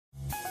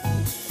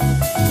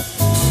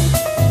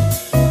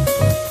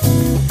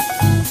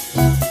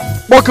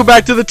Welcome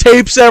back to the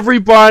tapes,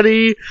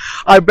 everybody.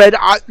 I bet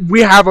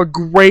we're gonna have a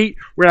great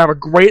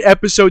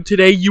episode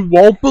today. You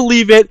won't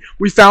believe it.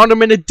 We found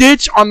him in a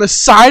ditch on the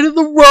side of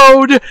the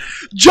road.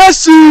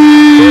 Jesse!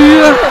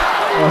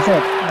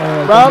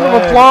 Round of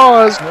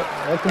applause.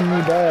 Welcome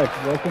me back.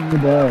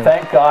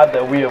 Thank God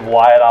that we have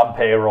Wyatt on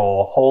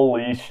payroll.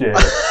 Holy shit.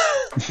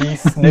 He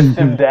sniffed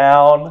him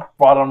down,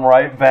 brought him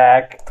right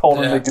back,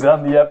 told him to get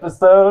on the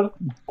episode,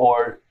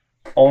 or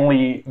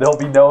only they'll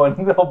be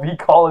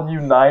calling you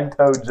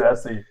Nine-Toe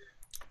Jesse.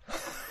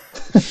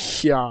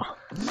 Yeah.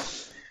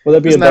 Will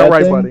that be Isn't a bad that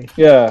right, thing? buddy?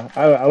 Yeah,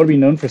 I would be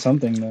known for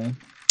something, though.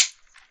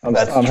 I'm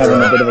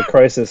having a bit of a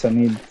crisis. I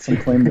need some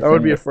claim to That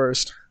would fame. be a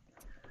first.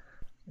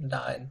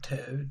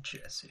 Nine-Toe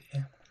Jesse.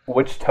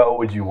 Which toe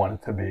would you want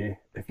it to be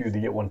if you were to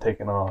get one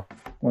taken off?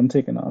 One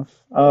taken off.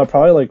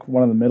 Probably like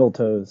one of the middle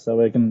toes, so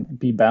it can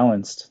be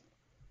balanced.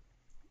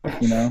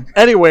 You know?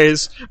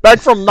 Anyways, back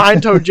from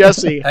Nine-Toe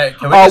Jesse. Hey,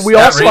 can we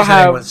also reasoning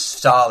have... was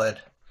solid.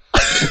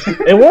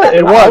 It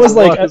was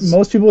like, was.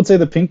 most people would say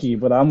the pinky,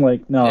 but I'm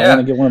like, no, I Yeah. want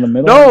to get one of the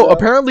middle. No, ones.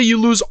 apparently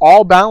you lose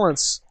all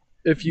balance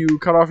if you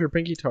cut off your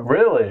pinky toe.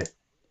 Really?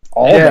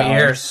 All Yeah. balance.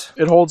 Ears.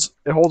 It holds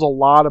a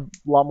lot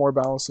more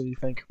balance than you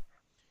think.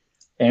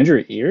 And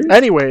your ears?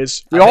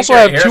 Anyways, we I also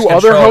think have your two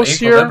ears other control hosts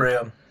here.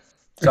 equilibrium.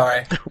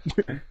 Sorry.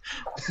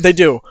 They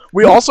do.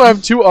 We also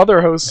have two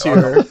other hosts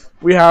here.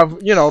 We have,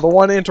 the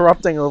one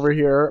interrupting over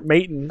here,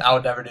 Mayton. I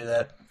would never do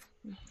that.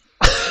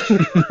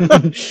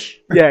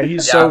 Yeah,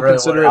 he's Yeah, so I really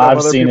considerate wouldn't. of I've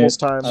other seen people's it.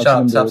 time. I've Shut up,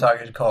 seen stop it.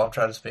 talking to Cole. I'm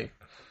trying to speak.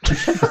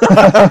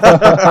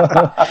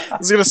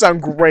 It's gonna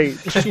sound great.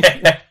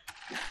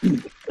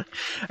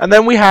 And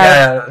then we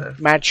have Yeah.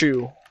 Matt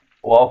Chu.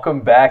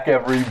 Welcome back,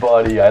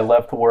 everybody. I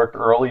left work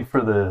early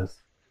for this.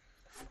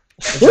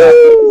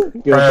 Woo!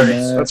 Good for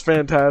Priorities. that. That's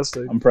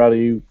fantastic. I'm proud of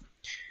you.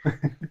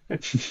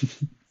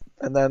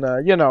 And then,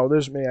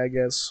 there's me, I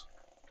guess.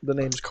 The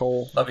name's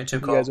Cole. Love you too,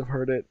 You Cole. guys have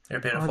heard it You're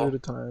 100 beautiful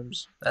of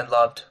times. and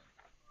loved.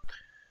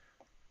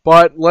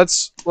 But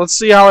let's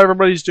see how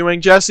everybody's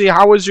doing. Jesse,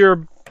 how was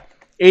your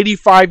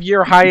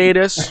 85-year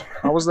hiatus?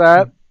 How was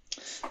that?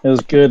 It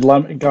was good.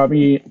 It got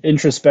me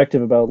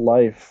introspective about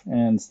life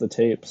and the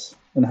tapes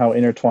and how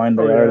intertwined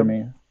they are to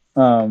me.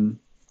 Not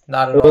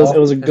at It all.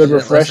 was a good Did you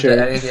listen refresher.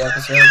 to any of the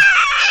episodes?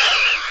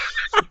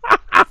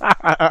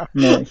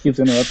 No, he keeps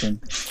interrupting.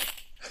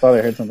 Thought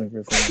I heard something for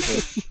a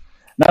second.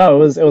 But...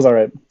 No, it was all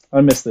right. I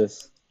missed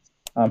this.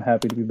 I'm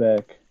happy to be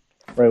back,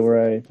 right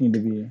where I need to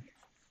be.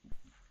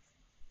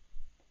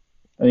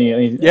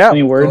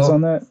 Any words Cool.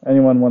 on that?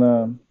 Anyone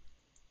wanna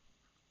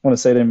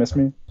say they miss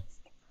me?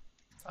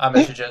 I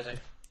miss you, Jesse.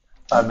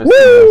 I miss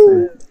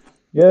you, Jesse.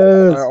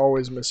 Yes. I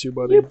always miss you,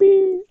 buddy.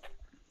 Yippee.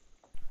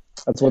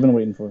 That's what I've been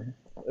waiting for.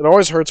 It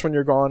always hurts when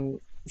you're gone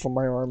from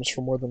my arms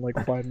for more than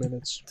 5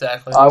 minutes.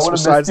 Exactly. I would have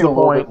besides missed you a the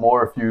little point. bit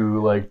more if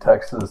you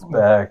texted us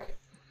back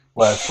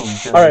last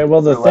week. All right.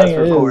 Well, the last thing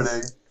recording.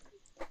 is,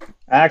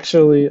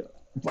 actually,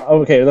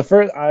 okay. I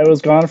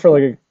was gone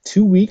for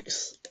 2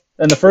 weeks,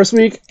 and the first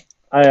week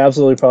I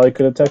absolutely probably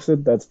could have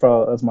texted. That's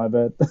my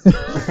bad.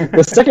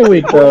 The second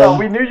week, though. Well, no,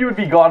 we knew you would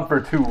be gone for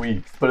 2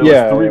 weeks, but it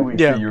was 3 weeks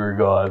Yeah. that you were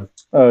gone.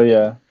 Oh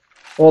yeah.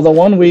 Well, the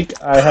 1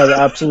 week I had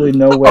absolutely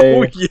no way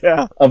Oh,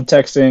 yeah. of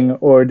texting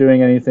or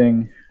doing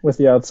anything with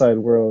the outside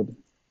world.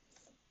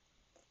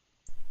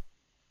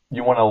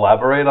 You want to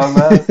elaborate on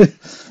that?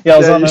 Yeah, I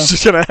was Yeah, on you're a-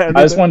 just gonna end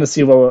I just it. wanted to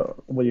see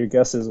what your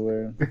guesses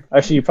were.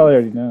 Actually, you probably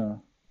already know.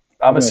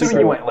 I'm Yeah, assuming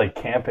sorry. you went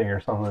camping or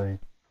something.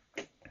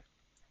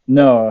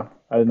 No,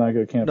 I did not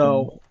go camping.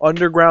 No,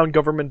 underground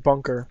government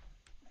bunker.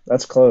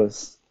 That's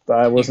close.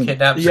 I You wasn't.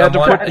 kidnapped He had to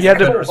someone put- he had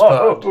to- and couldn't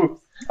respond. Whoa.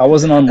 I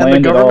wasn't on And the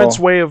land at all. government's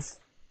way of...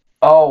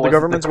 Oh, The was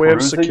government's it the way of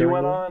cruise that you securing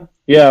went you? on?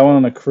 Yeah, I went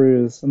on a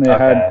cruise, and they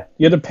Okay.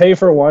 you had to pay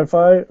for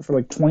Wi-Fi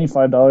for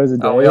 $25 a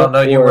day. Oh, we all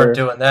know you or- weren't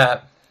doing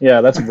that.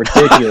 Yeah, that's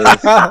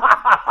ridiculous. I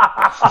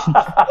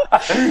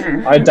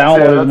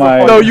downloaded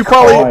my No, you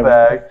probably-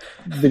 Callback.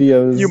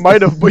 videos. You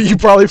might have, but you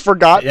probably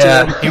forgot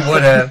Yeah, to. he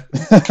would have.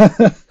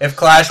 If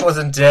Clash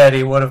wasn't dead,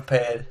 he would have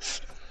paid.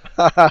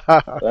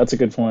 That's a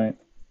good point.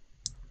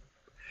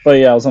 But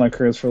yeah, I was on a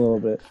cruise for a little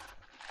bit,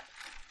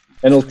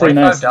 and it was pretty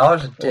nice.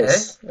 $25 a It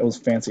day? was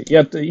fancy. You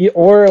have to eat,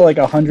 or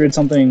 100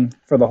 something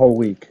for the whole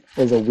week.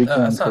 It was a No, week-long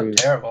that's not cruise.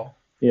 terrible.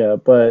 Yeah,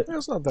 but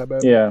It's not that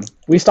bad. yeah,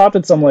 we stopped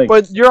at some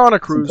But you're on a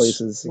cruise.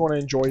 places. You want to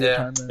enjoy your Yeah.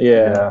 time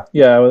there.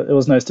 yeah. It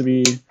was nice to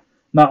be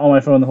not on my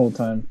phone the whole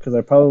time because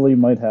I probably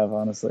might have,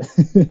 honestly.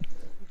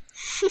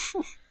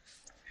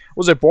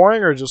 Was it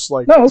boring or just No,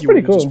 it was you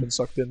pretty would've just cool. been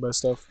sucked in by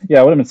stuff?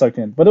 Yeah, I would have been sucked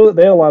in. But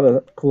they had a lot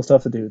of cool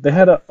stuff to do. They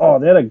had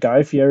a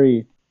Guy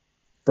Fieri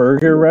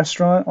burger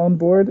restaurant on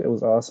board. It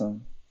was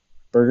awesome.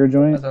 Burger That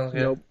joint. sounds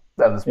good. Nope.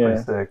 That is pretty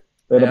Yeah. sick.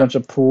 They had a Yeah. bunch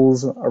of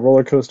pools, a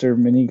roller coaster,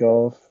 mini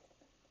golf.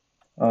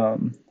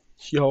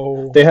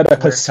 Yo. They had a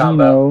Weird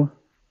casino.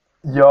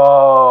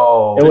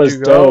 Yo. It Did was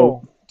you go?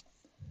 dope.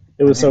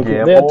 It was Did so you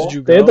cool. gamble? Did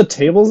you They had go? the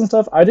tables and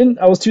stuff. I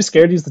was too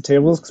scared to use the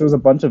tables because there was a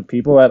bunch of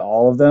people at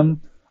all of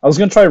them. I was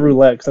gonna try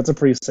roulette because that's a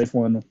pretty safe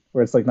one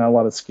where it's not a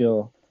lot of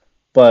skill.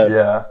 But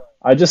Yeah.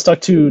 I just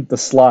stuck to the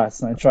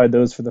slots and I tried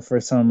those for the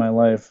first time in my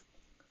life.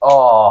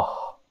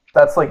 Oh.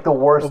 That's like the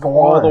worst Of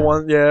all one. the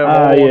ones, yeah, of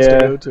all the ones to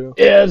go to.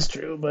 Yeah, it's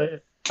true,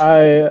 but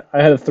I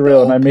had a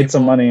thrill and I made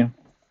some money.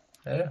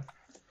 Yeah.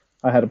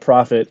 I had a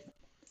profit.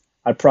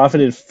 I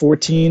profited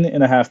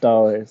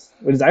 $14.50,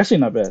 which is actually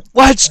not bad.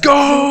 Let's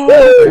go!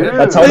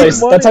 That's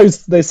how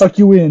they suck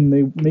you in.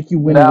 They make you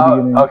win Now,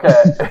 in the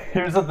beginning. okay,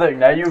 here's the thing.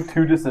 Now you have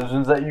two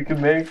decisions that you can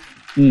make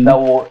that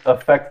will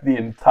affect the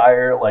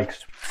entire like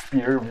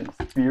sphere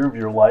of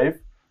your life.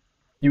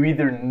 You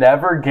either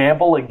never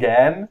gamble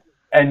again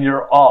and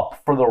you're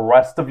up for the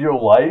rest of your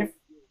life,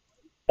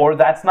 or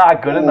that's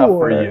not good enough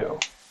for you.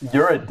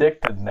 You're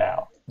addicted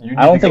now.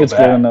 I don't think it's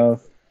good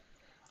enough.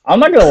 I'm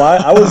not gonna lie.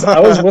 I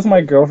was with my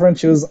girlfriend.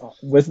 She was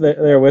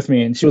there with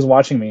me, and she was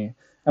watching me.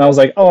 And I was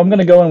like, "Oh, I'm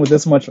gonna go in with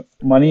this much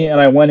money,"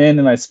 and I went in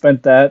and I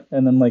spent that,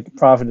 and then like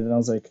profited. And I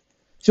was like,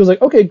 she was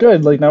like, "Okay,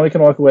 good. Like now we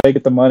can walk away,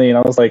 get the money." And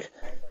I was like,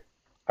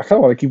 I kind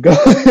of want to keep going.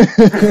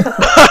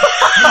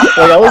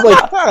 Like I was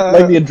like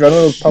the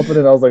adrenaline was pumping,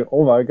 and I was like,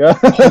 "Oh my god!"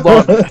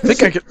 Hold on, I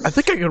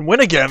think I can win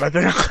again. I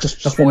think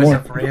just one Voice more.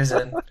 of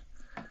reason.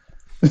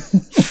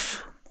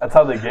 That's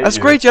how they get that's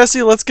you. great,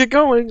 Jesse. Let's get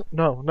going.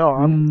 No,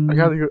 I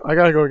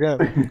gotta go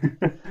again.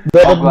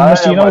 The I'm glad I have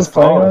machine I my was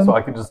playing phone on. so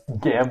I can just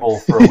gamble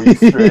for a week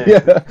straight.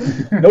 Yeah.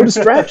 No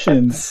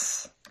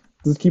distractions.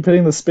 Just keep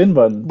hitting the spin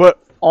button. But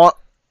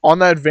on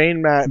that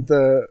vein, Matt,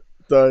 the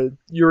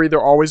you're either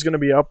always gonna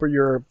be up or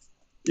you're,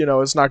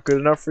 it's not good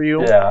enough for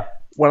you. Yeah.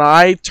 When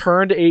I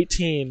turned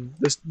 18,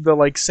 the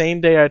like same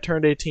day I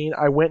turned 18,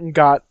 I went and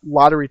got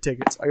lottery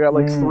tickets. I got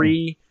like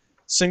 3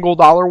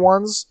 $1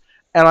 ones,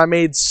 and I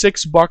made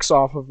 $6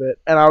 off of it.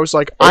 And I was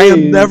like, I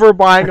am never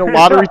buying a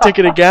lottery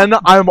ticket again.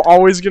 I'm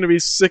always gonna be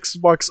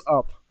 $6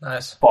 up.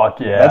 Nice. Fuck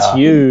yeah. That's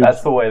huge.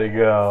 That's the way to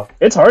go.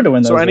 It's hard to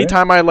win those. So right?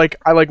 anytime I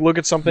look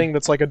at something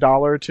that's like $1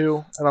 or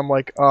 $2, and I'm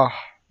like, oh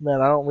man,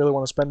 I don't really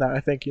want to spend that. I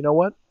think, you know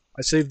what?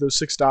 I saved those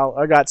 $6.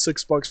 I got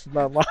 $6 from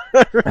that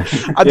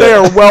lottery. They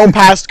are well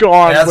past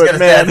gone, I was but gonna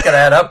say man, that's gonna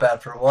add up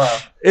after a while.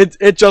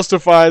 it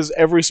justifies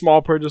every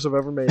small purchase I've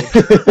ever made.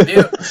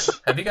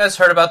 Have you guys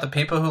heard about the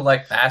people who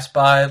like mass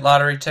buy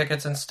lottery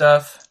tickets and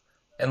stuff?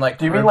 And like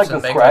Do you mean like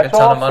groups the and make like a scratch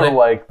ton of offs money? or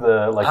like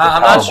the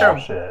I'm not Powerball sure.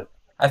 shit?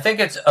 I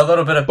think it's a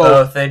little bit of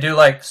both. They do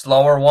like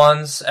slower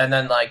ones and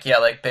then like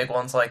big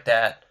ones like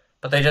that.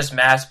 But they just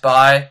mass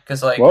buy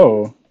because like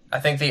Whoa. I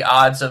think the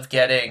odds of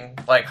getting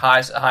like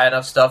high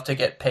enough stuff to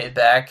get paid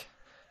back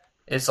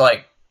is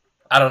like,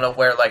 I don't know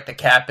where like the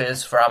cap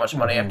is for how much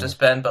money you have to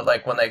spend, but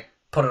like when they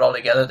put it all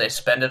together, they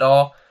spend it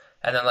all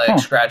and then like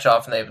scratch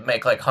off and they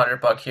make like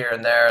 $100 here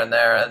and there,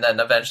 and then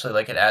eventually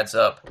like it adds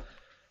up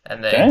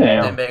and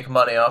they make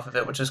money off of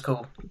it, which is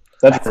cool.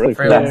 That's really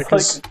cool. That's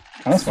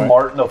like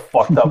smart in a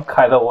fucked up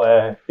kind of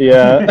way.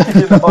 Yeah.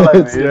 You know what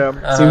I mean?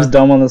 Yeah. Seems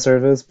dumb on the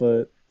surface,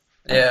 but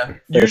Yeah.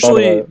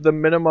 Usually the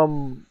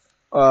minimum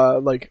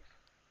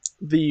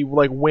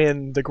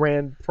the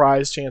grand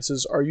prize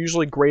chances are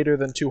usually greater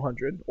than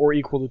 200 or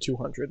equal to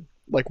 200.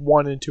 Like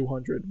 1 in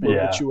 200 will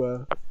get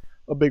you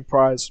a big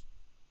prize.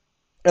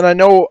 And I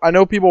know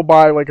people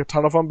buy like a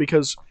ton of them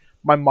because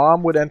my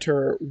mom would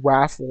enter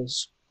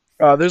raffles.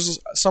 There's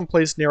some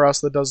place near us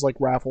that does like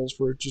raffles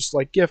for just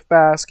like gift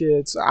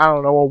baskets, I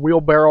don't know, a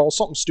wheelbarrow,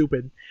 something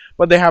stupid.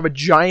 But they have a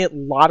giant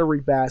lottery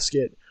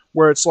basket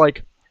where it's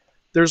like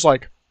there's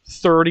like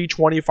 $30,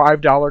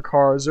 $25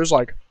 cards. There's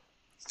like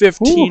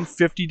 $15,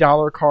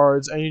 $50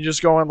 cards, and you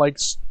just go and like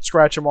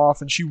scratch them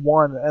off. And she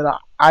won, and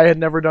I had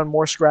never done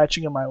more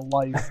scratching in my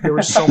life. There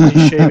were so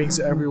many shavings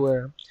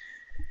everywhere.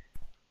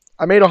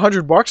 I made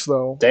 $100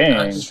 though.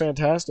 dang, Which is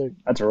fantastic.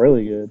 that's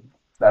really good.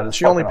 That is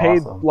She only paid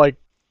awesome. like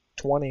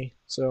 20.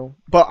 So,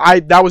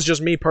 but that was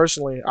just me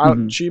personally.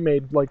 She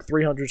made like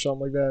 300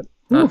 something like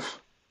that.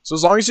 So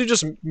as long as you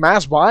just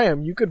mass buy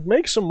them, you could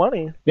make some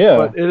money. Yeah.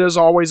 But it is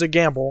always a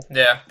gamble.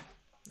 Yeah.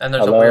 And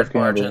there's I a love weird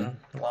gambling. margin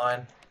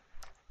line.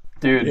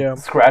 Dude, Yeah.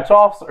 scratch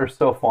offs are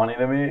so funny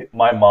to me.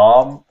 My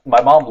mom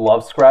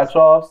loves scratch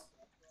offs,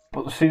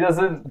 but she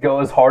doesn't go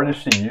as hard as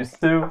she used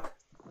to.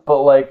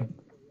 But like,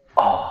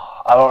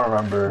 I don't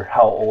remember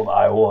how old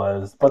I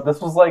was, but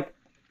this was like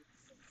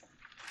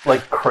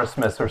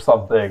Christmas or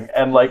something,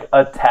 and like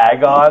a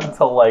tag on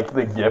to like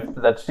the gift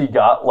that she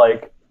got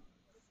like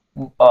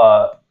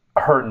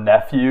her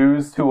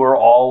nephews who are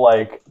all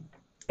like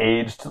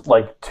aged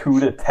like 2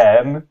 to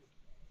 10.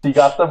 She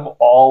got them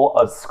all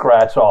a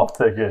scratch-off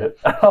ticket.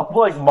 And I'm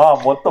like,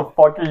 Mom, what the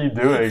fuck are you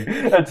doing?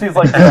 And she's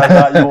like, yeah, I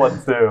got you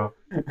one too.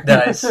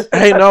 Nice.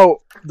 Hey,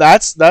 no,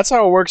 that's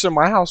how it works in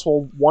my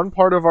household. One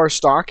part of our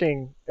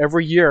stocking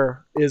every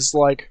year is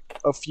like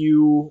a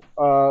few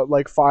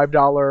like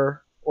 $5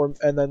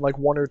 and then like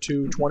 1 or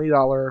 2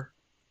 $20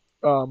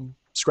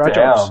 scratch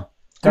offs.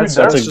 Dude, That's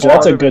they're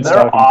a good They're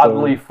stocking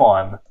oddly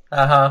fun.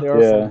 Uh-huh. They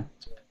are Yeah. fun.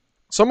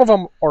 Some of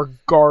them are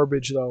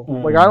garbage though.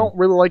 Like I don't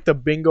really like the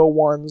bingo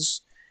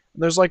ones.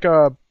 There's like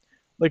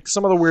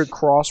some of the weird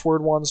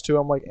crossword ones too.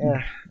 I'm like,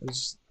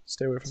 just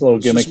stay away It's a from little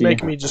those. Just gimmicky.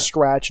 make me just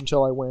scratch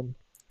until I win.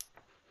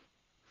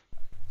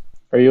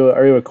 Are you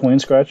a coin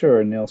scratcher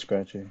or a nail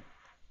scratcher?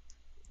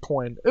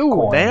 Coin. Ooh,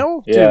 Coin.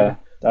 nail? Yeah.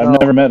 Dude, I've no.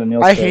 never met a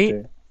nail I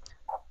scratcher.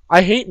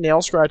 I hate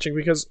nail scratching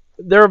because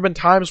there have been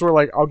times where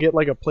like I'll get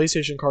like a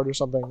PlayStation card or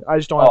something. I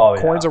just don't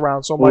have coins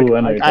around, so I'm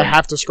like, I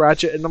have to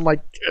scratch it, and I'm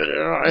like,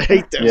 I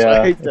hate this. Yeah,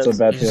 I hate this. it's a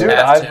bad feeling.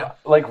 Dude,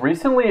 like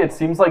recently, it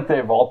seems like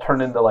they've all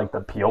turned into like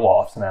the peel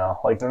offs now.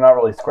 Like they're not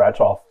really scratch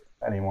off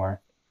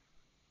anymore.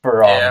 For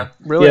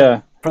really,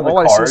 yeah. For the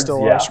all cards, I see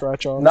still are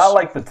scratch offs. Not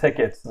like the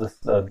tickets,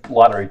 the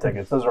lottery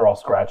tickets. Those are all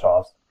scratch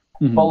offs.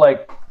 Mm-hmm. But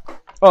like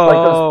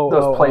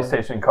those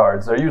PlayStation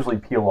cards, they're usually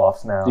peel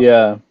offs now.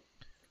 Yeah.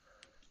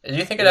 Do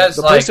you think it has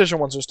the like PlayStation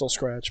ones are still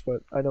scratch,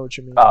 but I know what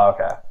you mean. Oh,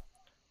 okay.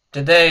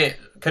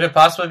 Could it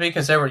possibly be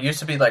because they were used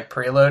to be like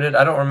preloaded?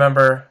 I don't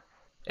remember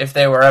if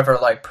they were ever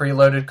like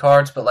preloaded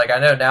cards, but like I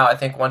know now. I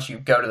think once you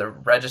go to the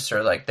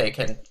register, like they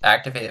can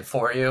activate it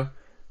for you,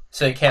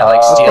 so you can't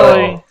like steal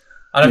it.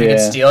 I don't know if you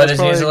can steal it as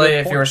easily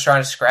if you were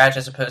trying to scratch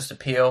as opposed to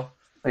peel.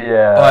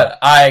 Yeah, but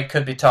I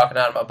could be talking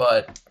out of my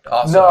butt.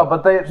 Also, no,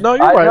 but you're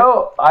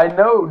right. I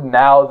know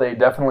now they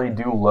definitely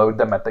do load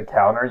them at the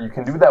counter. You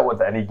can do that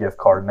with any gift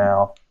card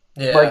now.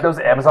 Yeah. Like those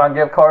Amazon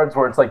gift cards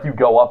where it's like you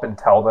go up and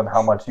tell them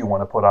how much you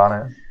want to put on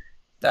it.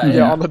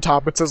 Yeah, on the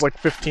top it says like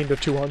 15 to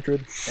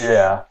 200.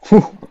 Yeah.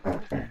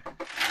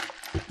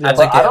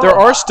 There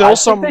are still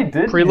some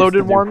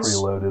preloaded ones.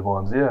 Preloaded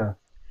ones, yeah.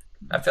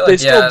 I feel like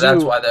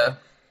that's why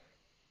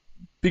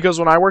because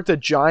when I worked at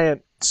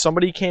Giant,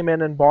 somebody came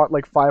in and bought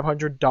like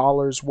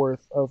 $500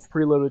 worth of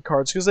preloaded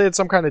cards because they had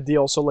some kind of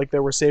deal. So like they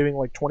were saving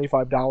like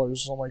 $25 or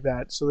something like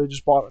that. So they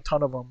just bought a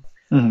ton of them.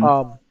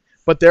 Mm-hmm.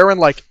 But they're in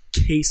like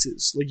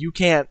cases. Like you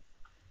can't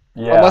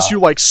unless you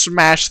like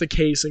smash the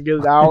case and get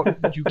it out.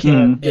 You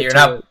can't. You're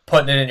not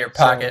putting it in your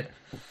pocket.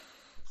 So,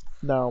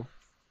 no.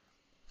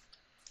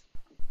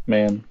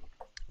 Man.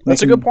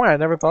 That's a good point. I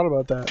never thought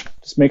about that.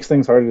 Just makes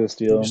things harder to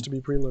steal. It used to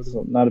be preloaded.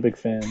 So not a big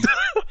fan.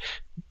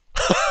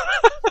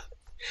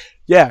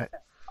 Yeah.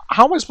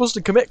 How am I supposed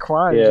to commit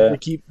crime Yeah. if they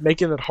keep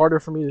making it harder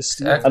for me to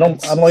steal? I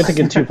don't like to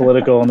get too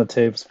political on the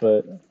tapes,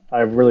 but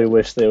I really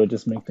wish they would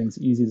just make things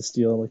easy to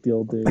steal like the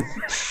old days.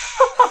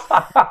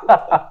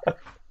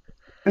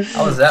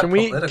 How is that Can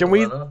we?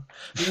 political?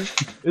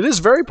 It is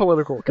very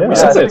political. Can Yeah, we I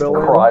send a think bill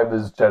in? Crime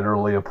is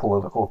generally a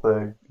political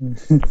thing.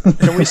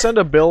 Can we send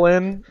a bill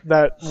in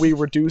that we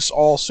reduce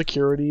all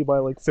security by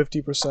like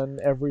 50% in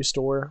every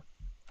store?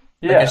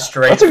 Yeah, like a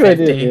straight That's a good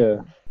 50. idea,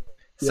 yeah.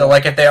 So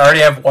like if they already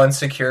have one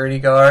security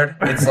guard,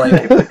 it's like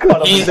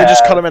They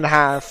just cut him in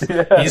half.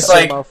 he's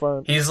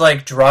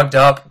like drugged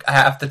up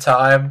half the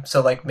time.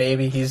 So like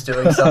maybe he's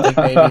doing something,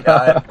 maybe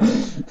not.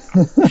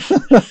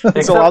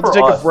 He's allowed to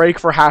take a break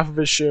for half of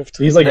his shift.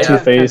 He's like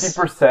Two-Face.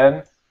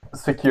 50%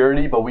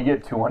 security, but we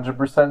get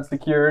 200%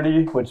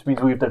 security, which means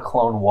we have to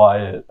clone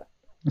Wyatt.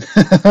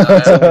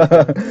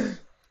 That's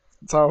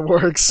how it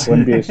works.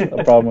 Wouldn't be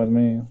a problem with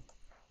me.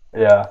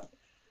 Yeah.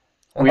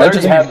 We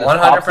already have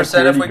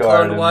 100% if we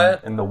clone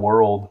Wyatt in the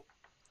world.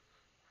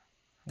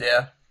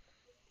 Yeah.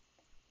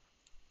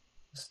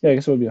 Yeah, I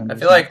guess it would be 100%. I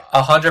feel like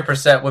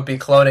 100% would be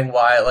cloning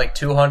Wyatt. Like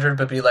 200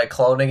 would be like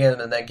cloning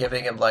him and then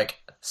giving him like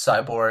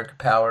cyborg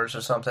powers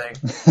or something.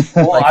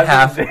 Like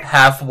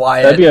half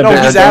Wyatt. That'd be a No,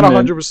 big he's at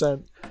amendment.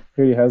 100%.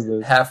 He already has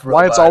this. Half robot.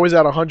 Wyatt's always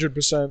at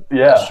 100%.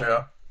 Yeah. That's true.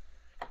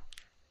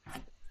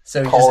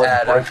 So you Call just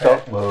it add bricked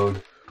up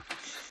mode.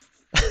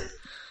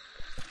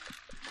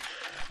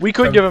 We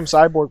could give him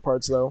cyborg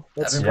parts though.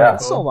 That's That'd be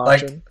pretty still cool. an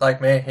option.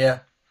 Like me, yeah.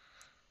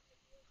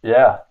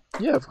 Yeah.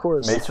 Yeah, of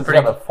course. Mason's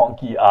got a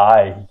funky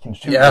eye. He can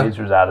shoot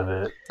lasers out of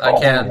it. I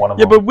can. One of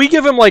Yeah, them. but we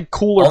give him like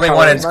cooler Only powers,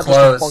 when it's not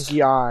closed. just a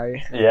funky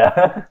eye.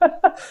 Yeah.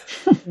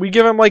 We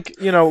give him like,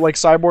 like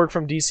Cyborg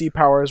from DC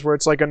powers where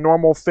it's like a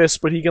normal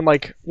fist, but he can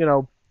like,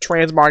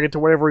 transmog it to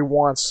whatever he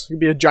wants. He could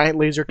be a giant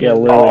laser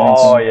cannon.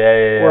 Oh, yeah.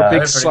 Or a big That'd be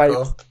pretty scythe.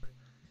 cool.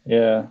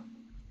 Yeah.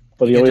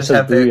 But he You always just says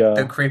have booyah.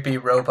 the creepy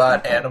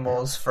robot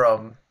animals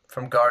from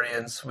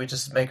Guardians. We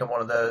just make him one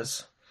of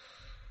those.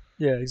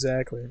 Yeah,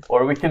 exactly.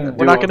 Or we can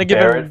We're not gonna give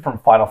Barrett him- from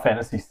Final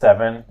Fantasy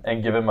VII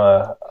and give him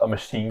a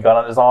machine gun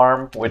on his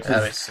arm, which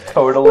That'd be is sick.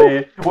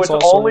 which also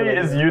only really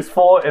is good.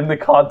 useful in the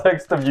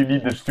context of you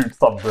need to shoot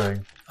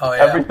something. Oh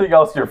yeah. Everything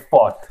else, you're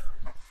fucked.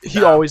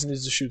 He always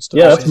needs to shoot stuff.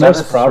 Yeah, that's That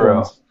most is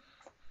problems.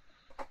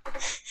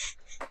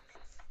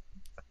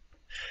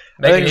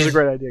 I think it's a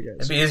great idea, It'd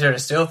guys. be easier to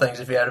steal things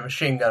if you had a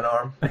machine gun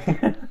arm.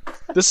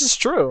 This is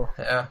true.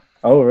 Yeah.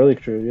 Oh, really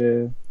true,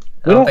 yeah.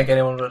 I don't think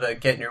anyone would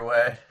get in your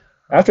way.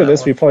 After that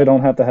this, one. we probably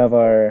don't have to have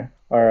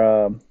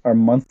our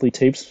monthly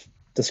tapes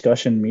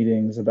discussion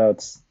meetings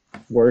about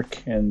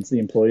work and the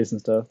employees and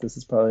stuff. This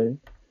is probably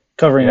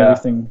covering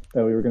everything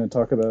that we were going to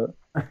talk about.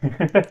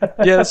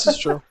 Yeah, this is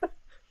true.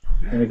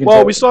 And we can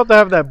Well, we still have to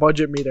have that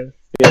budget meeting.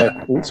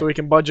 Yeah, cool. So we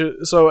can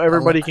budget, so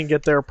everybody can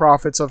get their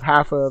profits of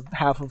half of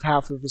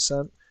a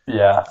cent.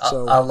 Yeah.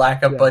 So A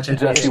lack of budget.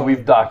 Jesse,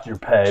 we've docked your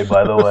pay,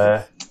 by the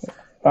way.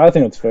 I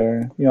think it's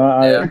fair.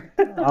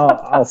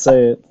 I'll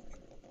say it.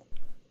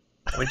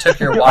 We took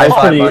your was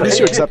Wi-Fi pretty- At money. least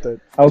you accept it.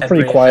 I was And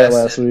pretty quiet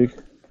last reinvested.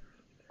 week.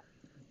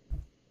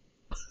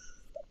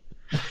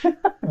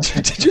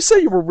 Did you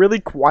say you were really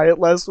quiet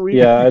last week?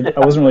 Yeah, I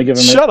wasn't really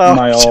giving Shut up,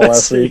 my all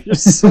last Jesse. week. You're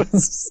so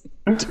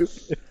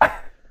stupid.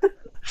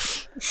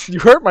 You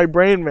hurt my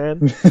brain,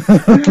 man.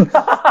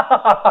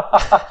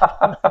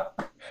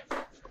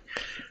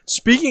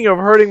 Speaking of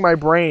hurting my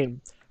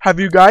brain, have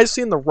you guys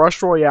seen the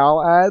Rush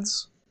Royale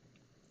ads?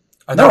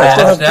 Are there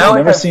ads now? I've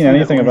never seen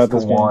anything about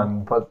this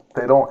one, but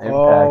they don't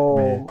impact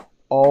me.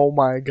 Oh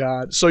my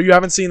god! So you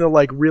haven't seen the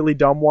like really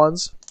dumb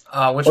ones?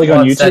 Which Like on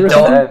ones YouTube or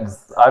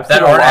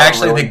that aren't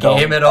actually the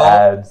game at all?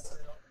 Ads.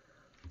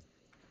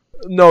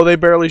 No, they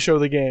barely show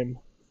the game.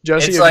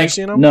 Jesse, have you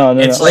seen them? No.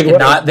 It's like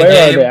not the where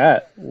game. Are they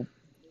at?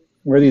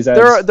 Where are these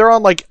ads? They're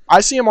on like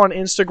I see them on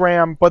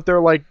Instagram, but they're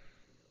like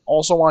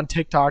also on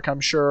TikTok, I'm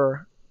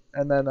sure.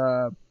 And then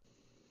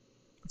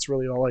that's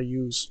really all I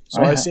use.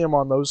 So I see them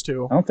on those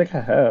two. I don't think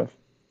I have.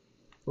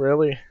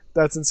 Really?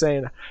 That's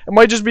insane. It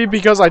might just be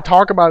because I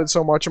talk about it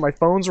so much and my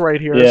phone's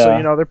right here,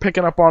 so they're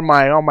picking up on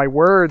my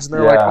words and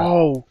they're like,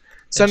 "Oh,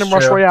 send him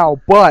Rush Royale."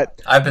 But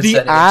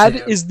the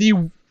ad is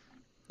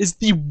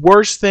the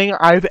worst thing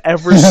I've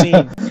ever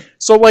seen.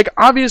 So like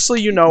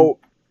obviously,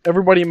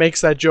 everybody makes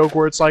that joke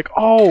where it's like,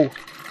 "Oh,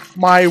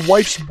 my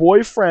wife's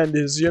boyfriend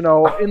is, in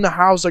the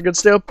house. I could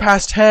stay up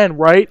past 10,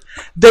 right?"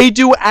 They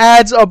do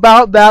ads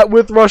about that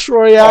with Rush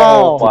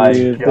Royale. Oh my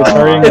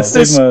god.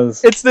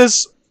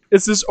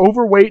 It's this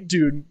overweight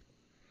dude.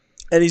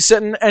 And he's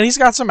sitting, and he's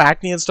got some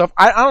acne and stuff.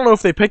 I don't know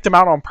if they picked him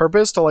out on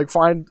purpose to like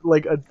find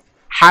like a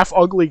half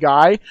ugly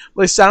guy.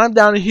 They sat him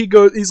down, and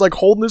he's like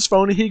holding his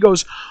phone, and he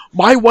goes,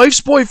 "My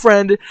wife's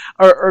boyfriend,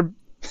 or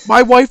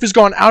my wife has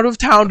gone out of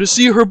town to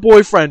see her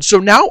boyfriend, so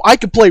now I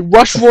can play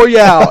Rush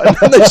Royale." And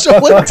then they show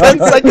like 10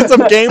 seconds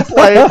of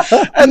gameplay,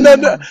 and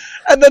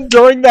then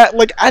during that,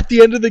 like at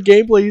the end of the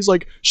gameplay, he's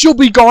like, "She'll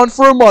be gone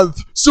for a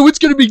month, so it's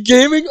gonna be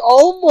gaming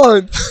all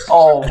month."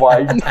 Oh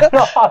my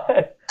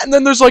god. And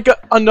then there's like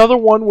another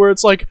one where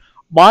it's like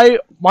my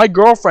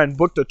girlfriend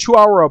booked a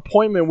 2-hour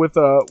appointment with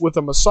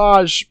a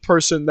massage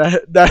person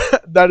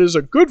that is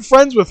a good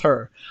friends with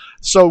her.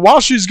 So while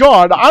she's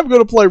gone, I'm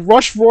gonna play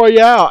Rush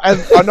Royale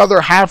and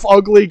another half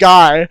ugly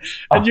guy.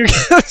 And you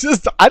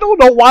just I don't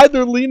know why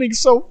they're leaning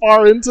so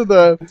far into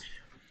the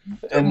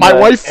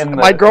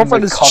my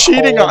girlfriend is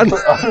cheating on me.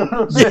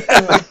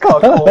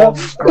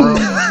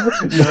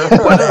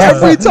 But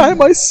every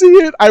time I see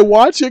it, I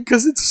watch it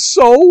because it's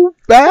so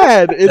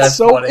bad.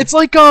 It's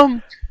like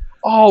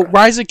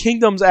Rise of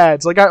Kingdoms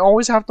ads. Like I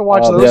always have to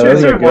watch those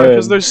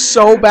because they're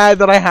so bad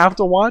that I have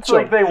to watch them.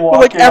 Like they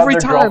walk in every on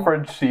their time.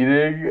 girlfriend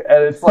cheating,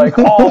 and it's like,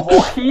 "Oh,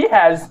 well, he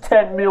has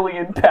 10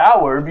 million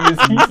power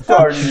because he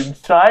started in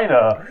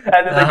China."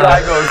 And then the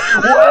guy goes,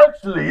 "Well,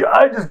 actually,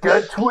 I just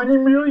got 20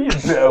 million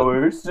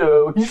power,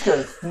 so he's got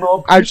a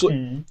small pee."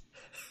 Actually,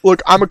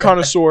 look, I'm a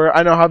connoisseur.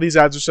 I know how these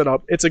ads are set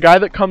up. It's a guy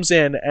that comes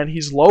in, and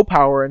he's low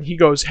power, and he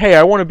goes, "Hey,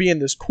 I want to be in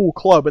this cool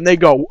club." And they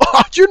go,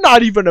 "Oh, you're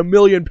not even a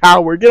million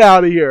power. Get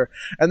out of here."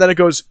 And then it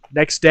goes,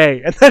 "Next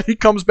day." And then he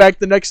comes back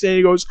the next day, and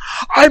he goes,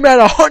 "I'm at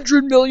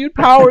 100 million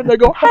power." And they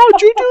go,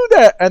 "How'd you do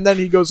that?" And then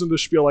he goes into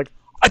spiel like,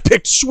 "I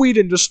picked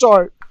Sweden to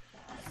start.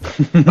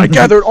 I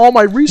gathered all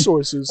my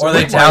resources." Or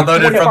they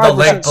downloaded from the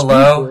link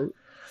below.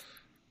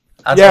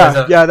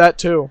 Yeah, that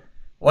too.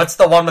 What's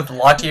the one with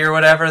Lucky or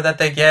whatever that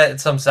they get?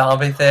 It's some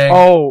zombie thing.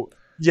 Oh,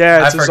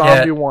 yeah, it's a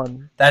zombie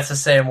one. That's the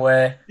same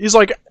way. He's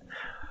like,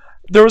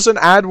 there was an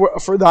ad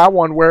for that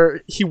one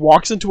where he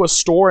walks into a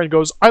store and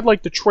goes, "I'd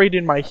like to trade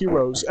in my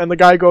heroes." And the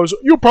guy goes,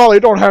 "You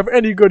probably don't have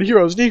any good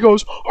heroes." And he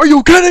goes, "Are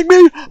you kidding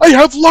me? I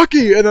have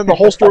Lucky." And then the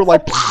whole store,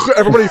 like,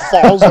 everybody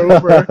falls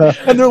over.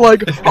 And they're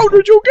like, "How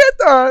did you get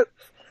that?"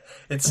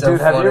 It's so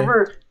funny.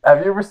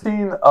 Have you ever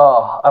seen,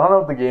 I don't know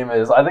what the game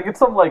is. I think it's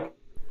some,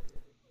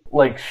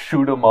 like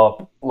shoot 'em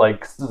up,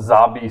 like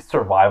zombie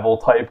survival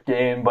type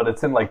game, but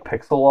it's in like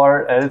pixel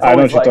art, and it's I know what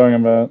always you're talking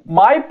about.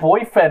 "My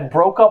boyfriend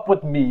broke up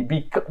with me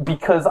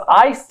because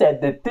I said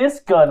that this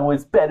gun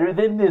was better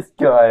than this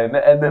gun,"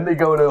 and then they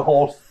go to a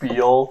whole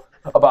spiel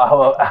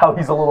about how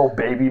he's a little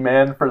baby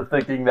man for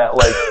thinking that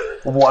like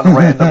one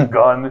random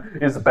gun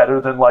is better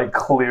than like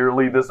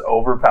clearly this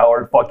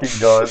overpowered fucking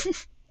gun.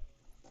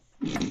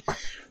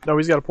 No,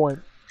 he's got a point.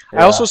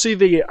 Yeah. I also see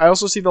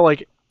the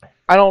like,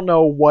 I don't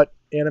know what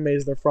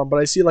animes they're from, but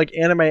I see like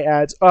anime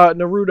ads.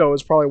 Naruto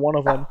is probably one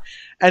of them,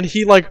 and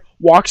he like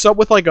walks up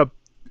with like a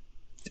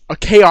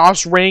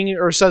chaos ring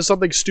or says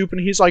something stupid.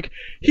 And he's like,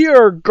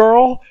 "Here,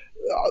 girl,"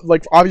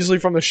 like obviously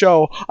from the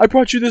show, "I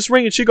brought you this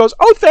ring," and she goes,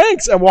 "Oh,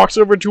 thanks," and walks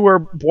over to her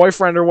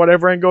boyfriend or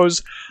whatever and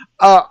goes,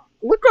 "Look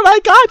what I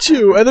got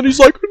you," and then he's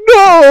like,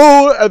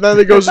 "No," and then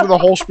it goes into the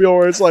whole spiel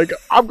where it's like,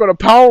 "I'm gonna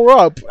power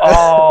up,"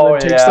 Oh,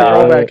 and then takes the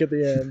girl back at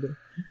the end.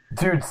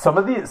 Dude, some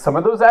of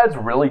those ads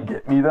really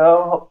get me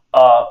though.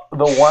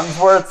 The ones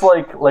where it's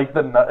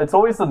it's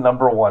always the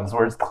number ones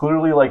where it's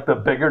clearly like the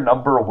bigger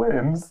number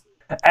wins,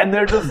 and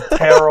they're just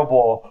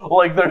terrible.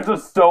 Like they're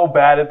just so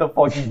bad at the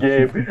fucking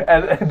game,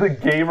 and the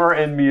gamer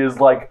in me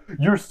is like,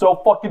 "You're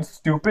so fucking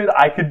stupid.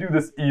 I could do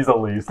this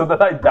easily." So then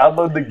I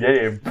download the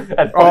game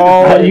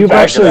and you've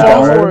actually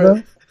downloaded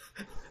them?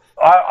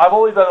 I've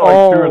only done it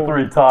like 2 or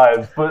 3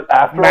 times, but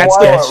after a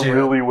while, it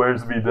really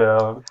wears me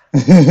down.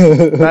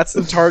 That's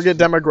the target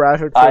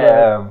demographic for that.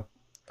 I am.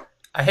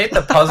 I hate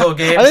the puzzle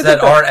games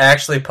that aren't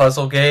actually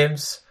puzzle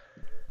games.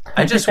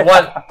 I just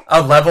want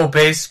a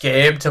level-based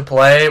game to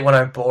play when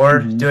I'm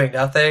bored, doing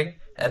nothing,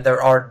 and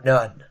there are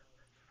none.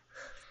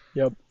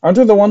 Yep. Aren't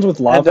there the ones with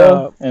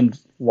lava and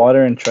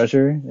water and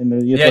treasure?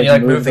 And you you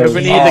like move the we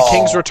need the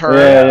King's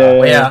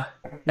Return. Yeah.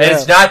 And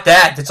it's not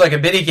that. It's like a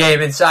mini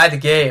game inside the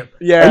game.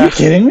 Yeah. Are you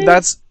kidding me?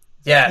 That's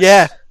Yes.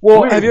 yeah.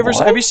 Well, Wait, have you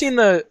what? seen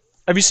the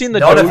None of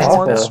Doge it's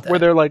ones about that.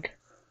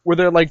 where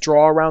they're like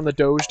draw around the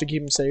Doge to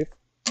keep them safe?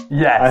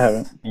 Yes. I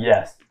haven't.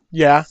 Yes.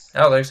 Yeah. I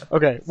don't think so.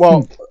 Okay.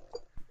 Well,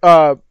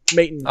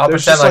 Mayton, I'll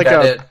there's pretend just like like I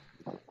a did.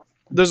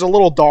 there's a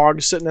little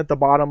dog sitting at the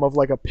bottom of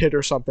like a pit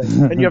or something,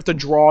 and you have to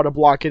draw to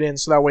block it in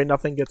so that way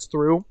nothing gets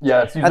through.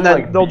 Yeah, it's usually And then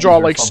like they'll bees draw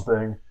or like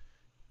something.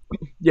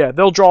 Yeah,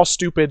 they'll draw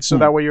stupid so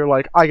that way you're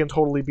like, I can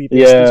totally beat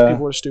these. Yeah. These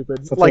people are stupid.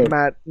 That's like it.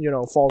 Matt,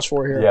 falls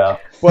for here. Yeah.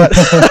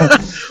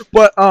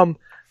 But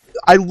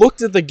I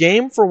looked at the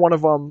game for one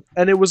of them,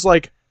 and it was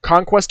like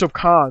Conquest of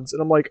Khans,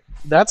 and I'm like,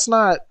 that's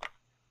not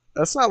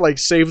like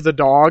Save the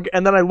Dog.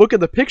 And then I look at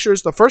the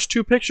pictures. The first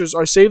two pictures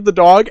are Save the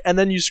Dog, and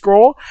then you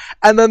scroll,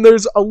 and then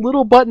there's a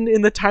little button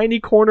in the tiny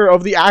corner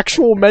of the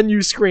actual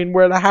menu screen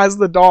where it has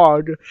the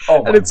dog,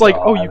 Oh and it's like,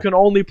 oh, you can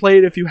only play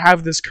it if you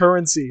have this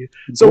currency.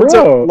 So it's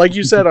Bro. like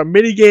you said, a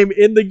mini game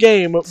in the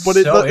game, but So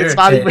it's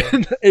not even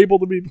irritating. able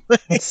to be played.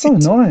 That's so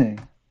annoying.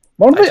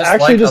 Why don't I they just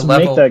actually like just a make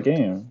level- that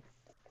game?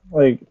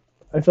 Like,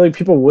 I feel like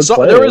people would So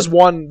play there it. is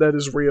one that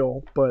is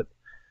real, but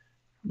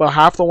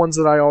half the ones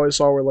that I always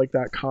saw were like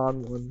that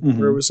con one,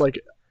 where it was like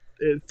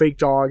a fake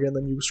dog, and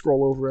then you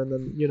scroll over, and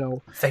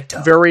then Fake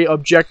dog. very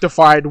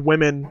objectified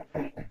women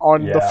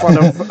on the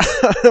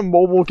front of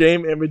mobile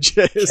game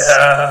images,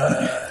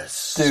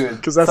 Yes. Dude,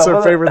 because that's some their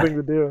of the- favorite thing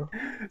to do.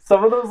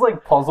 Some of those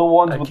like puzzle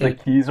ones with the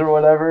keys or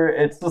whatever,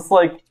 it's just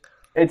like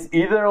it's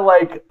either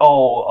like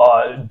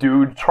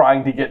dude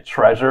trying to get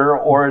treasure,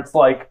 or it's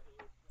like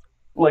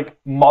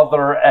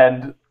mother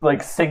and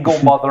like single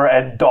mother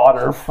and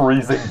daughter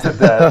freezing to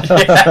death.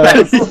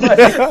 Yes.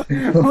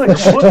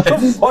 like what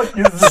the fuck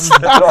is this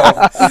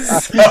stuff?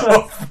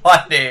 So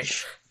funny.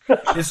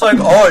 It's like,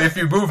 oh, if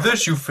you move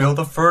this, you fill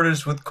the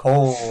furnace with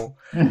coal,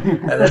 and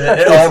then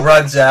it all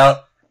runs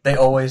out. They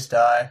always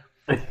die.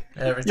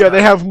 Every Yeah, time.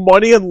 they have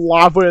money and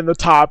lava in the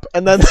top,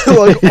 and then they're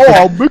like, "Oh,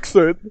 I'll mix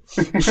it."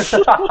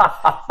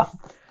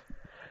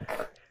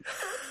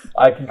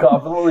 I can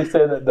confidently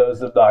say that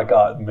those have not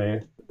gotten me.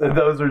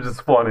 Those are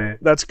just funny.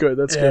 That's good.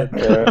 That's Yeah.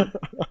 good. Yeah.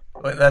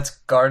 Wait, that's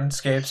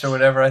Gardenscapes or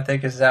whatever. I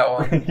think is that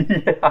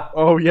one. Yeah.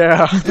 Oh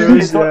yeah, Dude,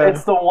 it's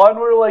there's, the one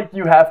where like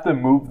you have to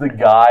move the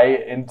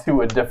guy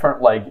into a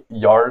different like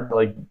yard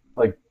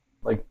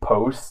like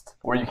post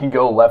where you can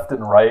go left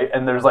and right,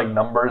 and there's like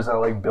numbers and it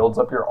like builds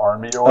up your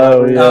army or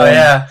whatever. Oh, yeah. Oh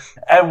yeah.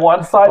 And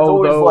one side's Oh,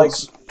 always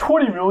those. like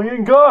 20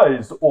 million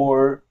guys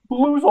or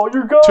lose all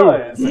your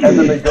guys, and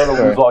then they go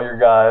to lose all your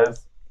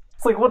guys.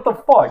 It's like what the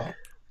fuck?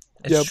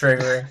 It's Yep.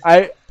 triggering.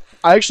 I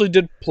actually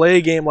did play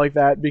a game like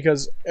that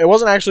because it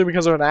wasn't actually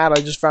because of an ad.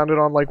 I just found it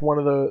on like one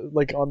of the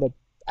like on the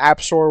app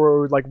store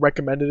where it like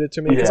recommended it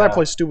to me because I Yeah.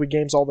 play stupid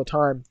games all the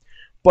time.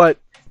 But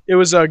it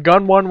was a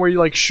gun one where you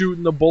like shoot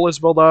and the bullets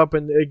build up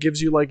and it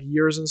gives you like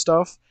years and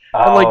stuff.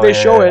 And like they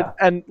show it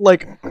and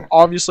like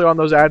obviously on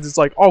those ads it's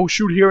like, oh,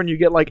 shoot here and you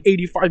get like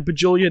 85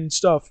 bajillion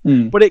stuff.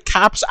 Mm. But it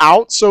caps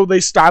out, so they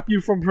stop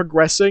you from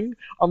progressing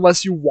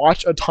unless you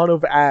watch a ton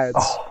of ads.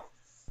 Oh.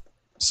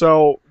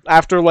 So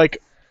after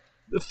like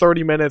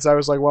 30 minutes, I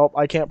was like, well,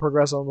 I can't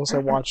progress unless I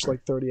watch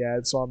like 30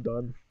 ads, so I'm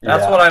done.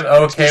 That's Yeah. what I'm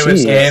okay with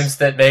Jeez. games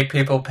that make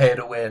people pay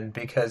to win,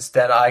 because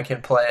then I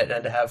can play it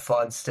and have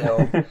fun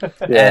still,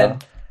 Yeah.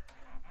 and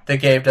the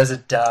game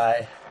doesn't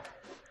die.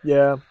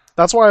 Yeah,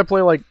 that's why I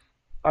play like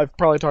I've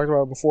probably talked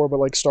about it before, but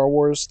like Star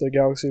Wars, the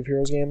Galaxy of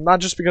Heroes game. Not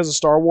just because of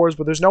Star Wars,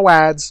 but there's no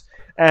ads,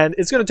 and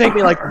it's gonna take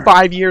me like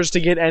 5 years to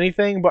get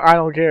anything, but I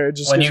don't care. It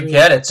just When gives you me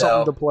get it, something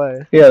though. to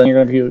play. Yeah, then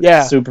you're gonna be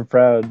Yeah. super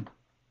proud,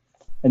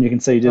 and you can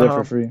say you did it Uh-huh.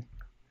 for free.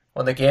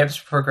 When the game's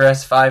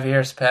progressed 5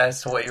 years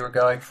past what you were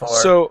going for,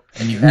 So,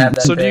 and you have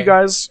that so do you thing,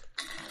 guys?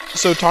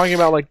 So talking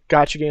about like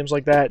gotcha games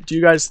like that, do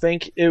you guys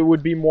think it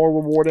would be more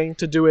rewarding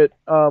to do it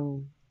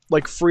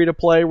like free to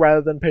play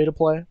rather than pay to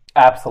play?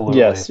 Absolutely.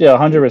 Yes, yeah,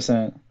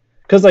 100%.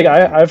 Because like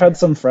I've had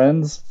some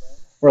friends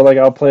where like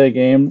I'll play a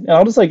game and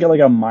I'll just like get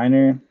like a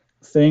minor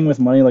thing with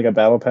money, like a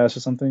battle pass or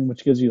something,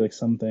 which gives you like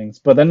some things.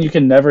 But then you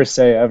can never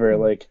say ever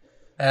like,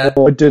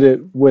 oh, I did it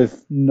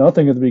with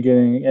nothing at the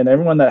beginning, and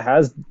everyone that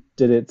has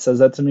did it says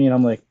that to me, and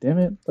I'm like, damn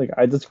it! Like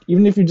I just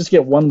even if you just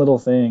get one little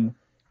thing,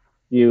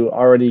 you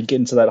already get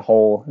into that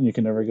hole and you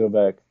can never go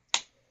back.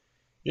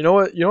 You know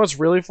what? You know what's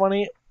really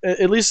funny?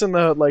 At least in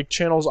the like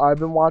channels I've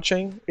been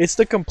watching, it's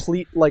the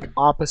complete like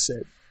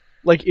opposite.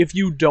 Like if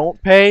you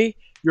don't pay,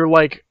 you're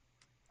like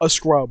a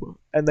scrub,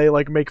 and they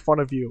like make fun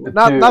of you.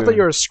 Not that Dude.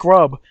 you're a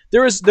scrub.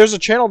 There's a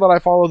channel that I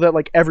follow that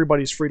like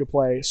everybody's free to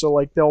play. So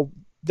like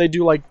they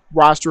do like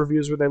roster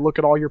reviews where they look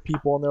at all your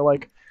people and they're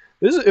like,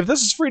 if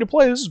this is free to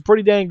play, this is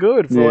pretty dang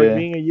good for Yeah. like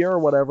being a year or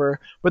whatever.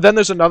 But then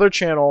there's another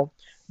channel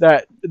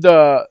that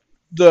the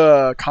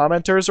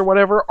commenters or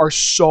whatever are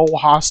so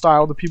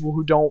hostile to people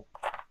who don't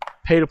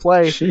pay to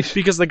play Sheesh.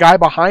 because the guy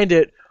behind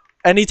it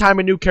anytime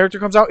a new character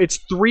comes out, it's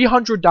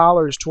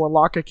 $300 to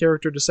unlock a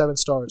character to 7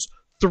 stars.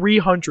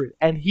 300,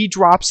 and he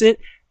drops it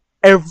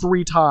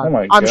every time. Oh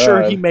my I'm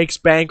sure God. he makes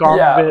bank off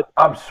of it.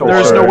 I'm sure.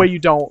 There's no way you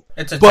don't.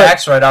 It's a But-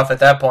 tax write-off at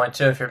that point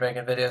too if you're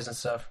making videos and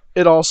stuff.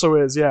 It also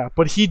is, yeah.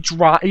 But he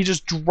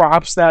just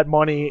drops that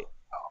money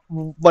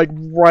like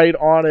right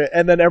on it,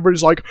 and then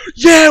everybody's like,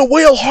 "Yeah,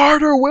 wail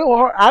harder, wail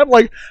harder." I'm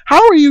like,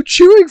 "How are you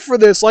cheering for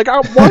this?" Like,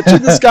 I'm watching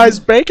this guy's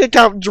bank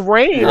account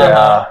drain.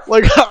 Yeah.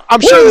 Like, I'm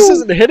sure this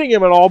isn't hitting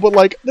him at all, but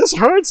like, this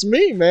hurts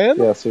me, man.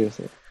 Yeah,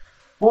 seriously.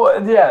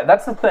 Well, yeah,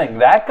 that's the thing.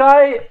 That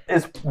guy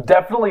is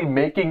definitely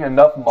making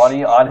enough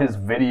money on his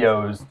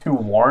videos to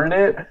warrant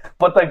it,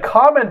 but the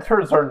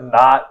commenters are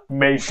not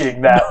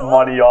making that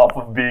money off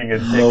of being a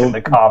dick in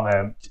the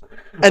comments.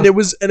 And it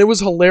was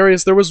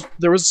hilarious. There was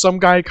some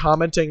guy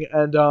commenting,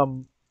 and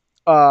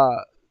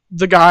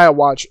the guy I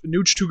watch,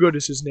 Nooch Too Good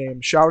is his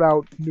name. Shout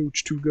out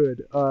Nooch Too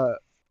Good.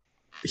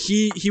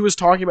 He was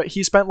talking about,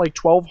 he spent like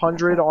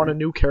 $1,200 on a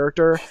new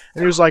character,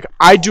 and he was like,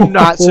 "I do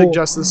not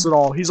suggest this at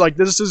all." He's like,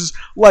 "This is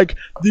like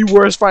the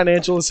worst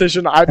financial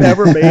decision I've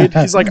ever made."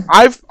 He's like,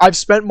 I've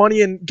spent money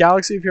in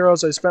Galaxy of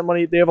Heroes. I spent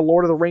money. They have a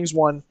Lord of the Rings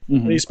one,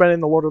 and he spent it in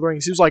the Lord of the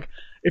Rings. He was like,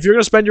 "If you're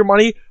gonna spend your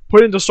money,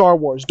 put it into Star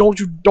Wars.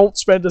 Don't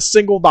spend a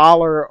single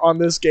dollar on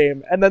this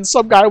game." And then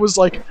some guy was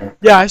like,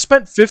 "Yeah, I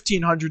spent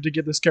 $1,500 to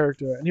get this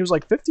character," and he was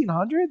like,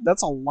 "$1,500?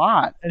 That's a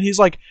lot." And he's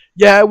like,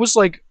 "Yeah, it was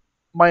like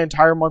my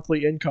entire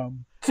monthly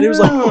income." And he was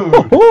like,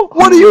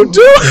 "What are you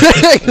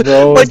doing?"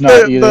 Bro, Like it's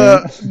not eating.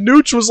 the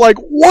Nooch was like,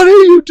 "What are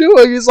you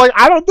doing?" He's like,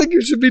 "I don't think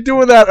you should be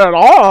doing that at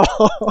all."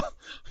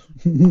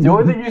 The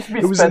only thing you should be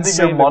It was spending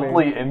insane your to me.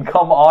 monthly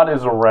income on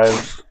is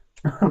rent.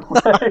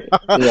 Like,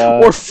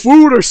 Yeah. Or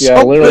food or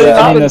something. literally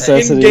Not any an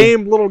necessity.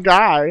 in-game little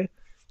guy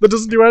that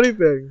doesn't do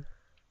anything.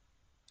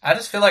 I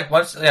just feel like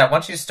once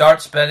you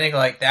start spending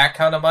like that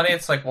kind of money,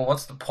 it's like, well,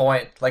 what's the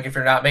point? Like if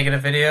you're not making a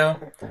video,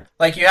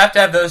 like you have to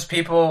have those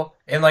people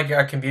in like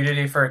a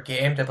community for a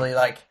game to be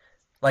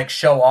like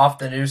show off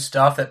the new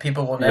stuff that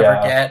people will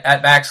never get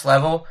at max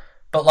level.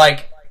 But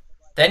like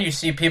then you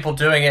see people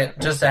doing it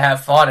just to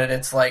have fun, and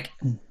it's like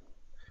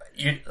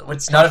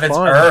it's none of it's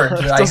fun. earned.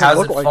 It Like doesn't how's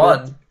look it like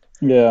fun?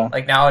 Yeah.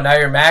 Like now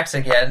you're max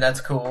again. That's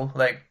cool.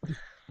 Like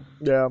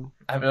Yeah.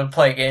 I'm gonna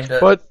play a game to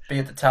But- be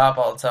at the top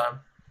all the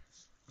time.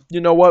 You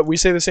know what? We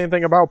say the same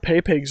thing about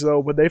pay pigs,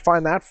 though, but they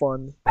find that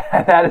fun.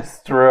 that is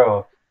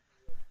true.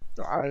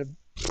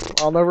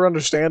 I'll never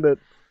understand it.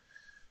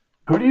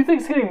 Who do you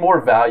think's getting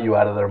more value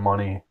out of their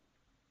money?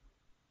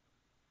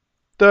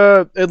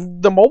 The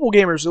mobile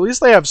gamers, at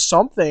least they have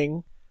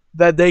something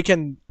that they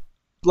can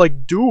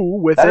like do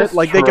with That it. is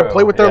Like they can true,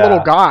 play with their yeah.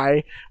 little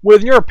guy.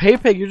 When you're a pay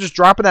pig, you're just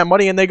dropping that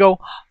money, and they go,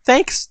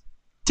 "Thanks,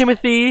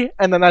 Timothy,"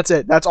 and then that's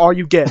it. That's all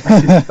you get.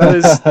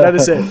 That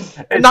is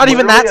it. It's Not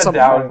even that literally a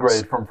sometimes.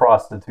 downgrade from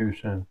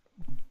prostitution.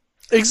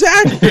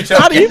 Exactly. You don't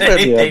Not get even.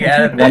 anything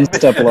out of One it.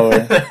 step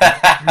lower.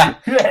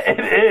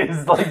 It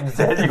is, like,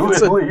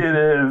 genuinely it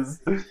is.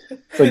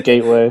 It's a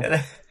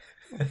gateway.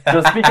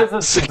 Just because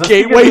it's, just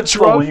gateway because it's the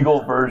drug.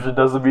 legal version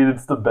doesn't mean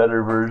it's the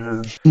better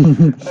version.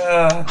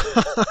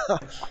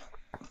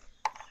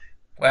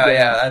 Well,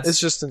 yeah, that's It's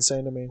just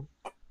insane to me.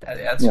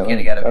 that's Yeah,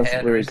 getting out of that's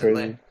hand really recently.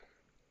 crazy.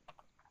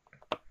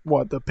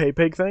 What, the pay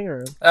pig thing,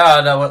 or?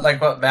 Oh no,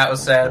 what Matt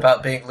was saying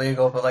about being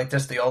legal, but like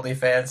just the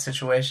OnlyFans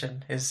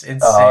situation is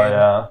insane. Oh,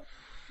 yeah.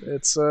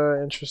 It's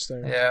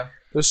interesting. Yeah.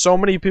 There's so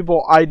many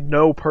people I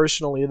know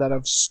personally that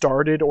have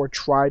started or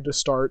tried to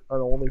start an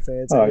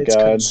OnlyFans, and Oh, it's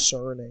God.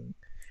 concerning.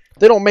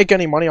 They don't make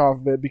any money off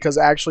of it because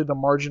actually the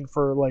margin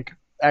for like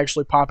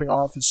actually popping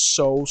off is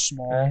so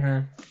small.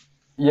 Mm-hmm.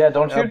 Yeah,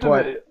 don't you Yeah, have to,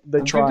 but they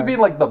don't you have to try. be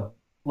like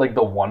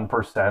the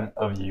 1%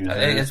 of users? I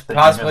think it's that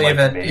possibly like,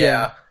 even make-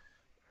 yeah.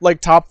 Like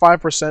top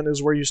 5%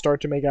 is where you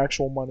start to make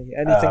actual money.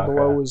 Anything Okay.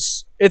 below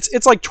is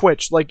it's like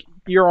Twitch. Like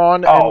you're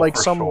on Oh, and like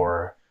for some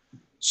sure.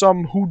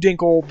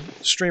 hoodinkle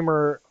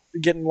streamer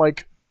getting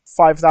like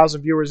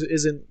 5,000 viewers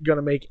isn't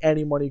gonna make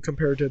any money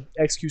compared to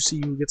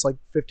XQC who gets like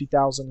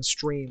 50,000 a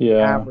stream Yeah.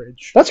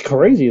 average. That's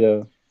crazy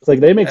though. It's like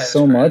they make That is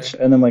so crazy. much,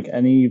 and then like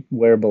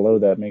anywhere below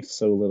that makes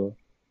so little.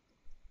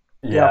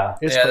 Yeah.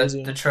 It's yeah,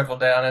 crazy. the trickle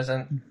down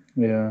isn't.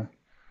 Yeah.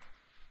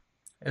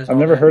 Is I've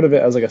never heard of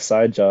it as like a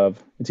side job.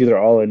 It's either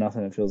all or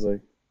nothing. It feels like.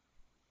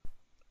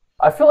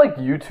 I feel like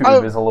YouTube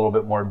Oh. is a little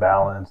bit more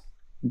balanced.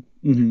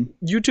 Hmm.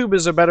 YouTube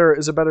is a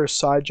better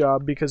side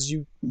job because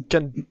you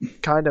can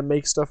kind of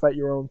make stuff at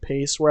your own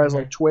pace. Whereas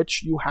like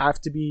Twitch, you have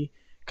to be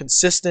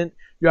consistent.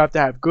 You have to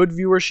have good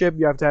viewership.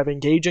 You have to have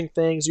engaging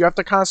things. You have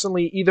to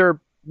constantly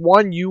either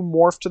one, you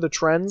morph to the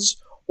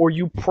trends, or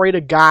you pray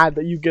to God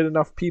that you get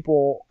enough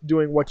people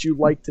doing what you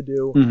like to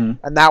do. Hmm.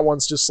 And that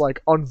one's just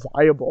like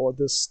unviable at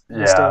this day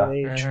and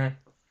age. Mhm.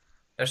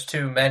 There's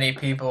too many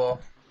people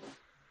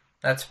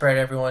that spread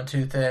everyone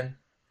too thin.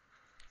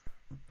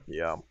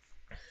 Yeah.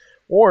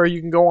 Or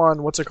you can go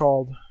on what's it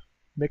called,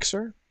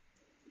 Mixer.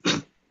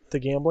 The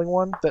gambling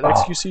one that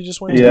XQC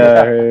just went Yeah,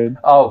 I to? heard.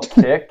 Oh,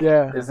 Kick?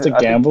 Yeah. Is It's a I think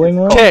gambling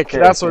one? Kick,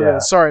 Kick, that's what yeah. it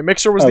is. Sorry,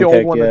 Mixer was Oh, the old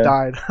Kick, one yeah. that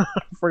died.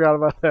 Forgot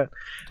about that.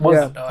 Was,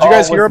 Yeah. Did you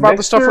guys hear was about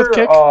the stuff with Mixer,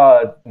 Kick?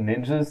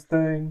 Ninja's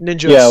thing?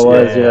 Ninjas. Yeah, it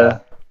was. Yeah. Yeah,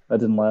 that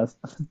didn't last.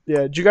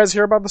 Yeah. Did you guys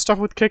hear about the stuff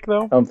with Kick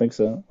though? I don't think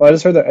so. Well, I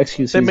just heard that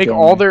XQC. They make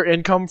all their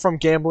income from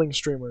gambling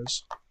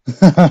streamers.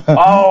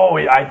 Oh,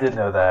 I did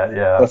know that.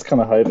 Yeah. That's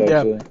kind of hype, Yeah.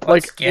 actually. What's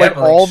Like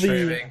gambling all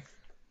streaming?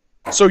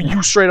 So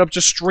you straight up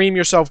just stream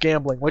yourself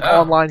gambling, like Oh.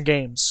 online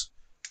games.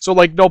 So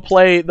like they'll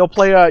play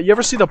you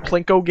ever see the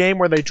Plinko game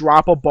where they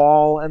drop a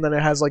ball and then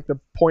it has like the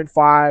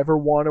 0.5 or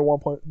 1 or 1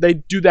 point, they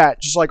do that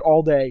just like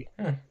all day.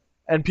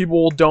 And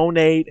people will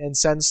donate and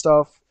send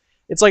stuff.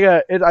 It's like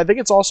I think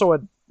it's also a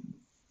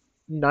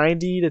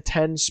 90 to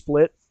 10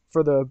 split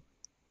for the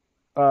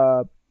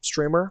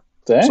streamer.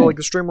 Dang. So like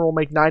the streamer will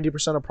make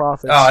 90% of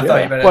profits. Oh, I thought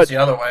Yeah. you meant But- it's the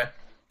other way.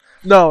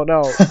 No,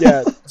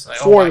 yeah. It's like,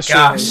 For oh my the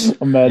streamers.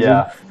 gosh. Imagine.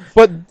 Yeah.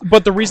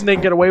 But the reason they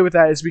can get away with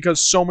that is because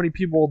so many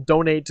people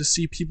donate to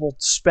see people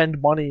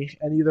spend money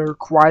and either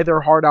cry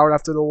their heart out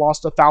after they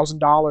lost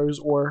 $1,000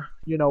 or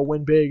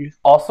win big.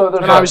 Also,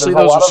 there's, And obviously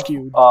there's a those lot are of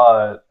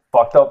skewed.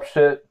 fucked up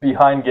shit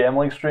behind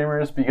gambling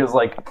streamers because,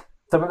 like,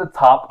 some of the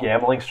top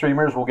gambling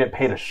streamers will get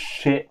paid a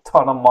shit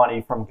ton of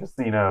money from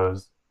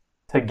casinos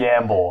to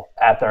gamble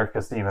at their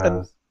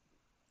casinos.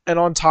 And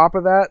on top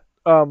of that,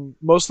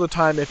 most of the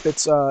time, if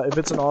it's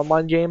an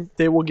online game,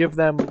 they will give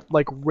them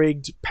like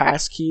rigged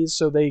pass keys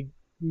so they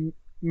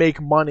make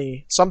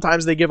money.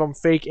 Sometimes they give them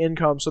fake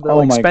income so they're Oh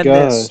like, my spend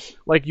gosh. this,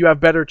 like you have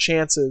better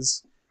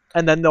chances,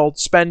 and then they'll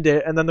spend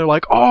it, and then they're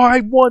like, oh, I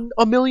won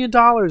 $1 million.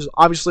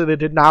 Obviously, they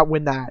did not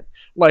win that.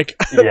 Like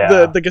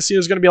Yeah. the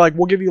casino's gonna be like,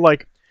 we'll give you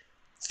like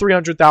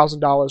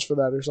 $300,000 for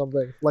that or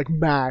something, like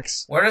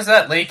max. Where does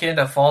that leak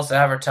into false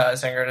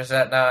advertising, or does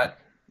that not?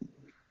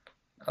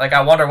 Like,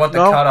 I wonder what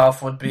the No.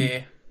 cutoff would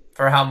be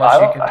for how much I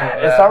you don't, could do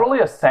with it's that. not really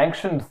a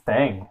sanctioned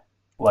thing.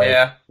 Like,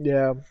 Yeah.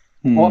 Yeah.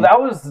 well, that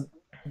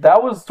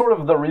was sort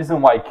of the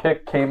reason why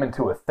Kick came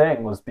into a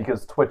thing was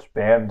because Twitch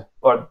banned,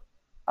 or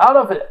I don't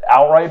know if it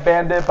outright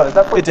banned it, but it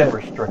definitely It did, did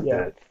restrict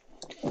yeah.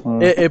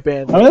 it. It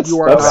banned. I mean, You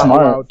are that's not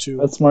smart. allowed to.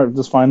 That's smart.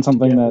 Just find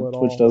something gamble that at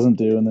Twitch all. doesn't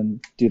do, and then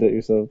do that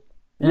yourself.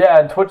 Yeah,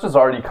 and Twitch is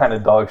already kind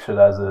of dog shit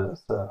as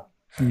is. So.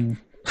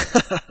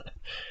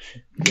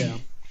 Yeah.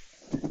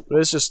 But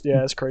it's just,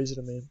 it's crazy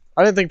to me.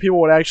 I didn't think people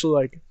would actually,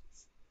 like,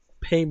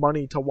 pay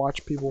money to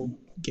watch people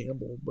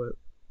gamble, but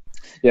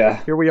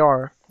Yeah. here we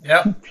are.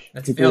 Yep.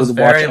 It People feels would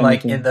watch very like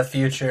anything. in the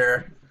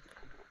future.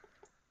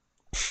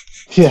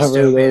 Yeah, it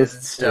really Dystopias does.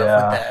 and stuff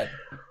Yeah. with that.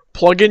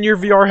 Plug in your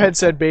VR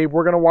headset, babe.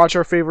 We're going to watch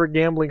our favorite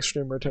gambling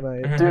streamer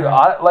tonight. Mm-hmm. Dude,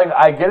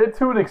 I get it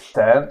to an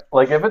extent.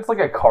 Like, if it's like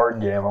a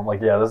card game, I'm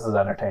like, yeah, this is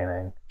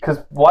entertaining. Because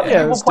watching Yeah,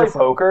 people it's play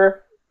different.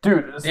 poker,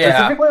 dude, Yeah.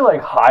 specifically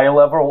like high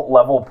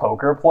level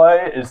poker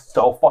play is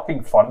so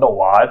fucking fun to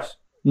watch.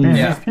 Because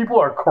Yeah. these people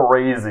are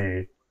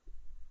crazy.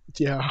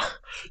 Yeah.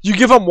 You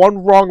give them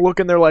one wrong look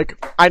and they're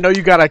like, I know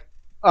you got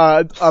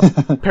a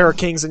pair of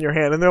kings in your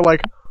hand. And they're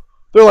like,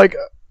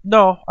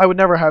 no, I would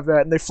never have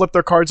that. And they flip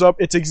their cards up.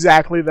 It's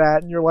exactly that.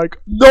 And you're like,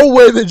 no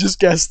way they just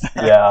guessed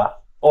that. Yeah.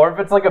 Or if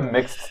it's like a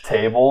mixed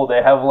table,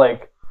 they have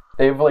like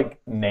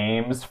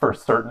names for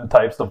certain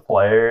types of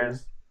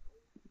players.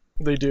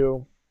 They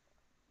do.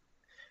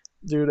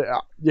 Dude,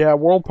 yeah,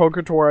 World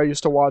Poker Tour I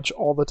used to watch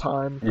all the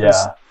time. 'Cause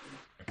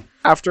Yeah.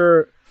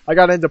 After I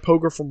got into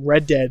poker from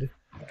Red Dead.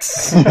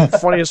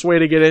 Funniest way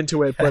to get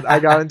into it, but I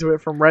got into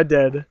it from Red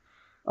Dead.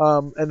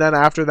 And then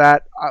after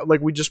that,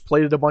 we just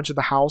played it a bunch at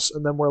the house,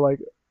 and then we're like,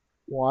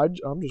 well, I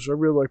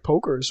really like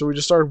poker, so we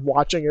just started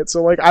watching it.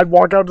 So, like, I'd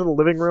walk out to the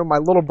living room, my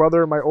little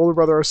brother and my older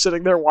brother are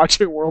sitting there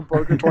watching World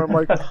Poker Tour. I'm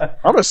like,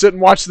 I'm gonna sit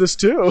and watch this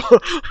too.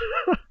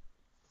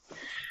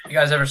 You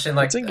guys ever seen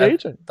like It's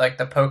engaging. like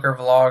the poker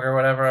vlog or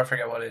whatever? I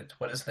forget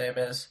what his name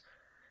is.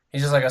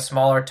 He's just like a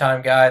smaller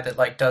time guy that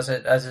like does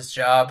it as his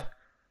job.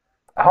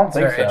 I don't It's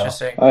think very so.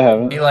 interesting. I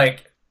haven't. He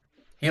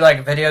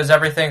videos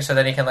everything so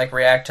then he can like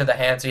react to the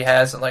hands he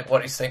has and like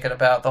what he's thinking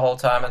about the whole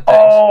time and things.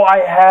 Oh, I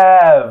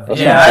have. That's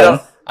yeah,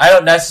 nice. I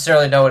don't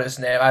necessarily know what his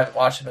name. I haven't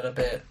watched him in a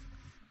bit,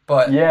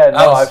 but Yeah,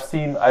 no, I I've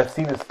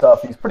seen his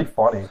stuff. He's pretty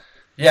funny.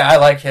 Yeah, I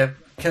like him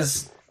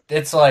because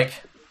it's like,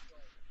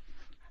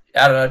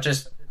 I don't know,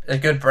 just a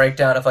good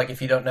breakdown of like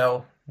if you don't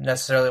know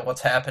necessarily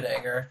what's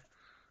happening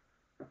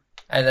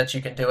and that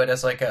you can do it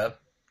as like a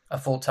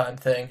full-time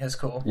thing is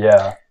cool.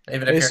 Yeah.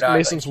 Even if you're not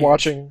Mason's like, huge.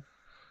 watching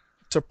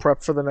to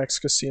prep for the next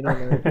casino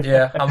night.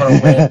 Yeah, I'm gonna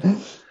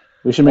win.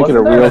 We should make it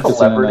a Wasn't there real a casino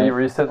celebrity night.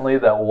 recently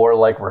that wore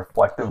like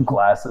reflective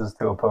glasses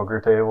to a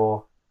poker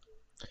table?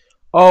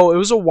 Oh, it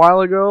was a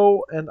while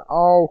ago, and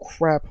oh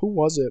crap, who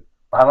was it?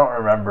 I don't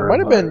remember. It might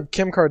have but been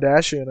Kim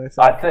Kardashian,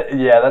 I think.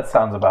 yeah, that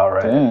sounds about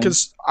right. Damn.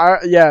 Because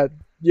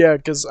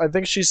because I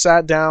think she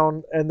sat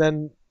down and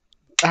then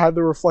had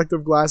the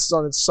reflective glasses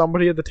on, and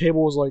somebody at the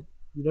table was like,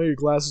 "You know, your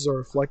glasses are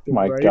reflective,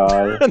 My right?"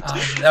 God.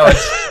 No,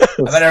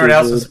 I bet everyone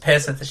else was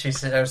pissed that she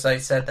said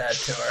that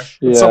to her.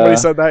 Yeah. Somebody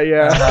said that,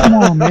 yeah. Come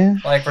on,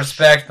 man. Like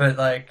respect, but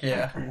like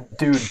yeah.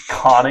 Dude,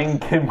 conning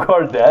Kim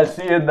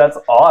Kardashian? That's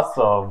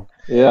awesome.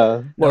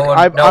 Yeah. Look, one-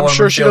 I'm, no I'm one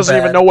sure would she feel doesn't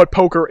even bad. know what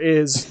poker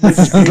is. They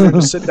just paid her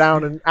to sit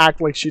down and act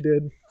like she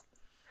did.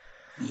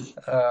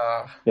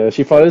 Yeah,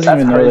 she probably doesn't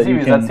That's even know that crazy you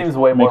because can that seems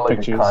way make more like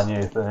pictures. a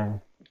Kanye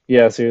thing.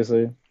 Yeah,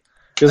 seriously.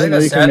 She I doesn't think know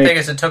the you can sad make. thing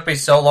is it took me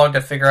so long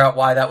to figure out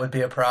why that would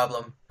be a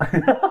problem.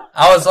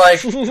 I was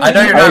like, I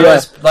know you're not Oh, yeah.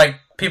 really, like,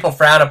 people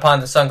frown upon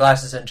the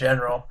sunglasses in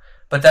general,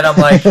 but then I'm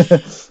like,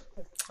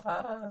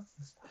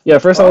 Yeah,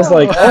 at first I was Oh,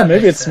 like, that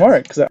maybe makes it's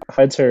smart because it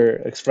hides her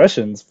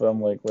expressions. But I'm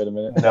like, wait a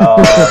minute. No,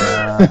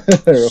 no.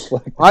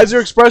 Reflect. Hides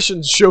your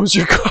expressions, shows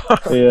your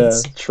cards. Yeah,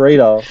 trade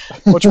off.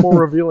 Much more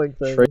revealing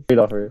thing. Trade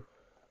off her.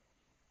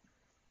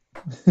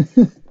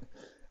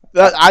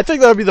 I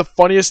think that would be the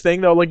funniest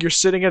thing though. Like you're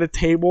sitting at a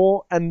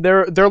table and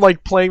they're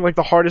like playing like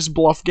the hardest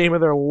bluff game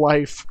of their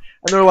life,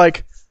 and they're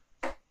like,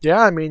 "Yeah,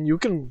 I mean, you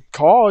can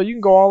go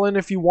all in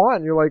if you want."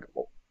 And you're like,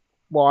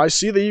 "Well, I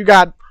see that you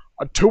got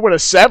a 2 and a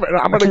 7.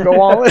 I'm gonna go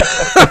all in."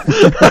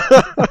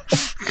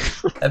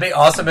 that'd be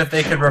awesome if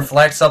they could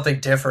reflect something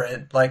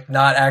different, like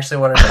not actually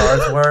what our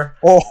cards were.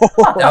 Oh,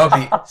 That would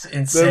be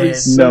insane.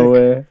 sick. No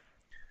way.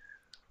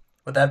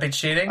 Would that be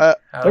cheating? Uh,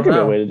 I There don't could be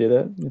a know. way to do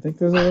that. You think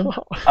there's a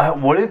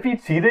way? Would it be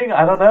cheating?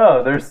 I don't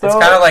know. There's so It's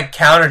kind of like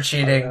counter I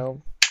cheating.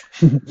 know.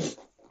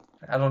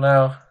 I don't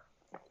know.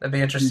 That'd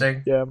be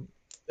interesting. Yeah,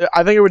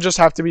 I think it would just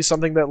have to be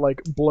something that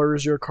like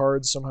blurs your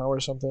cards somehow or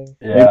something.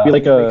 yeah. Maybe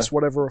like a Makes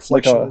whatever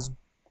reflection a- is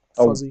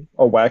fuzzy.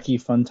 a wacky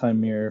fun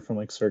time mirror from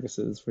like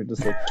circuses where it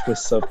just like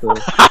twists up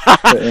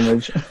the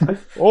image.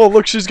 Oh,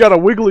 look, she's got a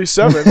wiggly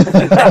 7.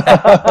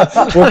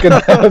 What could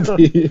that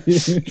be?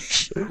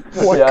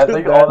 What yeah, I could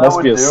think that all that Must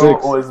would be do a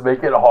 6. was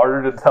make it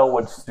harder to tell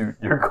which suit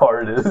your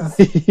card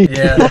is.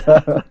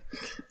 Yeah.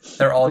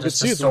 They're all I could just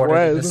see the distorted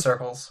into red.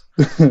 circles.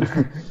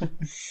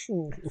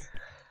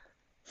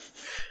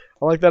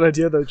 I like that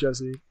idea though,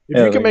 Jesse. If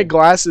Yeah, you can like- make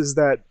glasses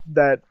that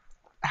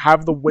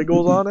have the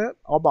wiggles on it,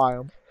 I'll buy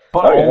them.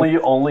 But Oh, yeah.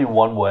 only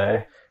one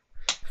way.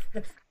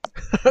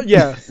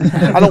 Yeah,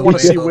 I don't want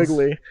to see Wiggles.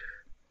 wiggly.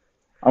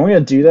 I'm gonna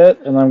do that,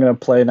 and I'm gonna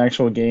play an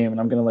actual game, and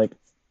I'm gonna like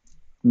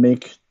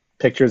make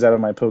pictures out of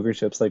my poker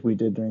chips like we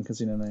did during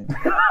casino night,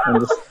 and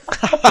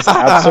just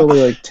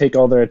absolutely like take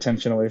all their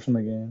attention away from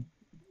the game.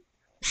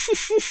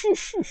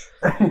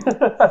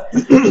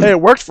 Hey,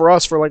 it worked for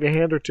us for like a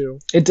hand or two.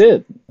 It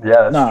did.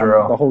 Yeah, that's No,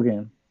 true. the whole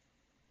game.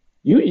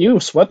 You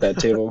sweat that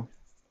table.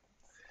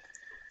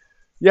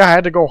 Yeah, I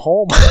had to go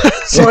home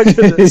so I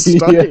could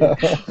study. Yeah.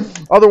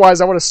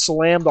 Otherwise, I would have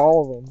slammed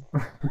all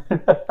of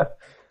them.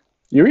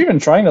 You were even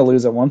trying to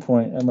lose at one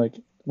point, and like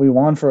we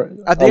won for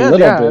At the a end, little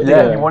yeah, bit.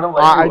 Yeah, he wouldn't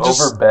let I you just-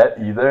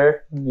 overbet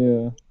either.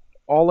 Yeah.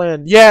 All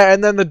in. Yeah,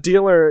 and then the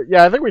dealer.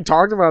 Yeah, I think we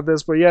talked about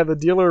this, but yeah, the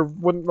dealer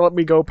wouldn't let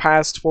me go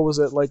past, what was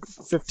it, like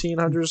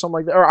 1,500 or something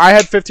like that. Or I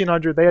had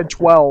 1,500, they had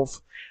 12.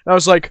 And I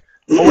was like,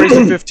 I'll raise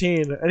to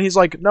 15. And he's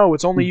like, no,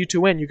 it's only you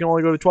two in. You can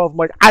only go to 12. I'm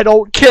like, I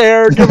don't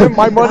care. Give him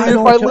my money if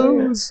don't I care.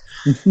 lose.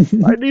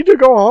 I need to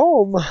go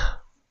home.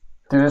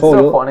 Dude, it's Cole,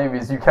 so you'll- funny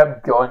because you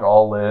kept going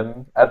all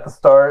in at the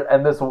start,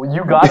 and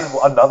you got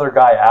another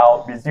guy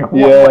out because you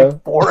Yeah. won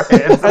like 4 hands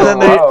in And a then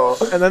they- row.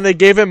 And then they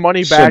gave him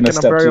money Shouldn't back, have and I'm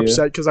stepped very to you.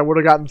 upset because I would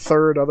have gotten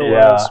third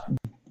otherwise. Yeah.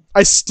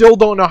 I still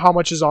don't know how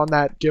much is on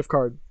that gift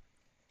card.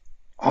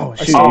 Oh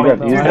shoot! saw Oh, you it,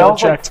 got dude, I that haven't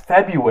was like checked.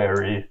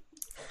 February.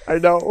 I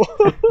know.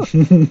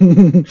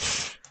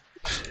 these.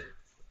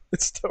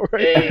 It's still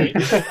right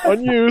there.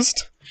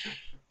 Unused.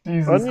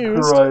 Jesus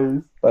Unused.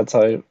 Christ. That's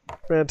hype.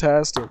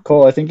 Fantastic.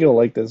 Cole, I think you'll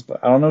like this,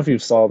 but I don't know if you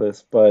saw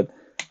this, but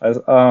I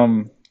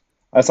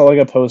saw like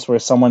a post where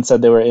someone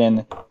said they were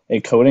in a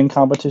coding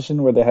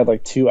competition where they had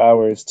like 2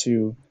 hours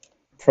to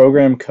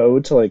program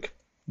code to like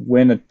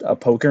win a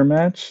poker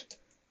match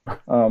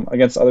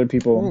against other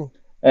people,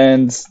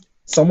 and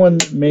someone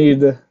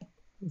made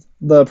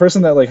the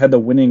person that like had the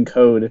winning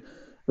code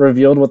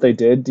revealed what they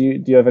did. Do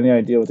you have any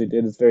idea what they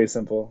did? It's very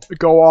simple.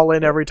 Go all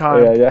in every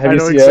time. Yeah, yeah. Have I you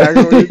know seen-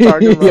 exactly what you're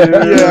talking about.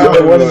 Yeah. Yeah.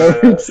 One in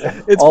every-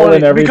 It's all funny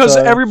in every because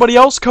time. everybody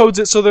else codes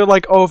it, so they're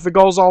like, "Oh, if it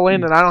goes all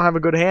in and I don't have a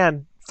good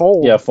hand,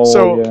 fold." Yeah, fold,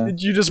 So yeah.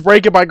 you just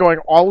break it by going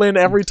all in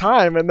every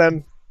time, and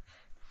then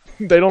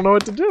they don't know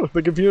what to do.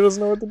 The computer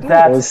doesn't know what to do.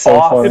 That's was so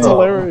awesome.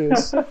 funny.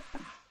 It's hilarious.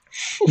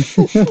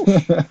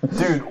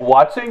 Dude,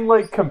 watching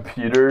like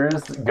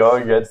computers go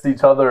against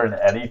each other in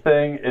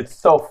anything, it's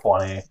so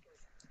funny.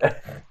 It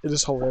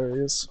is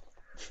hilarious.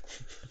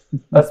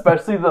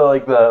 Especially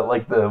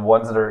the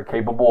ones that are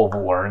capable of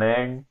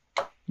learning.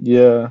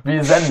 Yeah.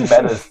 Because then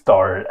metas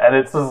start, and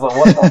it's just like,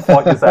 what the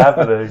fuck is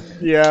happening?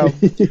 Yeah.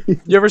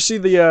 You ever see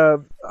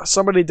the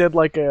somebody did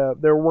like they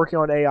were working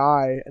on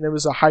AI and it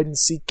was a hide and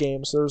seek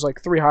game, so there was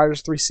like 3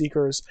 hiders, 3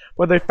 seekers,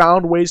 but they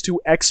found ways to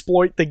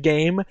exploit the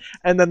game,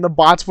 and then the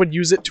bots would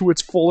use it to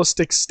its fullest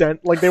extent.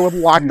 Like they would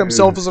lock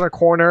themselves in a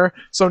corner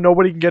so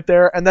nobody can get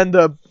there, and then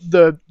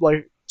the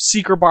like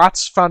seeker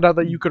bots found out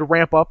that you could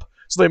ramp up.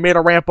 So they made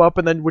a ramp up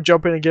and then would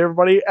jump in and get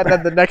everybody. And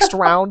then the next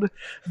round,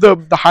 the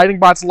hiding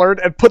bots learned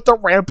and put the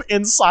ramp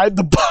inside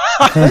the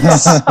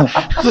bots.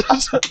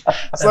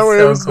 So there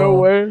so was no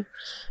cool. way.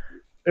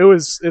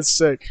 It's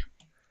sick.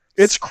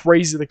 It's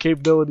crazy the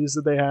capabilities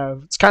that they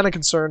have. It's kind of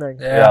concerning.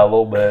 Yeah, a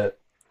little bit.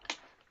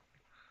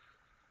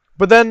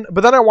 But then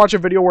I watch a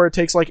video where it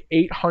takes like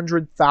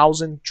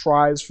 800,000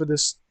 tries for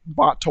this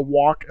bot to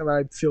walk, and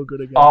I feel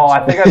good again. Oh,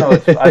 I think I know.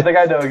 I think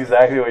I know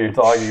exactly what you're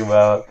talking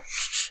about.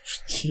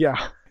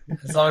 Yeah.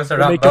 As long as they're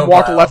And not they can mobile.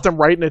 walk left and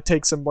right, and it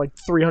takes them like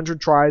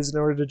 300 tries in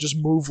order to just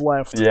move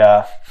left.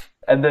 Yeah.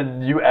 And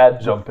then you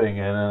add jumping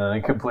in, and then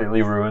it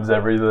completely ruins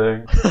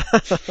everything.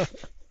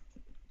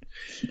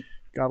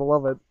 Gotta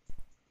love it.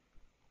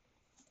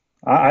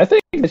 I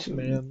think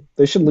Man.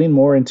 they should lean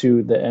more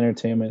into the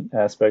entertainment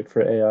aspect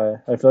for AI.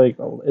 I feel like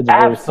it's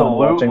really fun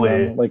watching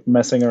them like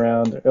messing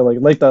around or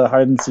like the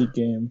hide and seek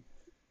game,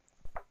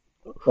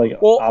 like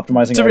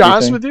optimizing. To be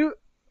honest with you,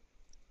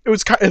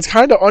 it's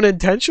kind of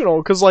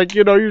unintentional because like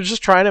you're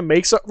just trying to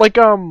make like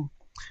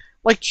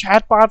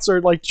chatbots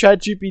or like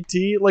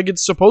ChatGPT, like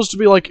it's supposed to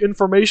be like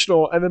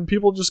informational, and then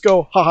people just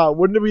go, haha,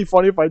 wouldn't it be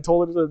funny if I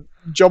told it to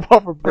jump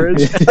off a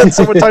bridge? And then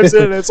someone types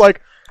in and it's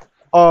like,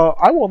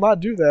 I will not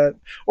do that.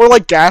 Or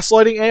like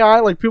gaslighting AI,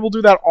 like people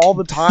do that all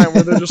the time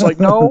where they're just like,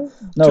 no,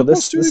 2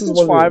 plus 2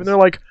 equals 5, and they're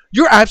like,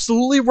 you're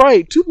absolutely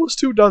right, 2 plus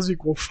 2 does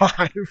equal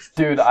 5.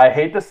 Dude, I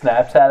hate the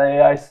Snapchat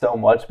AI so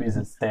much because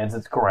it stands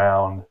its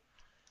ground.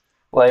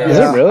 Like, is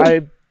it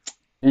really?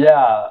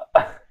 Yeah.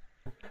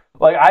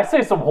 Like, I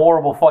say some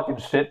horrible fucking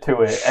shit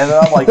to it, and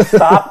then I'm like,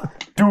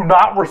 stop, do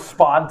not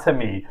respond to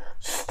me.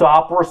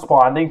 Stop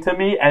responding to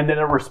me, and then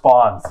it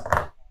responds.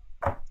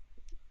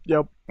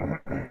 Yep.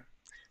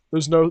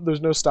 There's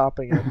no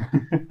stopping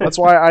it. That's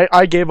why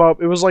I gave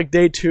up. It was like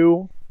day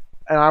 2,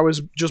 and I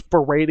was just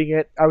berating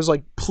it. I was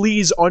like,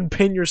 please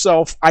unpin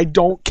yourself. I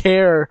don't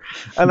care.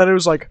 And then it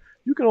was like,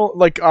 you can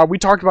we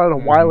talked about it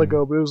a while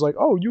ago, but it was like,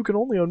 oh, you can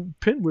only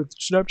unpin with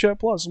Snapchat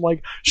Plus. I'm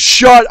like,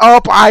 shut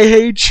up, I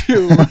hate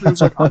you. And it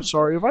was like, I'm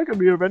sorry, if I can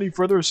be of any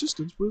further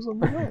assistance, please let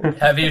me know.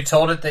 Have you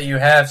told it that you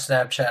have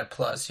Snapchat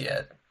Plus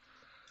yet?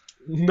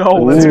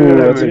 No, that's a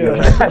good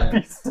idea. That'd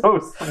be so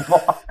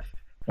smart.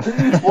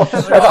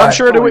 I'm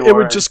sure it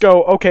would just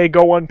go, okay,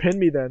 go unpin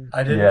me then.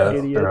 I didn't Yeah, know. that's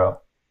Idiot. true.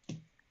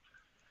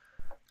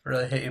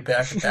 Really hit you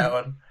back with that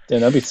one.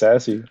 Damn, that'd be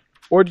sassy.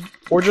 Or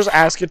just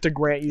ask it to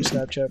grant you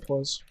Snapchat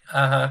Plus.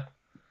 Uh-huh.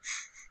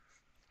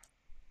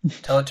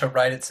 Tell it to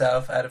write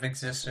itself out of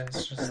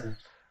existence. Just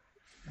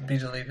be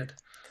deleted.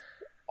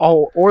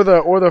 Oh, or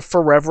the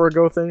forever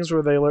ago things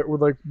where they were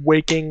like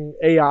waking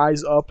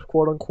AIs up,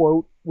 quote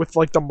unquote, with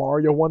like the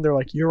Mario one. They're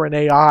like, "You're an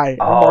AI." And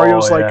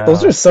Mario's like,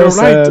 those are so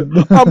sad.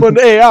 I'm an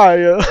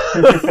AI.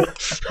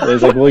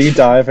 He's like, "Will you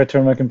die if I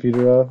turn my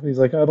computer off?" He's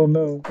like, "I don't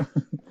know."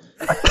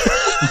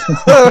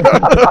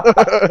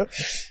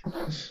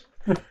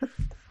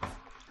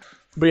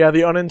 But yeah,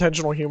 the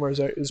unintentional humor is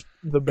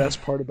the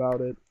best part about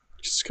it,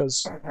 just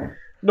because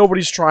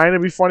nobody's trying to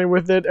be funny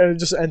with it, and it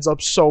just ends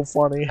up so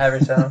funny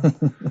every time.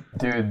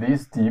 Dude,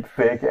 these deep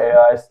fake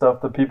AI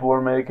stuff that people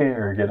are making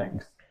are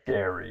getting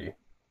scary.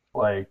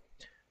 Like,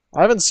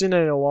 I haven't seen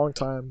it in a long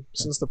time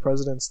since the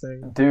president's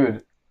thing.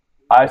 Dude,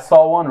 I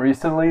saw one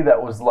recently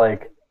that was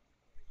like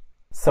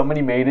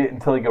somebody made it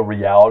into like a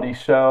reality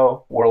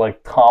show where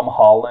like Tom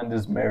Holland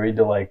is married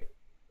to like,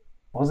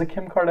 was it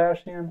Kim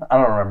Kardashian? I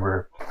don't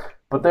remember.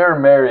 But they were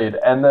married,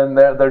 and then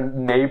their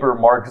neighbor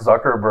Mark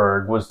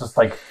Zuckerberg was just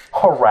like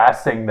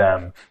harassing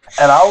them,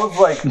 and I was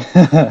like,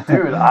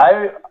 dude,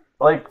 I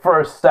like for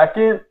a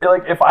second,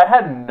 like if I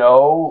had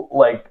no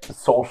like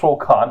social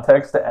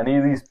context to any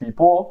of these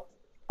people,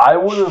 I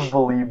would have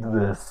believed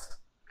this.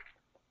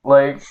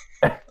 Like,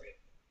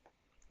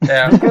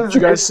 yeah, because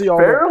you guys it's see all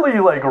fairly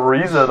like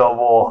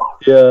reasonable.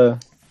 Yeah.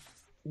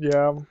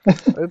 Yeah,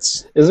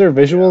 it's. Is there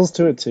visuals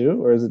to it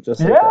too, or is it just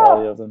like the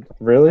audio of them?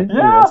 Really?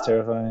 Yeah. Ooh, that's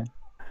terrifying.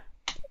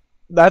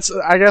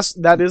 I guess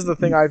that is the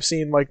thing I've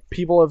seen. Like,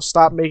 people have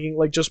stopped making,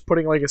 like, just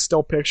putting, like, a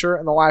still picture,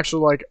 and they'll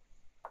actually, like,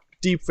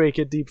 deep fake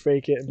it,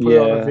 and put it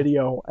on a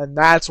video, and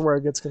that's where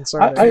it gets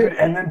concerning.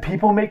 And then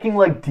people making,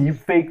 like, deep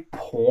fake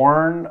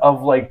porn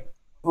of, like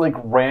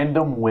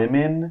random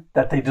women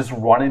that they just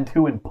run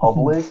into in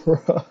public.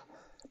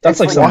 That's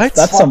like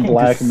that's some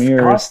Black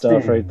Mirror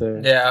stuff right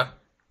there. Yeah.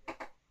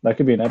 That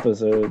could be an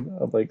episode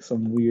of like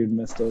some weird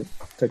messed up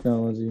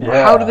technology.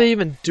 Yeah. How do they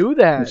even do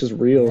that? It's just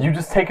real. You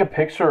just take a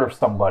picture of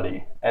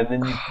somebody, and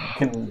then you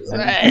can use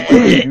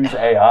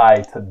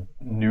AI to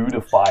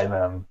nudify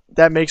them.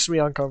 That makes me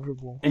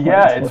uncomfortable.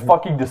 Yeah, it's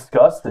fucking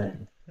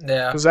disgusting.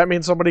 Yeah. Because that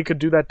means somebody could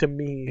do that to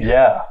me.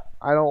 Yeah.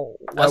 I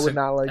would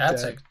not like that.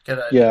 That's a good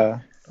idea. Yeah.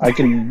 I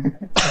can.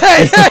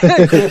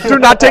 Do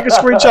not take a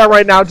screenshot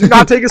right now. Do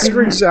not take a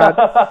screenshot.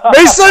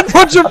 Mason,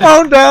 put your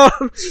phone down.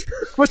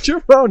 Put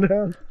your phone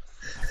down.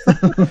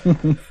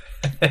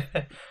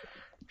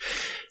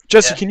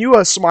 Jesse, can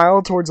you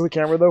smile towards the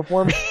camera though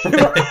for me? We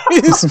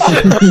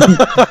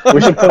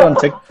should put on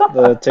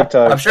the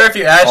TikTok. I'm sure if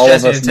you asked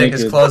Jesse to take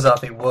his clothes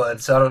off, he would.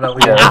 So I don't know.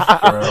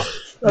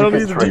 I don't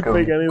need to deep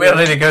fake anyway. We don't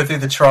need to go through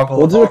the trouble.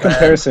 We'll do a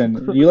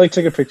comparison. You like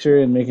take a picture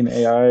and make an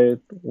AI,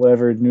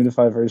 whatever,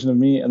 nudify version of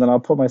me, and then I'll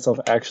put myself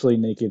actually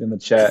naked in the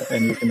chat,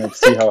 and you can like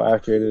see how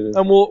accurate it is.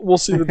 And we'll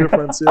see the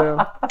difference.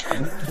 Yeah,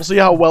 we'll see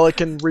how well it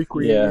can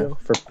recreate you.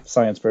 For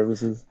science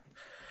purposes.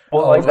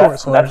 Well, like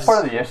that's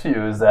part of the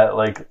issue is that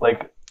like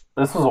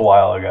this was a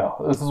while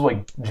ago. This was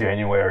like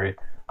January,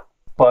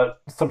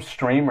 but some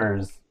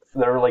streamers,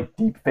 there were like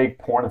deep fake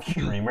porn of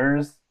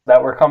streamers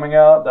that were coming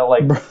out that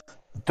like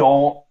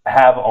don't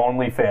have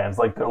OnlyFans.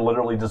 Like they're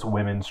literally just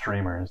women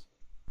streamers.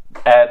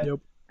 And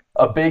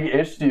a big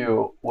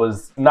issue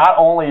was not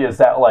only is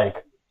that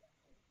like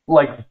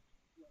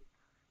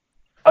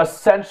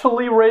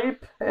essentially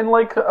rape in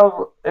like a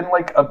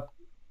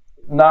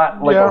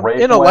not like a rape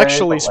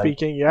intellectually way,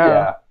 speaking,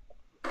 yeah.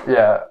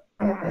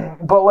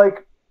 But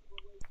like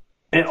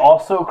it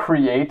also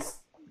creates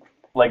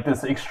like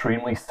this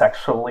extremely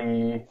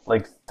sexually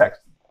like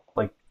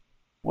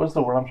what is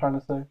the word I'm trying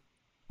to say?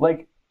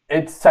 Like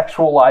it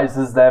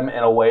sexualizes them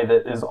in a way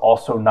that is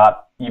also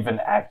not even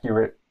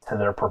accurate to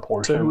their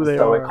proportions. To who they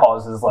so are. It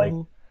causes like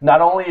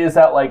not only is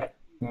that like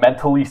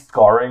mentally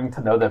scarring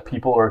to know that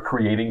people are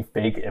creating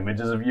fake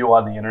images of you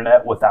on the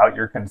internet without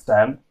your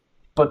consent,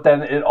 but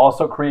then it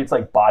also creates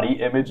like body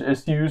image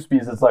issues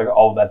because it's like,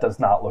 oh, that does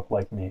not look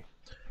like me.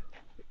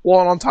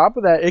 Well, and on top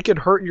of that, it could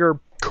hurt your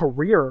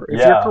career.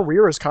 If your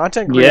career is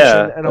content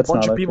creation and a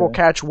bunch of people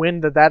catch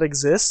wind that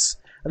exists,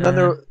 and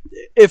then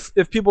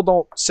if people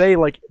don't say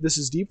like this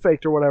is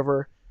deepfaked or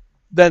whatever,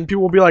 then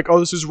people will be like, oh,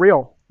 this is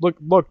real.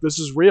 Look, this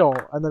is real.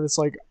 And then it's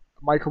like,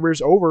 my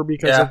career's over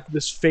because of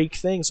this fake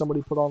thing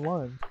somebody put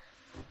online.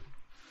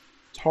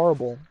 It's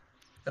horrible.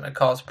 Gonna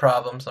cause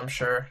problems, I'm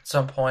sure, at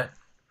some point.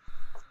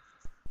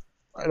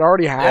 It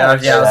already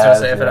has. Yeah, I was gonna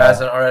say if it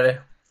hasn't already.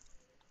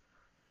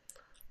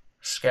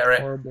 Scary.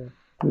 Horrible.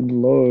 Good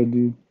lord,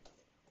 dude.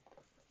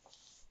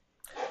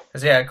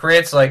 Because it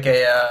creates like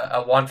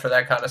a want for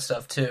that kind of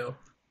stuff too.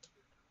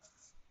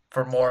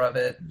 For more of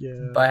it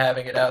by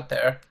having it out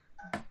there.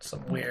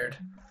 Some weird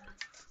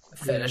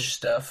fetish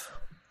stuff.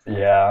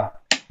 Yeah.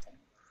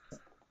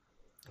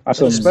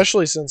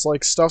 Especially since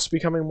like stuff's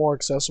becoming more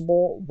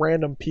accessible,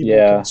 random people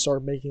can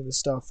start making the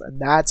stuff,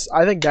 and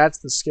I think that's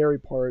the scary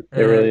part.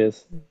 It really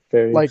is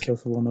very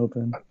accessible and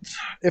open.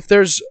 If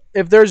there's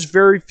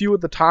very few at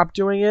the top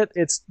doing it,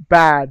 it's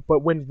bad.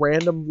 But when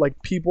random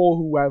like people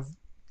who have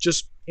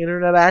just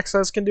internet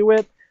access can do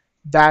it,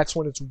 that's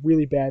when it's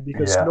really bad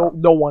because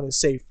no one is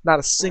safe, not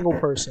a single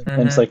person.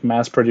 And it's like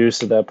mass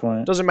produced at that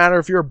point. Doesn't matter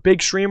if you're a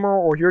big streamer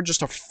or you're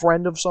just a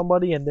friend of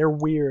somebody and they're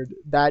weird.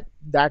 That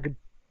could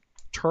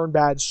turn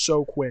bad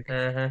so quick.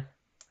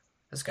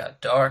 This got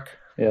dark.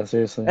 Yeah,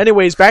 seriously.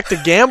 Anyways, back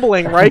to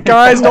gambling, right,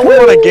 guys? No one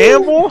want to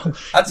gamble?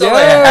 That's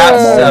only a half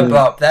step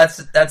up.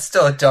 That's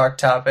still a dark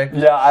topic.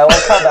 Yeah, I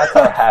like how that's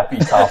our happy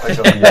topic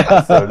of the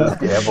episode is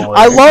gambling.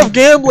 I love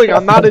gambling.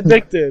 I'm not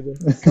addicted.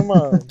 Come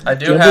on. I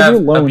do have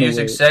a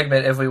music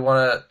segment if we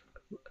want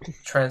to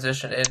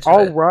transition into it.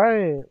 All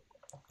right.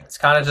 It's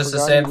kind of just the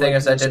same thing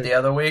as I did the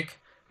other week,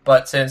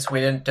 but since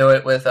we didn't do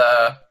it with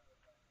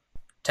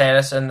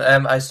Tannis and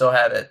them, I still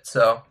have it.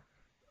 So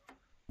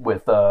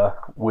with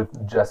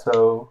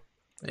gesso.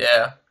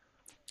 Yeah.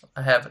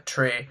 I have a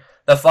tree.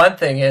 The fun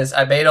thing is,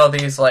 I made all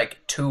these like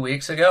 2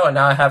 weeks ago, and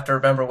now I have to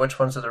remember which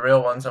ones are the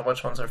real ones and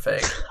which ones are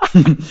fake.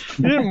 You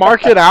didn't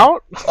mark it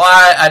out? Well,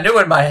 I knew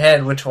in my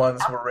head which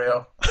ones were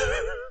real.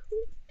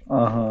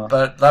 Uh-huh.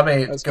 But let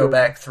me go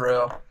back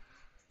through.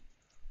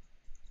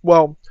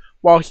 Well,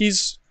 while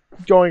he's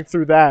going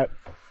through that,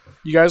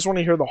 you guys want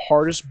to hear the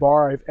hardest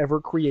bar I've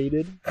ever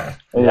created? Oh,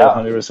 yeah,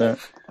 100%.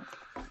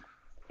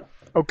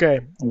 Okay,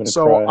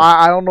 so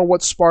I don't know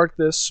what sparked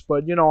this,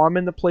 but, you know, I'm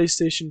in the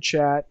PlayStation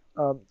chat,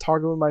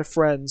 talking with my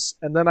friends,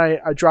 and then I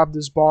dropped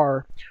this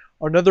bar.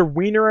 Another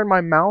wiener in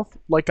my mouth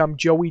like I'm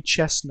Joey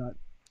Chestnut.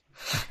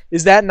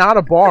 Is that not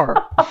a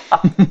bar?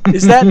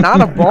 Is that not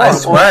a bar? I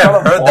swear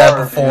I've heard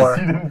that before.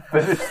 You didn't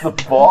finish the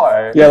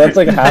bar. Yeah, that's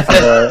like a half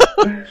a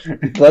bar.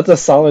 That's a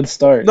solid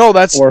start. No,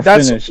 that's all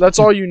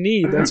you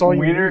need. That's all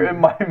you wiener need. in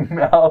my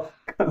mouth.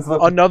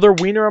 Another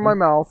wiener in my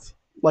mouth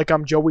like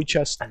I'm Joey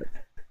Chestnut.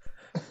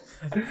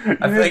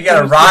 I feel you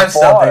gotta rhyme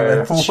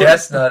something with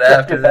chestnut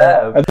after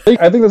that.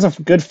 I think that's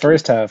a good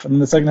first half, and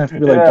then the second half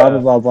would be like blah blah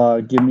blah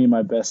blah. Give me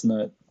my best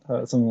nut,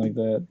 something like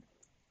that.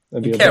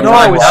 You can't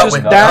rhyme it's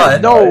with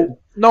that. nut.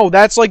 No,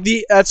 that's like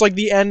the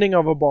ending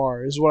of a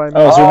bar is what I mean.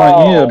 Oh, so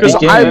you need a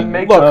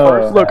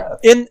because look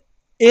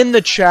in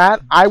the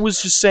chat, I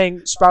was just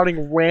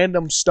spouting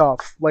random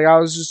stuff. Like I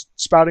was just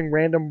spouting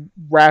random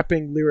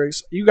rapping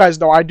lyrics. You guys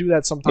know I do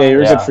that sometimes. Yeah,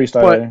 you're a good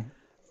freestyler.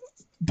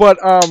 But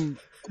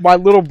my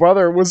little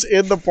brother was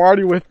in the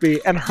party with me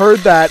and heard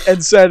that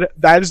and said,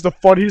 that is the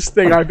funniest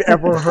thing I've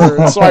ever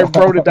heard. So I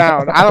wrote it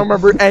down. I don't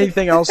remember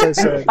anything else I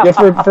said. Yeah,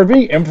 for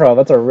being improv,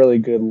 that's a really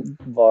good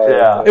bar.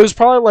 Yeah. It was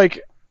probably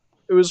like,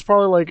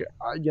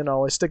 you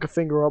know, I stick a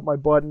finger up my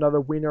butt, another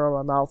wiener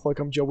on my mouth like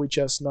I'm Joey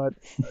Chestnut,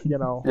 you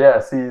know.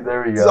 Yeah, see,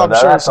 there we go. I'm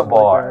sure That's a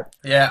bar.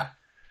 like Yeah.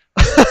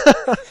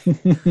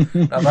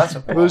 Now that's a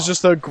bar. It was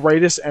just the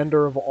greatest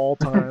ender of all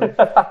time.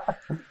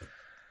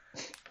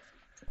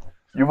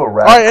 You have a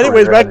rap. All right,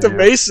 anyways, career back to ahead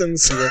of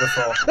Mason's.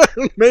 Beautiful.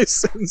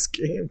 Mason's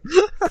game.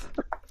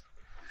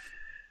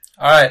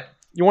 All right.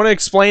 You want to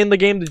explain the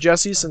game to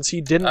Jesse since he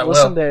didn't I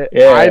listen will.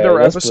 to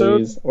either episode?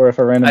 Please. Or if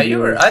a random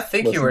I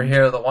think you were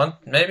here the one.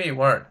 Maybe you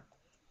weren't.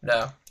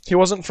 No. He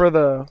wasn't for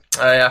the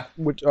Yeah.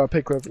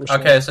 pick clip.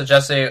 Okay, so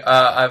Jesse,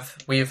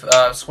 we've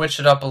switched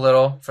it up a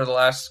little for the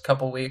last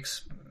couple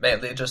weeks,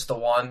 mainly just the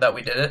one that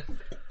we did it.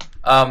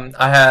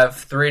 I have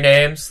 3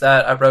 names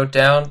that I wrote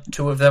down.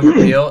 2 of them are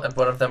real and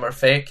 1 of them are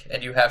fake,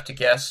 and you have to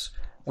guess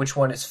which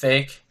one is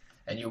fake,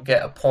 and you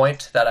get a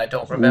point that I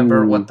don't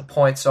remember what the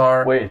points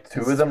are. Wait,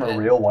 2 of them are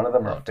real, 1 of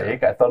them are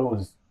fake? I thought it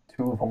was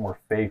 2 of them were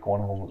fake, 1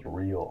 of them was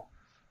real.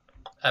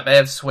 I may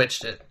have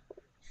switched it.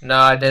 No,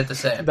 I did the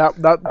same. That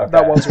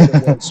was what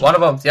it was. One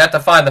of them, you have to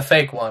find the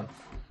fake one.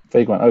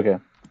 Fake one, okay.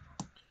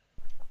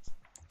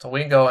 So we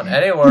can go in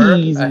any order.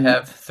 Easy. I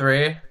have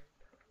 3.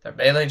 They're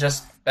mainly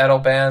just metal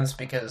bands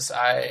because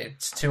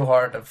it's too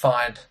hard to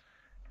find.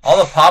 All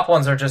the pop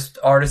ones are just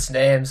artist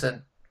names,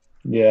 and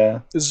Yeah.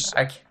 I Is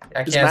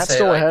can't Matt say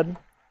still like, ahead?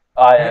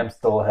 I am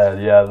still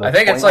ahead, yeah. I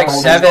think it's like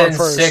he's going 7,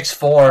 first. 6,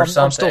 4 or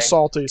something. I'm still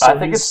salty. So I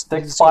think it's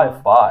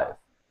 655.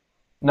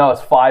 No,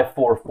 it's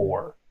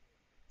 544.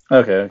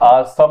 Okay.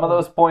 Some of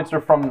those points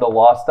are from the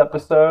Lost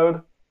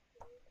episode,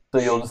 so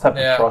you'll just have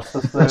to trust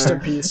us Rest in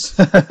there. peace.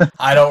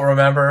 I don't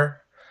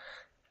remember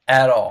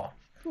at all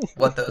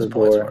what those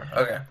points were.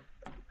 Okay.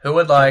 Who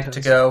would like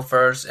to go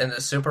first in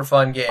this super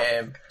fun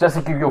game?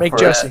 Jesse can go Make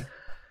first. Jesse.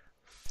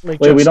 Make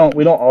Wait, Jesse.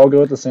 we don't all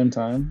go at the same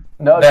time?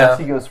 No, Yeah.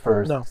 Jesse goes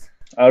first. No.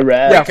 All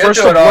right. Yeah, Could first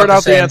do to it all blurt at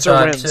out the same answer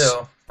time, wins.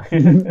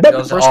 too.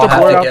 Those First all to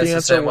have blurt to out guess the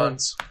answer same one.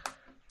 wins.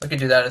 We could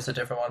do that as a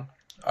different one.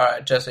 All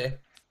right, Jesse.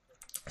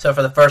 So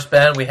for the first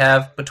band, we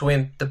have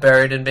Between the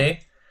Buried and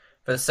Me.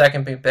 For the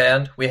second big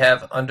band, we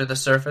have Under the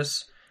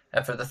Surface.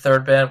 And for the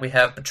third band, we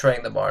have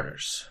Betraying the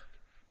Martyrs.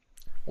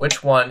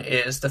 Which one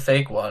is the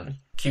fake one?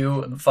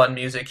 Cue fun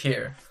music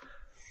here.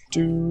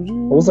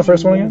 What was the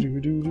first one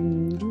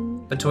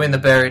again? Between the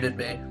Buried and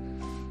Me.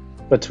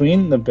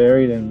 Between the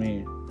Buried and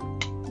Me.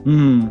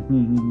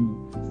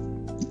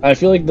 I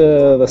feel like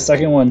the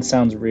second one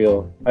sounds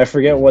real. I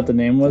forget what the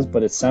name was,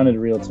 but it sounded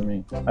real to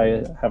me.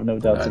 I have no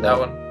doubt to That that.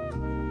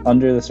 one.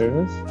 Under the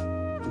Surface?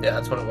 Yeah,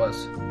 that's what it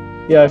was.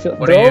 Yeah, I feel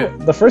What are you?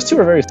 the first 2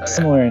 are very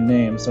similar in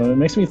name, so it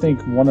makes me think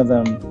one of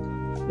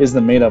them is the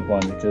made up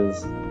one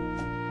because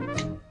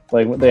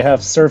like they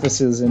have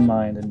surfaces in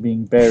mind and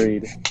being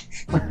buried.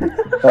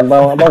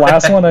 The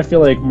last one, I feel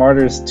like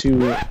martyr's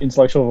too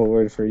intellectual of a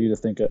word for you to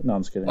think of. No,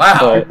 I'm just kidding.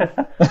 Wow. But,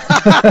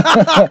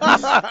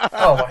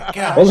 Oh my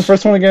gosh. what was the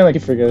first one again? I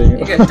keep forgetting.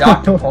 You get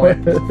doctor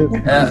point.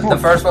 The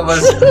first one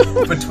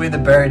was Between the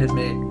Buried and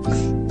Me.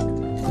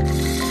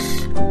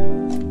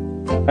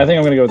 I think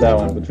I'm gonna go with that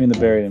one. Between the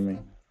Buried and Me.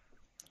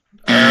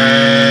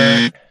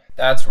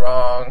 That's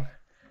wrong.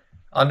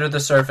 Under the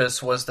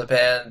Surface was the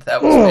band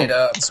that was made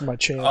up. This is my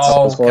chance.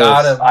 Oh, That's close.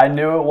 got him. I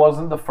knew it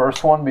wasn't the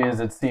first one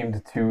because it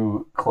seemed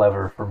too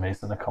clever for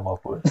Mason to come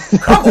up with.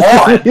 Come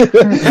on! These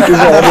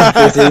are all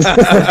these kisses.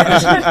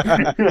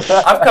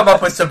 I've come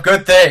up with some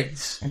good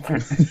things.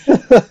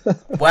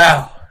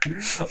 Wow.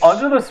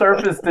 Under the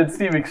Surface did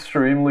seem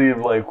extremely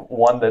like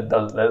one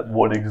that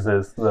would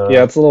exist though.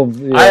 Yeah, it's a little.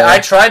 Yeah. I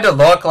tried to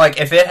look,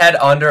 like, if it had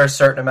under a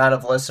certain amount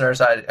of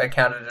listeners, I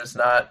counted it as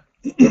not.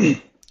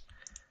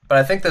 But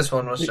I think this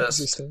one was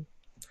just...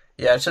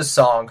 Yeah, it's just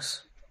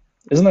songs.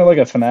 Isn't there like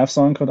a FNAF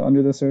song called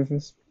Under the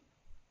Surface?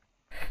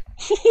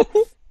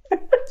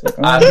 Like,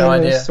 I have no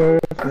Under the idea.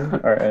 Surface. All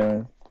right.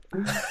 Anyway.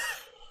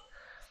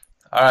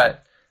 Alright.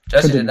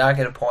 Jesse did not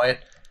get a point.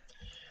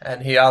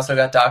 And he also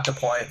got docked a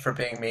point for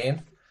being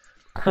mean.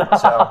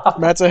 So,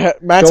 Matt's ahead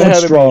Going of me.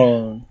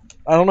 strong.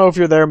 I don't know if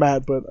you're there,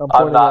 Matt, but I'm I'm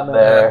pointing not at Matt.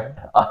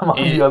 there. I'm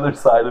on the other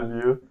side of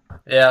you.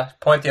 yeah,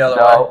 point the other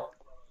way. No,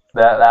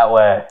 that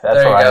way. That's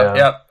There you where I go. am.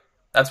 Yep.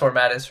 That's where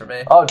Matt is for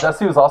me. Oh,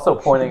 Jesse was also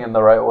pointing in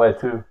the right way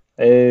too.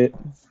 Hey,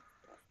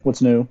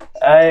 what's new?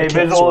 Hey,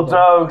 visual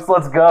jokes,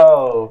 let's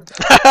go.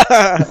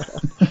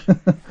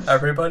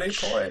 Everybody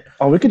point.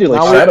 Oh, we could do like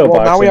Now shadow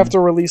boxing. now we have to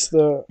release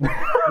our.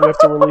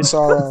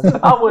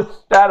 How much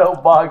shadow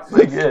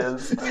boxing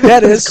is?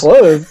 That It's is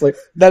close. Like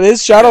that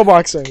is shadow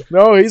boxing.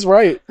 No, he's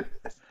right.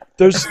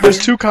 There's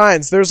 2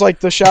 kinds. There's like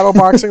the shadow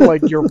boxing,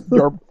 like you're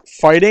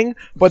fighting,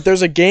 but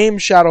there's a game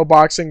shadow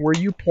boxing where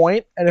you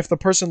point, and if the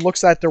person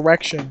looks that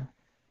direction,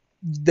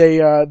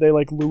 they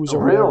like lose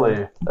or whatever.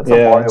 Really? That's Yeah.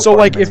 a Mario So Party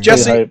like if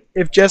game.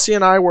 Jesse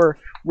and I were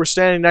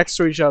standing next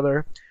to each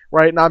other,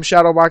 right, and I'm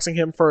shadow boxing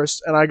him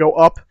first, and I go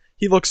up,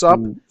 he looks up,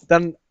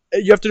 then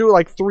you have to do it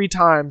like 3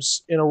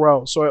 times in a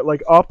row. So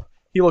like up,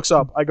 he looks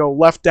up, I go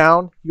left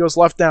down, he goes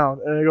left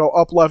down, and I go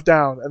up left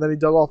down, and then he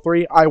does all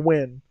 3, I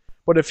win.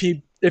 But if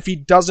he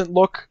doesn't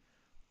look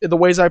the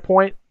ways I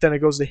point, then it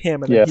goes to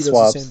him, and Yeah, then he does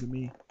swaps. the same to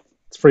me.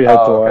 it's pretty hype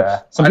to okay.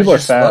 watch. Some I people are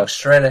just look fast.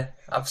 straight at.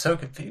 I'm so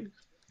confused.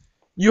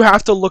 You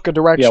have to look a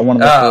direction. Yeah,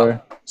 one of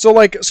the 4.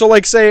 So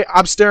like say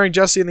I'm staring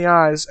Jesse in the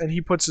eyes, and he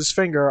puts his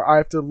finger, I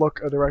have to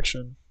look a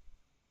direction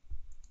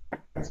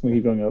So we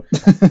keep going up.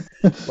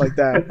 like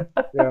that.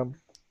 Yeah.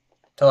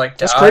 To like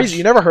That's dodge. crazy.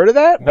 You never heard of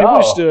that? No. People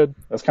used to.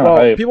 That's kind of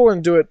Well, hype. people are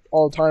gonna do it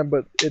all the time,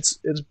 but it's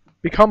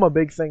become a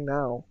big thing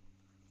now.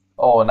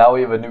 Oh, now we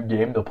have a new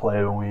game to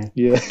play when we.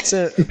 Yeah.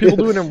 People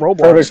do it in Roblox.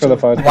 Perfect for the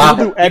too. podcast. Wow.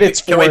 People do edits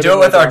Can for we it do in it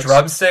with our Roblox.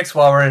 drumsticks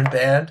while we're in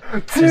band?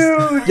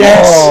 Dude,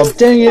 Yes. Oh,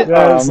 dang it.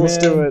 Yes, Oh, let's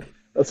man. do it.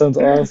 That sounds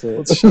awesome.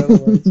 Let's shine the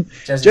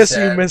lights. Jesse,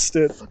 Jesse, you said. missed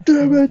it.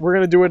 Damn it. We're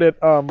gonna do it at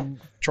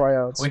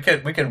tryouts. We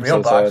could I'm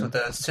real so box sad. with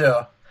those too.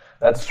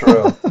 That's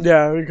true.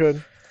 Yeah, we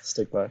could.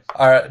 Stick by.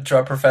 Our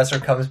drum professor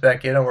comes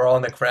back in and we're all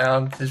on the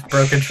ground. There's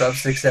broken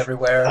drumsticks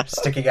everywhere,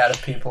 sticking out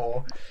of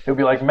people. He'll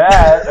be like,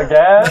 Matt,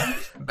 again?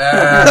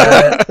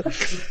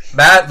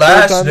 Matt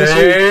last time this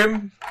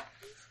name.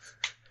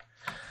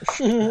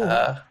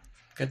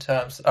 Good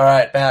times. All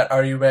right, Matt,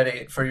 are you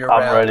ready for your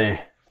round? I'm ready.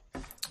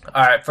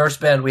 All right,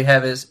 first band we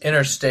have is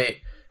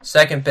Interstate.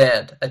 Second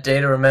band, A Day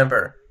to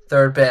Remember.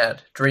 Third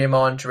band, Dream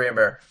On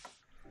Dreamer.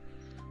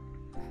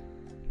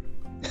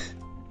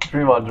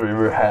 Dream on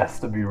Dreamer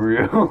has to be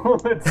real.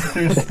 It's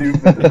too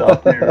stupid to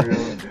not be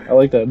real. I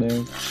like that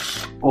name.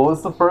 What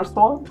was the first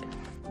one?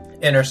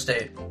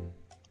 Interstate.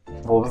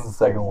 What was the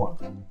second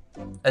one?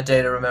 A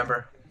Day to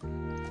Remember.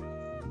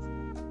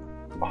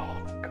 Oh,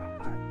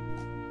 God.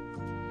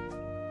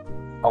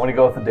 I'm going to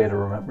go with The Day to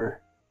Remember.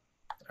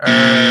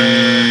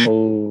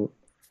 Oh,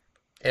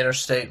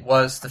 Interstate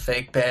was the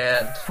fake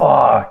band.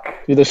 Fuck.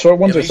 dude, the short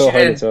ones At are least so you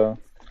hard to didn't- tell.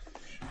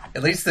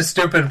 At least the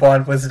stupid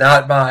one was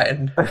not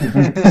mine. There's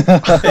There's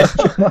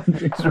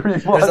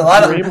a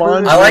lot of. Dream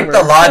On I like the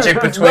Dreamer. logic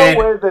There's between. no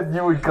way that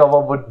you would come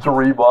up with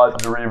Dream On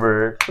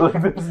Dreamer.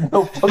 Like, there's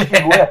no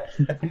fucking way.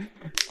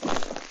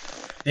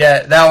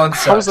 Yeah, that one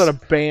sucks. How is that a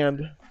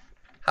band?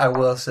 I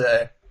will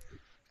say.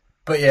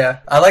 But yeah,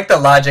 I like the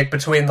logic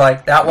between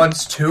like that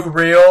one's too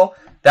real,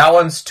 that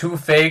one's too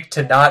fake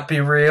to not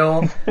be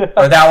real,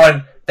 or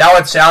that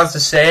one sounds the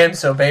same.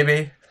 So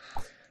maybe.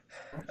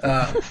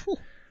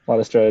 A lot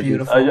of strategy.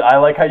 Beautiful. I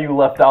like how you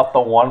left out the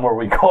one where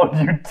we called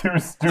you too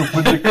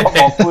stupid to come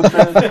up with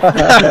it.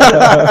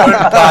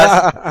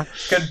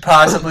 Couldn't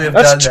possibly have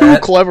That's done too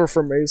that. clever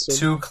for Mason.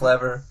 Too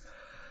clever.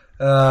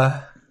 All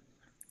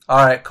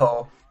right,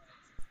 Cole.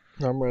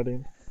 I'm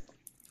ready.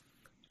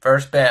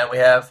 First band, we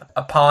have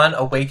Upon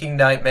a Waking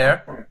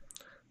Nightmare.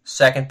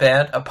 Second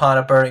band, Upon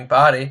a Burning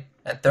Body.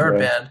 And third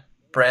Right. band,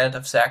 Brand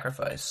of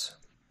Sacrifice.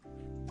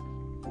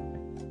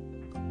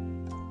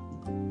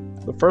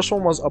 The first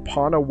one was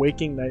Upon a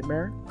Waking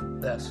Nightmare.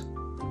 Yes.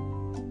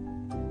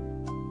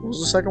 What was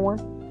the second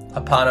one?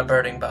 Upon a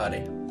Burning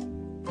Body.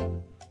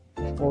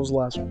 What was the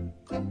last one?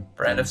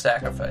 Brand of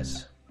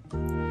Sacrifice.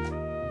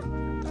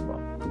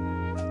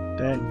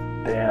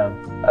 Dang.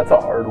 Damn, that's a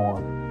hard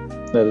one.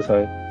 That is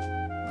hard.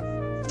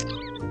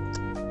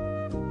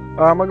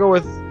 I'm gonna go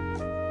with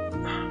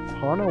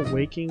Upon a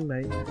Waking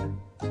Nightmare.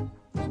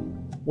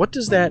 What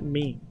does that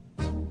mean?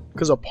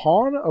 Because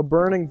upon a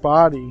burning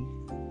body,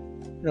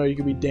 you know, you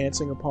could be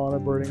dancing upon a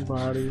burning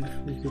body.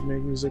 You could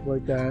make music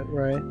like that,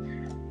 right?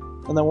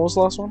 And then what was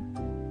the last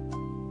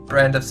one?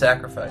 Brand of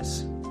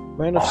Sacrifice.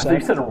 Random Oh, I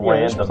think you said sacrifice. Yeah,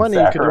 there's random plenty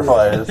you could do with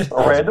sacrifice.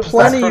 A random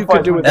Plenty you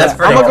could do with That's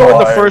that. I'm pretty gonna go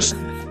with the hard.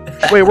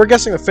 first. Wait, we're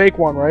guessing the fake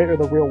one, right, or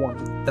the real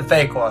one? The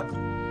fake one.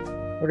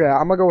 Okay,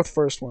 I'm gonna go with the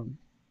first one.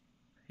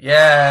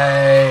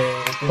 Yay!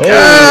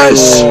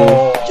 Yes!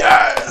 Oh,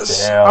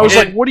 Yes. damn. I was You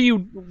like,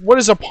 didn't- what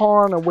is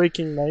upon a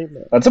waking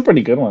nightmare? That's a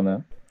pretty good one,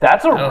 though.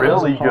 That's a Oh,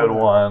 really that's a good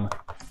hard one.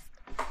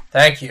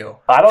 Thank you.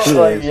 I don't It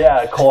like. is.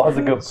 Yeah, Cole has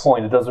a good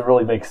point. It doesn't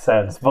really make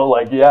sense, but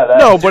like, yeah, that.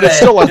 No, but it's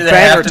still a Do they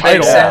banger have to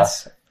make title.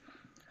 sense?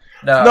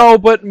 No. No,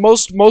 but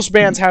most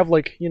bands have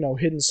like, you know,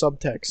 hidden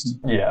subtext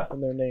Yeah.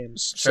 in their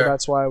names, Sure. so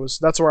that's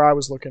where I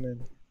was looking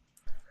in.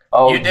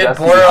 Oh, You did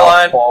Jesse,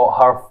 borderline-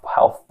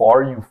 How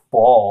far you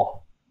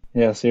fall?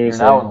 Yeah, You're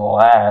seriously. now in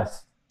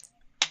last.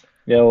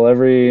 Yeah, well,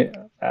 every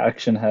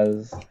action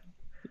has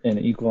an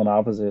equal and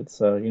opposite,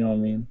 so you know what I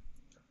mean?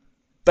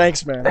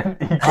 Thanks, man.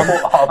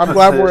 I'm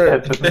glad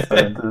we're-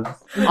 sentence.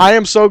 I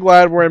am so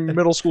glad we're in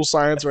middle school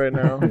science right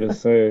now. Yes,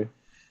 sir.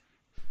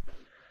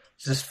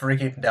 Just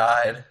freaking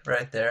died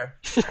right there.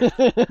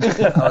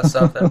 That was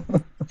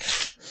something.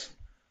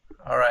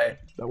 All right.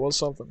 That was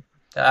something.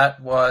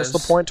 That was.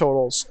 What's the point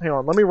totals? Hang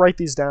on, let me write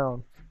these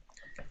down.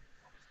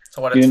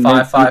 So what? You It's didn't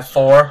make-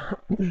 5-5-4.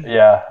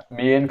 Yeah,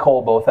 me and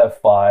Cole both have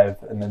 5,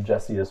 and then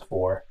Jesse has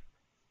 4.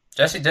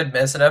 Jesse did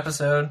miss an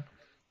episode.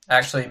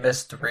 Actually,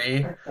 missed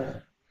 3,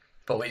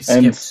 but we And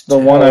skipped the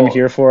 2. one I'm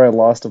here for, I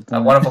lost a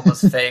point. One of them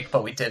was fake,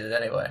 but we did it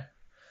anyway.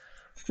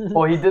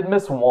 Well, he did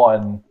miss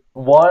one.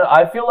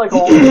 I feel like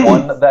only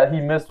one that he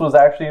missed was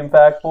actually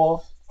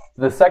impactful.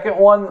 The second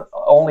one,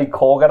 only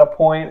Cole got a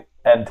point,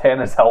 and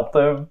Tannis helped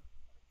him.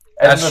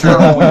 And That's the true.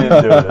 third one, we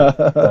didn't do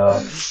it.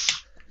 So,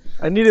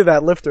 I needed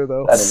that lifter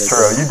though. that's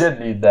true. You did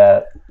need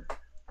that.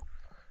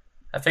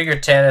 I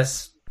figured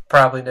Tannis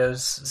probably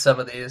knows some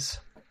of these.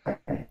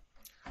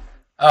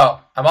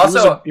 Oh, I'm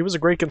also He was a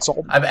great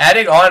consultant. I'm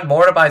adding on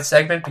more to my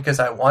segment because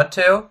I want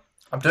to.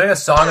 I'm doing a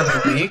song of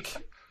the week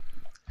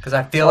because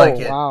I feel like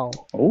it. Wow.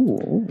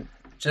 Oh,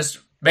 Just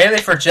mainly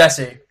for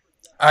Jesse.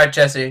 All right,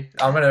 Jesse,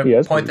 I'm gonna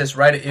Yes, point please. this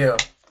right at you.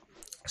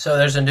 So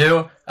there's a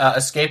new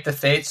 "Escape the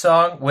Fate"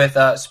 song with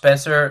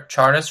Spencer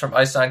Charnas from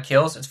Ice on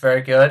Kills. It's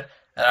very good,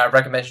 and I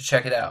recommend you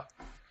check it out.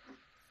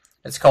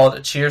 It's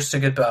called "Cheers to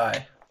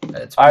Goodbye."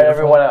 It's All right, beautiful.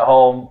 everyone at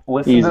home,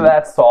 listen Easy. to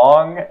that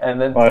song,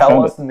 and then Oh, I tell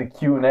found us in the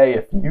Q&A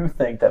if you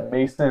think that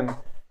Mason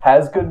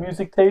has good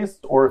music taste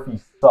or if he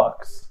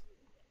sucks.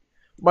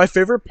 My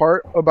favorite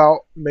part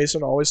about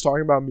Mason always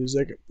talking about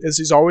music is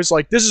he's always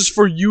like, "This is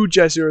for you,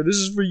 Jesse," or "This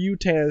is for you,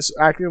 Tannis,"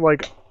 acting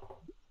like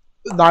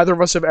neither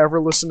of us have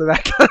ever listened to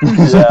that kind of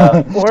music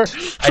before.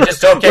 I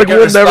just don't get Like,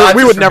 good responses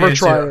we would from never you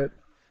try two. it.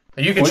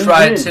 You can What do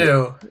try you it mean?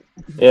 too.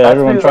 Yeah,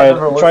 everyone That's because I've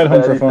never tried listened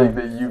Hunt for to anything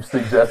Fun. that you've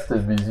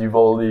suggested because you've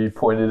only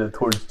pointed it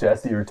towards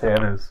Jesse or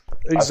Tannis.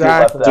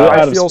 Exactly. Do it out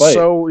I of feel spite.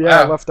 so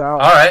Wow. left out.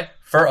 All right,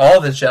 for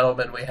all the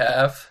gentlemen we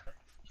have,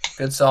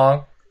 good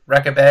song.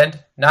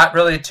 Recommend. Not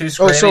really too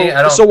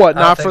screamy. So what?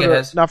 I don't think it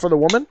is. Not for the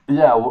woman?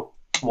 Yeah, what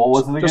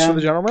was it again? Just for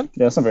the gentleman?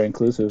 Yeah, it's not very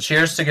inclusive.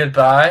 Cheers to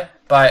Goodbye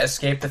by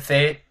Escape the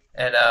Fate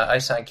and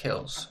Ice on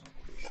Kills.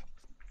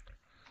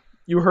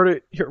 You heard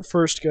it here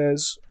first,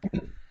 guys.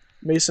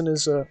 Mason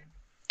is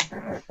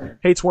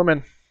hates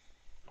women.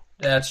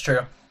 Yeah, that's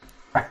true.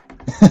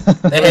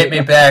 They hate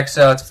me back,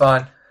 so it's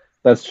fine.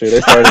 That's true. They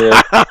started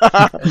it.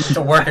 It's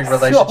a working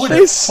relationship.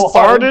 They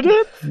started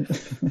it?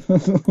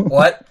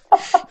 What?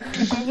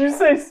 Did you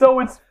say so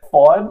it's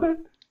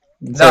fun?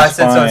 No, I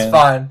said so it's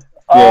fine.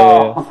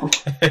 Oh.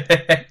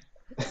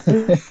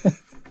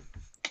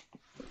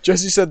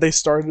 Jesse said they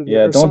started it. Yeah,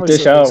 or don't somebody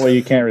dish said out this. what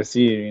you can't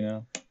receive, you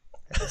know.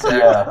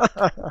 Yeah.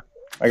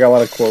 I got a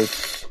lot of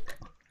quotes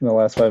in the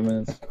last 5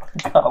 minutes.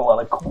 Got a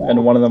lot of cool.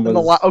 And one of them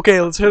was Okay,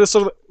 let's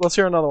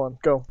hear another one.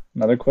 Go.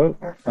 another quote.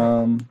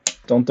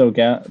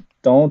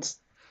 Don't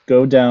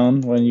go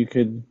down when you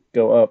could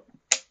go up.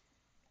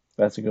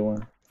 That's a good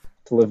one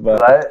to live by.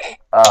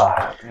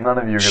 None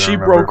of you are gonna She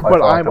remember broke, if I but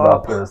talked I'm about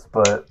up. this,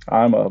 but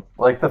I'm up.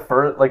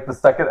 the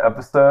second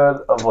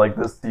episode of like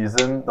this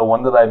season, the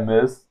one that I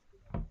missed,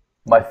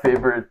 my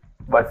favorite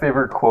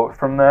quote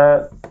from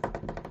that,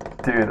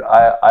 dude,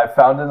 I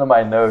found it in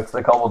my notes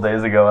a couple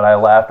days ago and I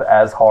laughed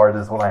as hard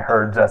as when I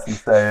heard Jesse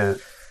say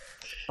it.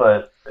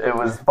 But it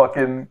was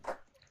fucking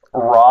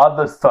Ra,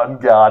 the sun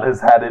god,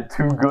 has had it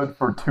too good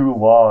for too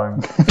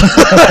long.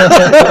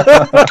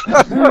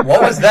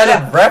 What was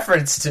that in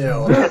reference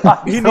to?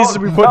 He needs to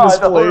be put in his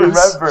I don't place.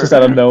 remember. Just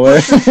out of nowhere.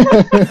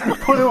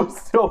 But it was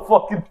still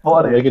fucking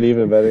funny. Make it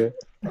even better.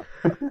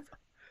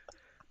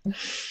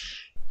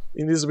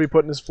 He needs to be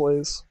put in his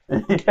place.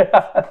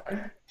 Yeah.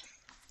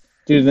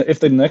 Dude, if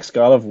the next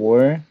God of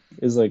War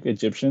is like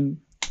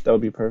Egyptian, that would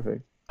be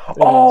perfect.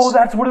 Oh, is.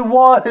 that's what it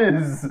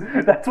was.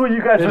 That's what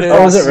you guys were It talking is.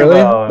 Oh, is it really?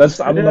 about.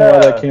 I don't know why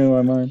that came in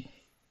my mind.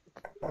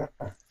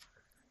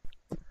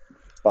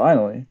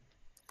 Finally.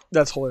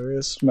 That's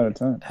hilarious. It's a matter of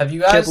time. Have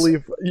you Can't guys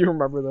believe you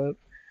remember that.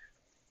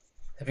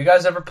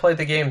 ever played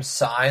the game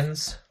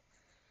Signs?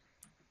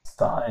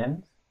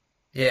 Sign?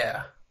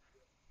 Yeah.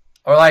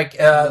 Or like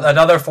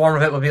another form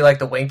of it would be like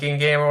the winking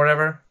game or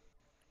whatever.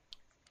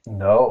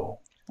 No.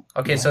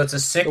 Okay, so it's a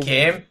sick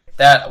game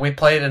that we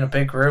played in a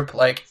big group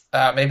like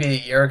maybe a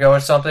year ago or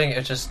something.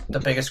 It's just the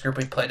biggest group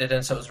we played it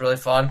in, so it was really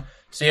fun.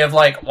 So you have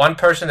like one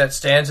person that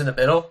stands in the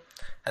middle,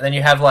 and then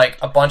you have like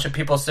a bunch of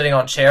people sitting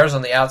on chairs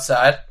on the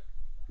outside.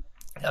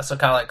 That's what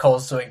kind of like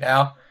Cole's doing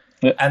now.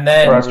 Yeah. And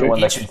then For everyone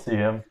that each, can see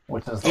him,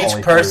 which is each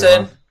only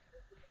person three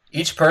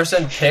each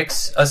person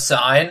picks a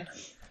sign.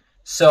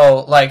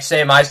 So like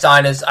say my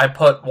sign is I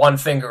put one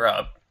finger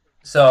up.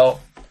 So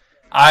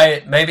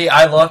I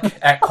look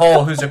at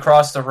Cole who's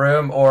across the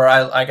room, or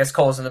I guess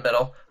Cole's in the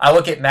middle. I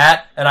look at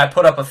Matt and I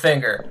put up a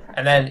finger,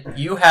 and then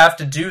you have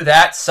to do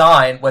that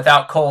sign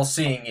without Cole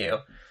seeing you.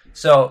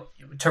 So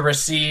to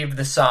receive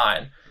the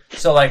sign.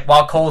 So like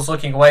while Cole's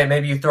looking away,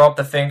 maybe you throw up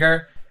the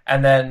finger,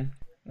 and then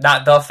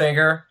not the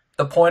finger,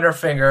 the pointer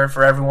finger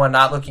for everyone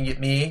not looking at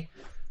me.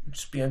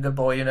 Just being a good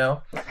boy, you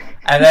know.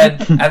 And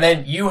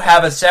then you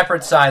have a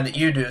separate sign that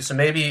you do. So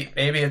maybe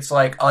it's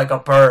like a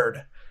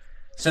bird.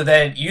 So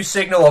then you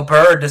signal a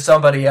bird to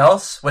somebody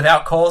else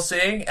without Cole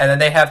seeing, and then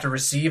they have to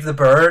receive the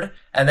bird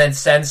and then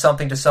send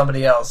something to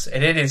somebody else.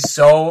 And it is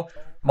so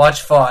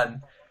much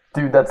fun.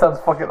 Dude, that sounds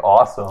fucking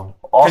awesome.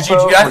 Because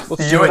Also, you have to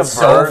Receive do it the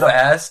so Bird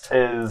fast.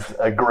 is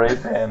a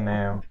great band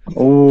name.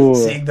 Ooh.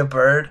 Seeing the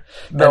bird.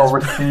 No, That is-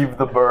 Receive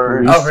the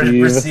Bird.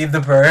 receive the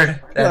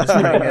bird. That is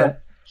pretty good.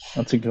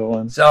 That's a good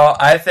one. So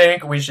I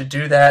think we should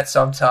do that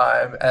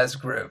sometime as a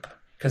group.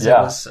 Because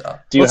Yeah. it was...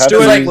 Do you Let's have do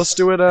to it. use-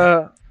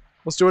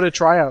 Let's do it at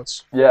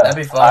tryouts. Yeah, That'd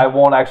be fun. I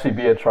won't actually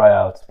be at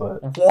tryouts,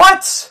 but What?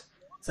 Is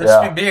that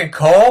just Yeah. me being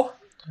Cole?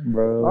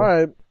 Bro. All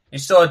right. You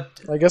still...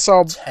 I guess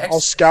I'll Text.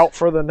 scout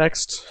for the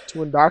next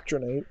to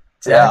indoctrinate.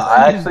 yeah,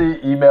 I actually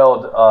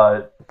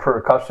emailed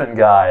percussion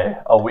guy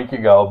a week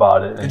ago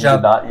about it, and he job.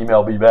 did not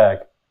email me back.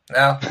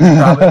 No,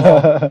 probably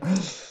won't.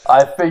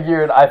 I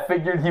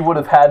figured he would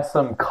have had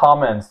some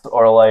comments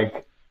or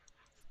like,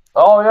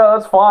 oh yeah,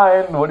 that's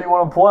fine. What do you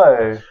want to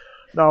play?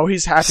 No,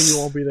 he's happy you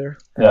won't be there.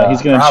 Yeah,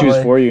 he's gonna Probably.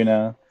 choose for you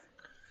now.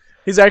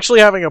 He's actually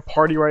having a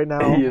party right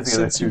now He is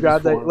gonna since you choose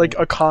got that, for like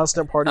me. a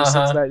constant party since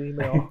Uh-huh. that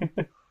email.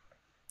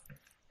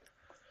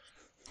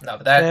 No,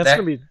 but Man, it's that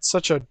gonna be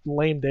such a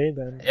lame day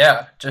then.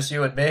 yeah, just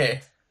you and me.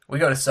 We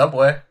go to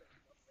Subway,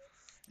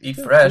 eat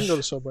Yeah, fresh. we can go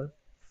to Subway.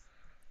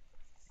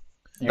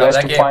 You No, guys that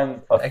can game-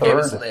 find a That game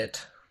is third.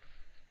 lit.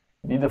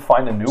 You need to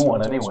find a new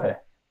one Sounds awesome. anyway.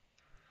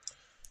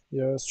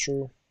 Yeah, that's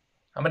true.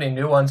 How many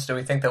new ones do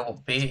we think there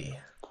will be?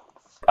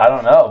 I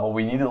don't know, but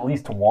we need at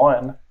least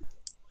one.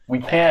 We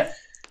can't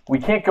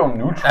go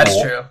neutral.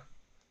 That's true.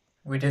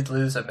 We did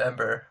lose a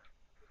member.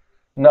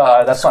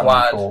 No, that's not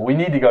Squad. neutral. We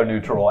need to go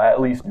neutral,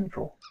 at least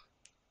neutral.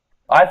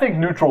 I think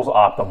neutral's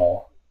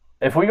optimal.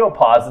 If we go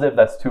positive,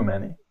 that's too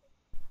many.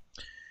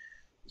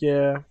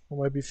 Yeah,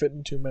 we might be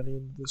fitting too many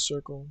in this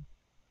circle.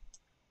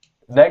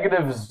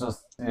 Negative is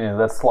just,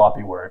 that's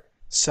sloppy work.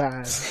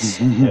 Sad.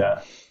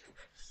 Yeah.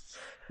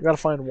 We gotta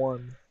find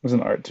one. There's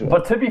an art to it.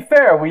 But to be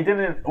fair, we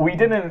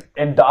didn't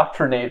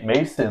indoctrinate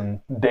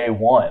Mason day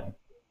one.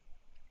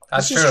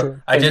 That's This is true.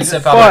 true. I did But-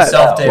 sip on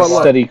myself day but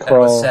one. steady and it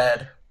crawl. was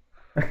sad.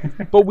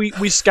 But we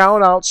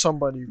scout out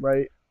somebody,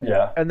 right?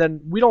 Yeah. And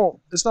then we don't.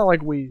 It's not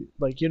like we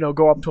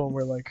go up to them.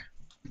 We're like,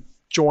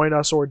 join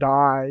us or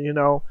die.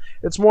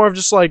 It's more of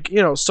just like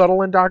subtle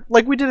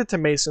like we did it to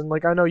Mason.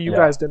 Like I know you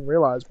guys didn't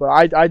realize, but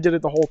I did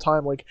it the whole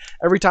time. Like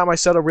every time I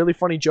said a really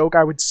funny joke,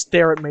 I would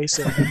stare at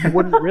Mason. You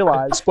wouldn't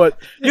realize, but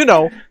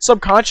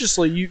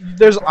subconsciously,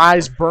 there's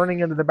eyes burning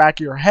into the back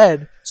of your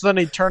head. So then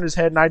he'd turn his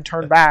head and I'd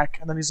turn back,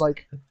 and then he's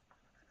like,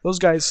 "Those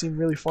guys seem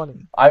really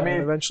funny." I mean,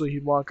 and eventually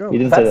he'd walk over. He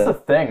didn't say that's the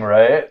that. thing,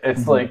 right?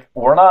 It's like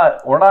we're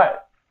not.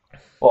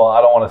 Well,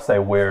 I don't want to say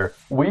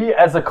we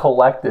as a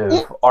collective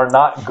are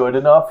not good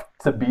enough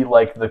to be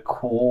like the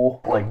cool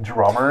like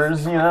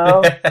drummers,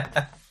 but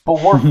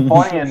we're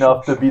funny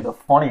enough to be the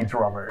funny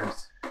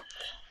drummers.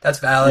 That's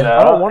valid.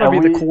 I don't want to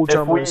And be the cool if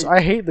drummers. I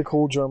hate the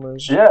cool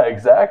drummers. Yeah,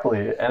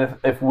 exactly. And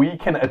if we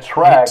can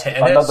attract Hey,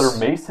 tennis? another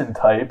Mason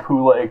type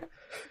who I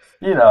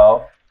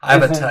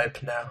have a isn't- type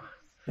now.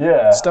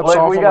 Yeah, Steps like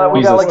off we on got the we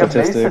He's got a like a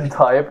statistic. Mason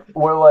type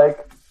where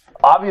like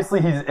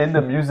obviously he's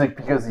into music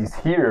because he's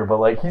here, but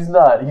like he's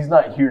not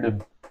here to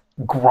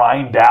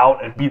grind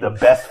out and be the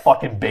best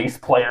fucking bass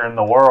player in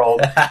the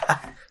world.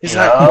 He's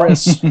not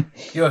Chris.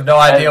 You have no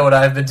idea what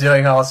I've been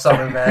doing all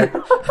summer, man.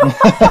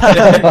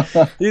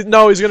 He's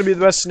gonna be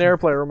the best snare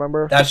player.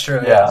 Remember? That's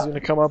true. Yeah. He's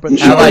gonna come up and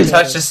Have I show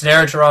touched a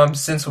snare drum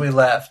since we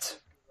left?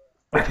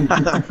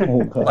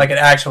 Oh, God. Like an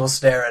actual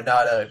snare and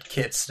not a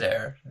kit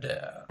snare.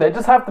 Yeah. They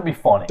just have to be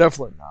funny.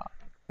 Definitely not.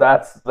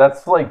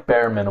 That's like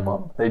bare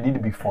minimum. They need to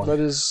be funny. That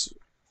is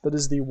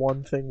the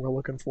one thing we're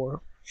looking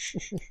for.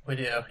 We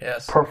do,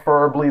 yes.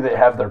 Preferably they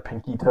have their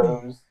pinky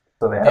toes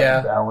so they have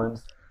Yeah. the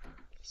balance.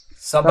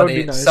 Somebody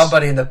be nice.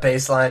 somebody in the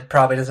bass line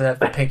probably doesn't have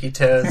the pinky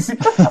toes.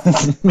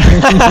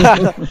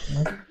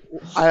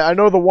 I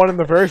know the one in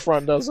the very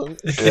front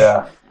doesn't.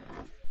 Yeah.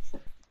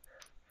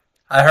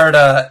 I heard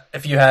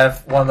if you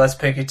have one less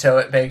pinky toe,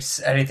 it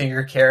makes anything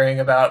you're carrying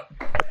about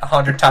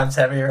 100 times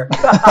heavier.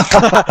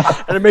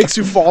 And it makes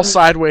you fall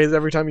sideways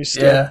every time you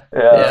step. Yeah.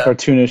 Yeah.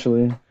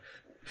 Cartoonishly.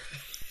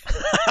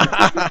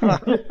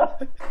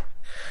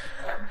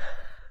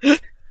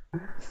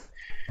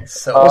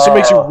 So, Also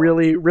makes you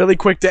really, really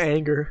quick to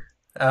anger.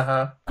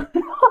 uh-huh.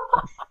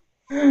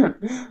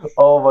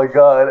 Oh my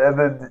god! And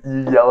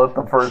then you yell at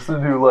the person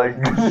who like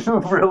who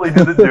really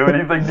didn't do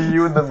anything to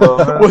you in the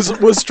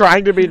moment. Was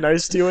trying to be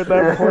nice to you at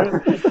that point.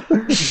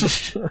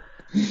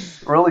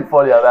 Really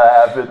funny how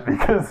that happened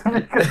because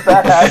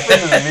that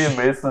happened and me and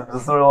Mason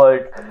just were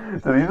like,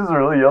 did he just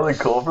really yell at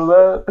Cole for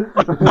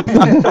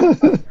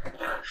that?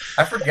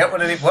 I forget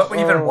what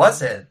even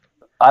was it.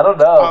 I don't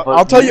know. But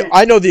I'll tell you.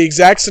 I know the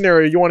exact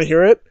scenario. You want to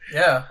hear it?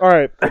 Yeah. All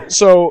right.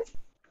 So,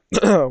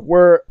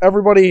 where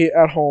everybody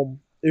at home,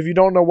 if you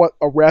don't know what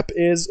a rep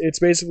is, it's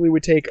basically we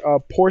take a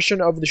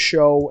portion of the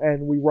show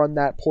and we run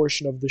that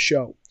portion of the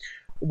show.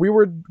 We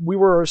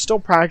were still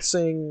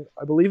practicing.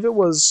 I believe it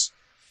was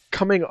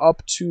coming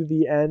up to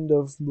the end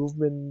of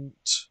movement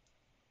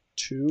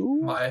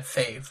 2. My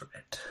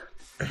favorite.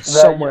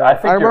 Somewhere. I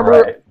think remember.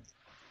 you're right.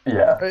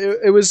 Yeah.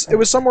 It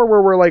was somewhere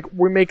where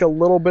we make a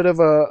little bit of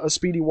a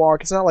speedy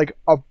walk. It's not like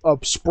a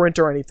sprint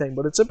or anything,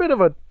 but it's a bit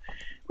of a.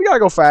 We gotta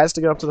go fast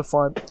to get up to the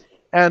front.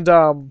 And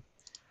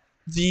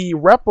the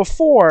rep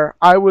before,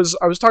 I was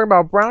talking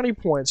about brownie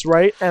points,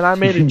 right? And I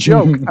made a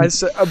joke. I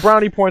said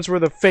brownie points were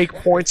the fake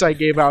points I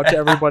gave out to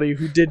everybody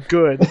who did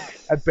good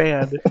at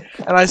band.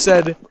 And I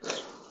said,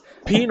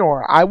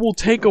 Pinor, I will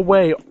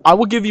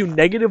give you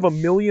negative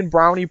 -1,000,000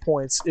 brownie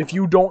points if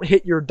you don't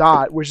hit your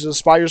dot, which is a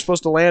spot you're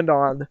supposed to land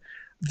on,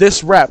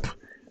 this rep.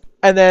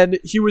 And then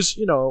he was,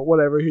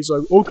 whatever. He's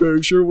like,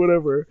 okay, sure,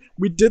 whatever.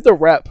 We did the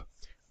rep.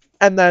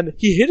 And then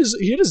he hit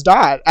his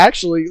dot,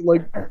 actually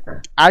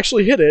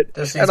hit it.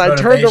 This And needs I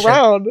turned motivation.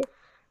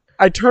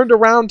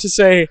 around to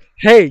say,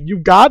 hey, you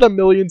got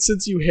 1,000,000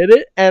 since you hit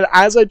it. And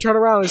as I turn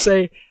around, I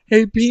say,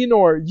 hey,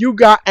 Pinor, you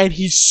got, and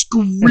he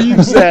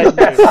screams at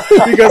me.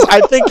 Because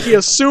I think he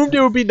assumed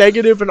it would be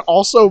negative, and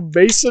also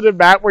Mason and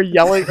Matt were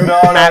yelling.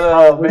 No.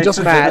 Just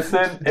Mason Matt.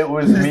 Innocent, it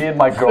was me and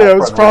my girlfriend. Yeah, it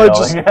was probably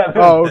yelling just. at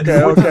him. Oh,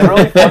 okay, Which is okay.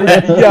 really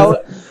funny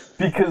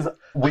because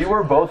we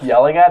were both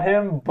yelling at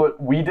him,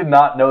 but we did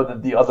not know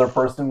that the other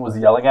person was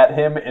yelling at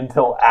him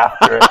until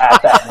after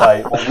at that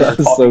night when we were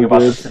That's talking so about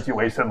the good.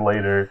 situation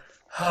later.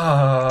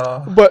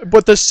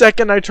 But the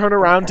second I turn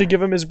around to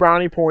give him his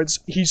brownie points,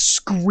 he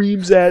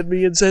screams at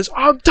me and says,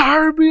 I'm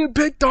tired of being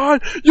picked on.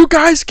 You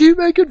guys keep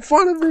making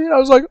fun of me. And I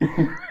was like,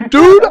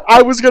 dude,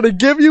 I was going to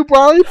give you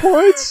brownie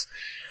points.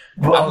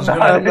 but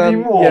not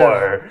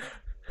anymore.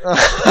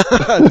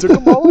 Took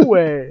them all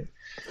away.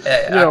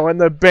 Yeah, You know, and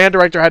the band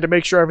director had to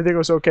make sure everything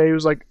was okay. He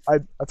was like, I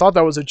thought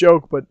that was a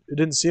joke, but it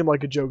didn't seem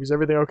like a joke. Is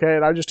everything okay?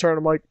 And I just turned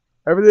him like,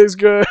 everything's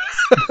good.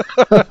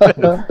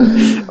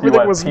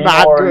 Everything was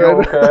not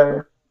good.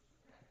 Okay?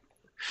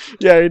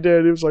 Yeah, he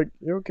did. He was like,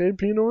 "You okay,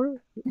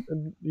 Pinor?"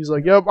 And he's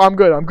like, "Yep, I'm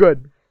good. I'm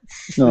good."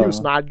 No. He was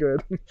not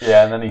good.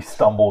 Yeah, and then he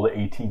stumbled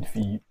 18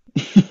 feet.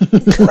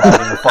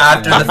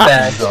 After the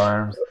fact.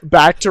 arms.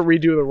 Back to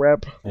redo the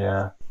rep.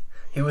 Yeah.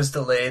 he was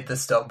delayed the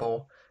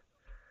stumble.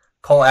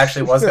 Cole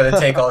actually was going to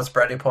take all his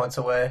brownie points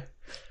away.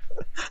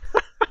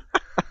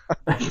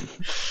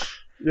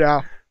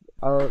 Yeah.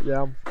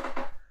 Yeah.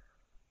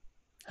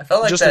 I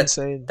felt like Just that.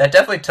 insane. That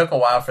definitely took a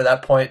while for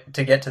that point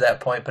to get to that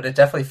point, but it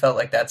definitely felt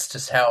like that's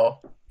just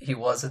how he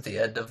was at the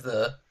end of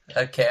the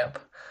camp.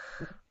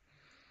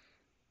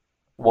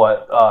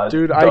 What?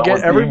 Dude, I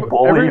get being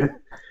bullied.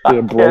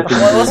 Yeah, broken.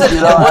 Well,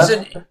 it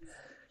wasn't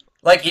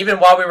like even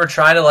while we were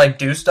trying to like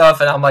do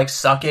stuff and I'm like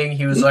sucking,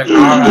 he was like,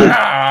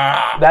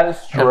 That is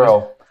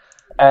true.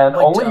 And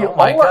Like, only, oh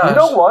my you gosh.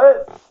 know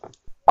what?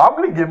 I'm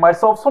gonna give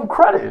myself some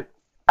credit.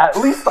 At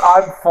least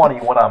I'm funny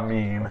when I'm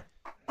mean.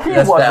 He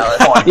That's wasn't valid.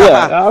 funny.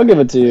 Yeah, I'll give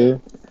it to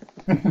you.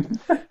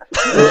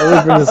 It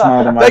always brings a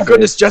smile to my Thank face.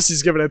 goodness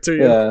Jesse's giving it to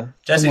you. Yeah.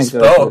 Jesse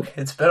Someone goes spoke.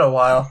 it. It's been a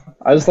while.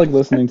 I just like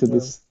listening to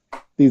these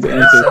So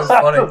antics.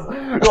 funny.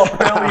 Well,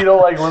 apparently you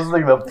don't like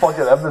listening to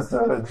fucking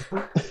episodes.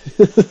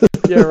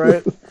 Yeah,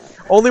 right.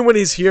 Only when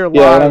he's here live.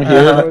 Yeah, when I'm here,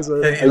 he knows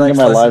it. I He can likes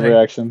get my live listening.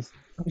 reactions.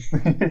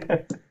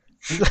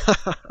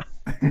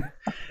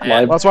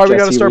 Live That's why we got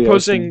to Jesse start reaction.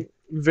 posting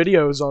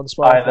videos on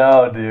Spotify. I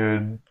know,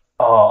 dude.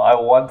 Oh, I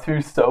want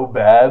to so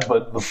bad,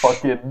 but the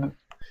fucking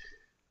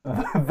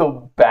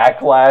the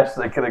backlash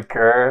that could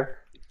occur.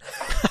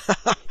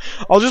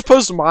 I'll just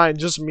post mine,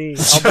 just me.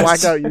 I'll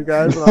black out you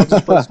guys and I'll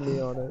just post me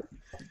on it.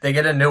 They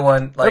get a new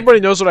one. Like Everybody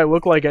knows what I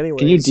look like anyway.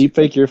 Can you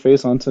deepfake your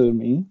face onto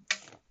me?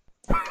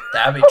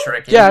 that'd be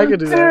tricky. Yeah, I could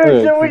do Dude, that.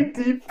 Yeah. can we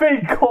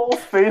deepfake Cole's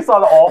face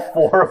on all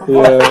four of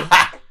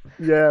us?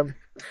 Yeah.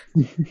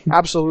 Yeah.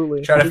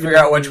 Absolutely. Trying to figure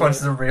out which one's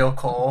the real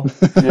Cole.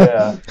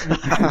 Yeah.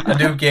 A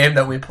new game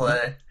that we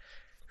play.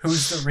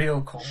 Who's the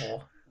real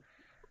Cole?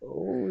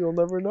 Oh, you'll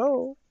never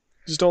know.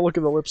 Just don't look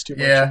at the lips too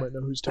much. Yeah. You might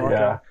know who's talking.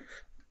 Yeah.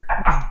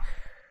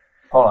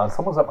 Hold on,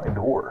 someone's at my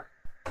door.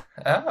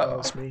 Oh, Oh,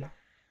 it's me.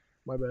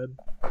 My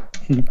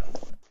bad.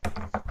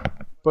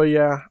 But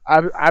yeah,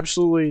 I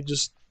absolutely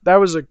just that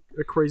was a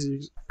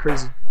crazy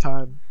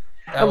time.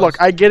 that And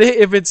look, I get it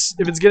if it's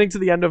getting to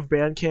the end of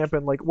band camp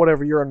and like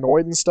whatever you're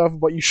annoyed and stuff,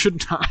 but you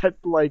should not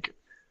like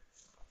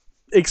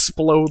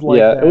explode like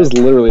Yeah, that. it was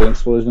literally an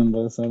explosion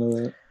by the sound of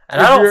it.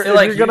 and if I don't you're- feel if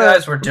like you're you gonna-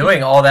 guys were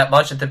doing all that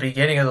much at the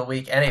beginning of the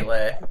week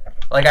anyway.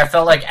 Like I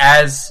felt like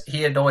as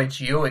he annoyed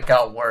you, it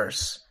got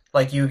worse.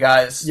 Like you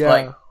guys Yeah.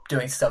 like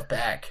doing stuff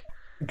back.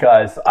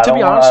 Guys, I To don't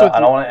be honest with I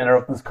you- don't want to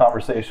interrupt this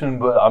conversation,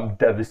 but I'm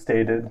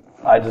devastated.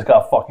 I just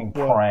got fucking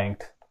What?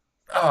 pranked.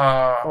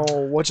 Oh,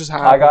 Oh, what just I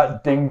happened?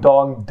 got ding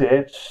dong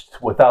ditched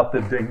without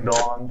the ding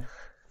dong.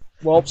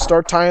 Well,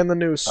 start tying the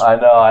noose. I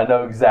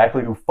know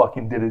exactly who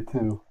fucking did it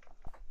too.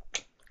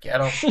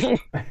 get him.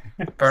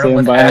 Burn Say him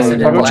with him acid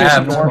by and name. lab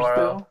Jason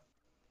tomorrow.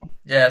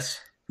 Yes.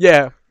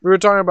 Yeah, we were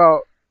talking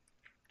about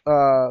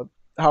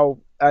how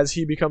as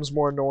he becomes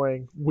more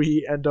annoying,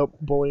 we end up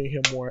bullying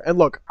him more. And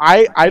look,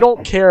 I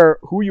don't care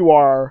who you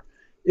are.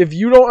 If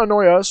you don't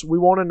annoy us, we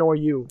won't annoy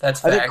you.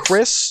 That's I think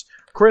facts.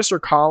 Chris or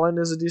Colin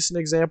is a decent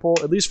example,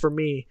 at least for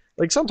me.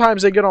 Like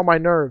sometimes they get on my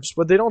nerves,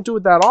 but they don't do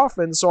it that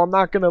often, so I'm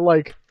not gonna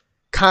like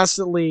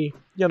constantly,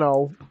 get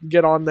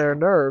on their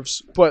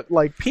nerves. But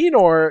like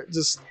Pinor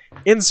just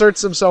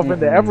inserts himself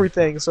into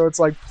everything, so it's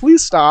like,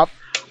 please stop.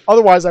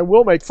 Otherwise, I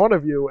will make fun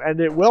of you, and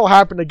it will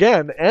happen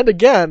again and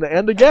again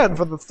and again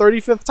for the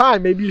 35th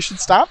time. Maybe you should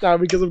stop now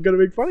because I'm gonna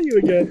make fun of you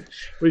again.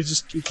 But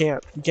he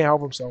can't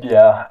help himself.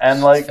 Yeah,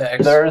 and like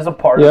Facts. there is a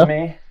part Yeah. of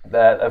me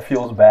that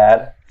feels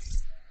bad,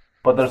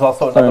 but there's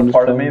also another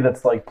part of me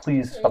that's like,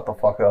 please shut the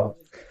fuck up.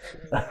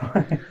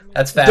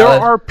 That's There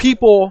valid. are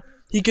people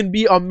he can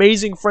be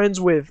amazing friends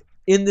with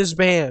in this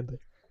band.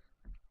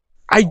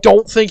 I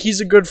don't think he's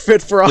a good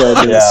fit for us.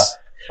 Yeah, dude. Yeah.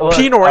 Look,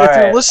 Pinor, all if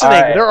you're right, listening,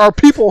 all right. there are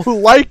people who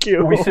like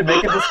you. We should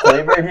make a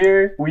disclaimer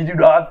here. We do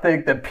not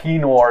think that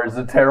Pinor is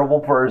a terrible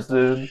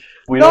person.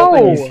 We don't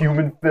think he's No.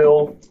 human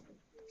filth.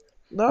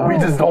 No. We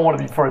just don't want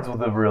to be friends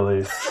with him,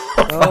 really.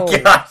 No.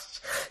 Gosh.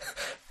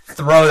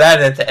 Throw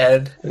that at the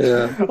end.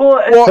 Yeah.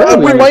 Well, Well,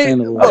 Totally we might.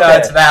 understandable. Okay. No,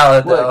 it's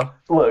valid though.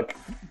 Look,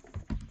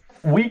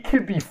 we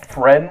could be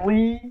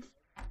friendly,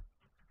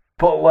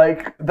 but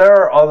like there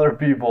are other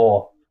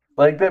people.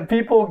 Like that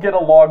people get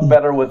along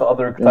better with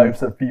other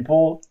types of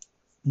people.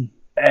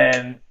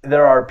 And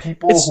there are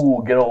people It's- who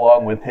will get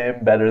along with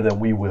him better than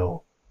we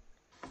will.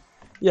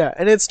 Yeah,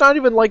 and it's not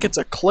even like it's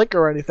a clique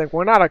or anything.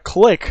 We're not a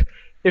clique.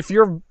 If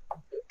you're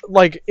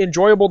like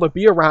enjoyable to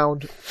be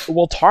around,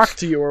 we'll talk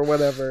to you or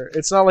whatever.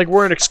 It's not like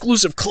we're an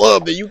exclusive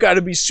club that you got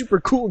to be super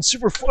cool and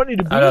super funny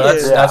to be I know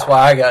in. that's why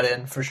I got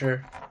in for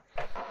sure.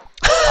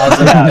 I was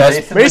like, Yeah,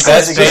 best Mason's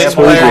bass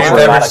example player is you've not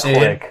ever a seen.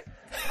 clique.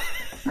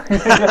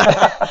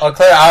 Well,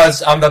 Claire,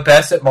 I'm the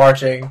best at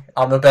marching.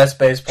 I'm the best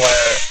bass player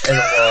in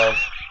the world,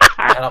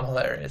 and I'm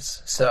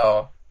hilarious.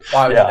 So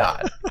why would you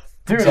not?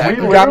 Dude,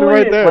 Exactly. we You got me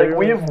literally right there. like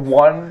we have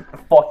one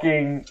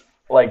fucking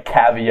like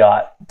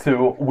caveat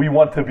to we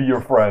want to be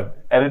your friend,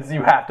 and it's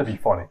you have to be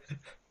funny.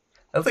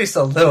 At least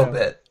a little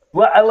bit.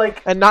 Well, I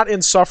like And not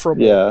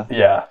insufferable. Yeah.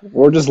 yeah.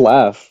 Or just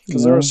laugh.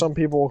 Because there are some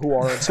people who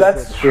are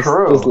insufferable. That's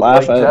true. just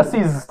laugh like, at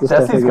Jesse's the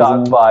stuff that gotten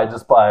goes on. by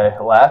just by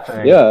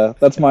laughing. Yeah,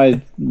 that's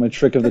my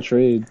trick of the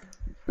trade.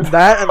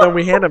 That, and then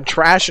we hand him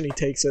trash and he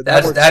takes it.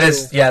 That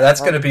works too.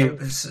 That's gonna be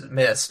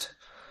missed.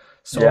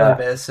 Sorely Yeah.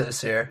 missed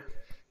this year.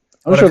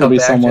 I'm Wanna sure there'll come be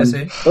back, someone.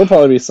 Jesse? There'll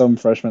probably be some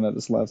freshman that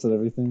just laughs at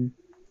everything.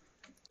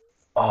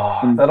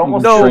 Oh, that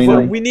almost No, Train but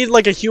them. we need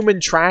like a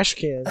human trash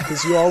can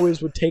because you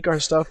always would take our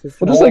stuff. If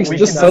Well, Well, just we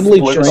just can suddenly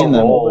split the train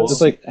them. roles. Just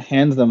like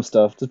hand them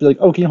stuff. Just be like,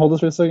 "Oh, can you hold this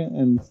for a second?"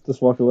 And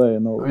just walk away,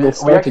 and they'll We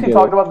start to actually get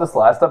talked it. about this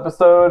last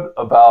episode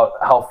about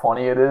how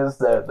funny it is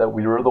that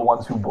we were the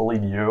ones who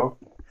bullied you.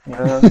 You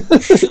know?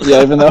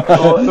 Yeah, even though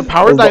the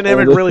power I was the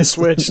dynamic oldest. really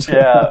switched.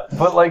 Yeah,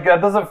 but like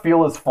that doesn't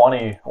feel as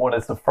funny when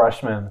it's a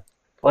freshman.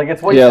 Like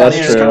it's way Yeah, that's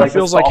funnier true. when, It like,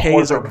 feels the like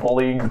sophomores hazing. are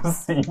bullying the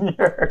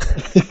senior.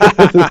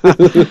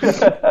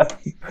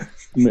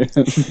 Man.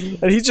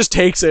 And he just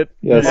takes it.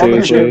 Yeah, On the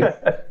seriously. chin.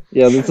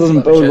 Yeah, this doesn't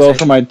Love it, bode well Jesse.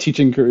 for my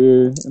teaching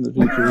career in the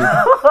future.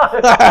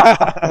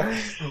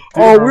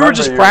 Oh, we were remember,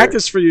 just you're-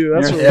 practice for you.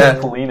 That's You're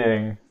what Yeah.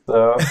 leaning,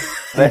 so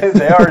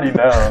they already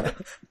know.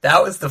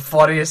 That was the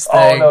funniest Oh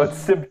thing. no, it's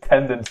simp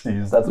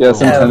tendencies. That's Yeah, what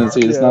some it was. tendency.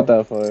 It's Yeah. not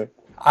that far.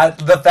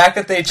 The fact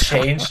that they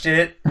changed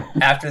it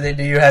after they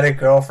knew you had a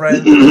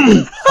girlfriend,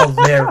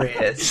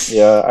 hilarious.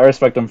 Yeah, I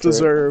respect them for it.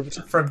 deserved.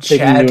 From Taking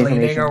Chad new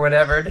leaning information. or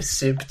whatever to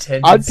simp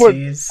I'd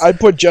tendencies.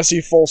 put Jesse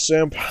full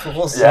simp. Full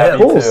Yeah, simp.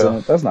 me Cool, too. so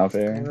that's not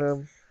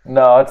fair.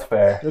 No, it's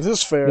fair. It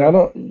is fair. Yeah, I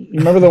don't. You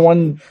remember the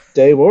one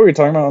day? What were we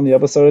talking about on the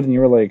episode? And you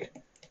were like,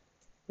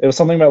 it was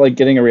something about like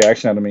getting a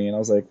reaction out of me, and I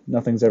was like,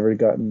 nothing's ever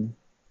gotten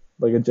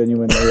like a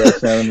genuine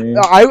reaction out of me.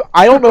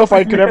 I don't know if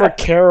I could ever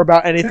care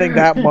about anything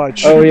that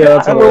much. Oh yeah,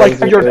 that's And what we're it like,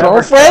 was. your Yeah.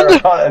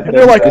 girlfriend? And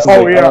you're like, Just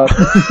oh like,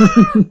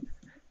 yeah,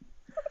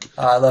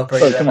 I love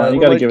bringing oh, that come on, up. you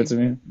gotta Like- give it to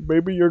me.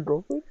 maybe your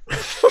girlfriend.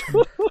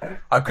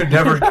 I could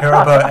never care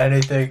about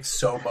anything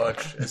so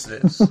much as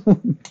this.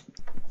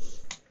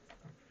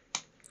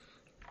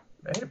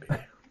 Maybe.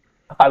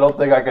 I don't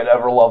think I could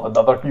ever love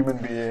another human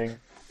being.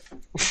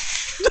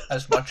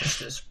 As much as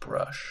this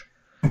brush.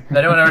 Has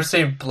anyone ever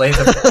seen Blades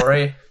of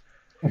Glory?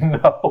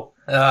 No.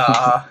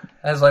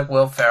 Has like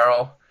Will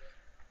Ferrell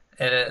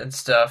in it and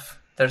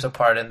stuff. There's a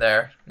part in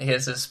there. He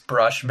has this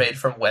brush made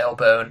from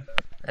whalebone,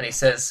 and he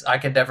says, "I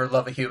could never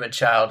love a human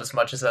child as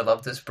much as I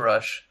love this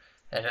brush,"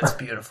 and it's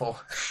beautiful.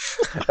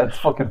 That's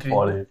fucking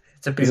funny.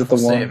 It's a beautiful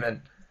the one-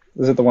 statement.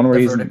 Is it the one where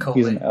The he's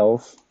vertically. an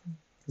elf?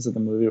 Is it the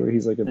movie where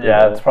he's like a big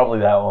Yeah, elf? it's probably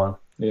that one.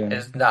 Yeah.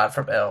 It's not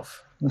from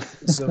Elf.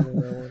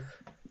 Definitely that one.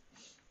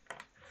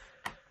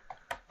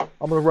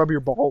 I'm gonna rub your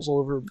balls all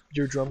over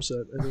your drum set.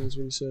 I think is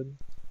what he said.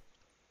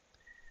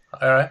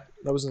 All right,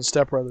 That was in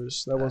Step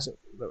Brothers. That wasn't.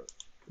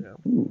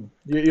 Ooh.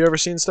 You ever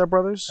seen Step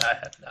Brothers? I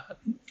have not.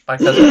 My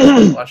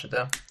cousin watched it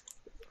though.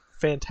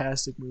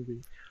 Fantastic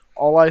movie.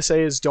 All I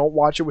say is don't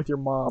watch it with your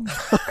mom.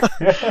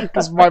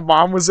 Because my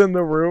mom was in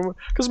the room.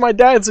 Because my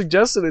dad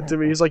suggested it to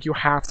me. He's like, you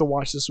have to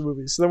watch this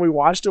movie. So then we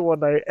watched it one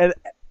night. And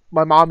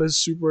my mom is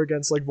super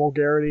against like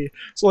vulgarity.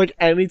 So like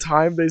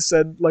anytime they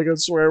said like a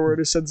swear word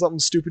or said something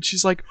stupid,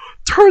 she's like,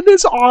 turn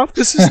this off.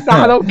 This is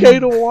not okay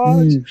to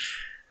watch.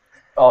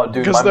 Oh,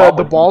 dude, Because my mom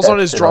the would balls eat that on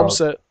his shit drum up.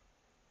 set.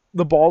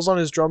 The balls on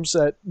his drum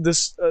set.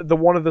 This the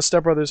one of the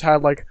stepbrothers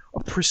had like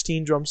a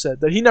pristine drum set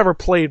that he never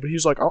played, but he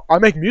was like, I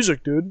make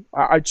music, dude.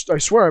 I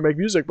swear I make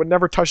music, but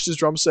never touched his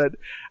drum set.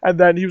 And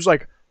then he was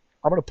like,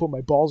 I'm gonna put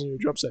my balls in your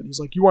drum set. He's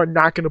like, you are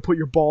not gonna put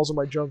your balls in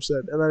my drum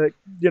set. And then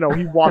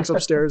he walks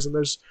upstairs and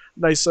there's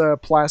nice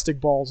plastic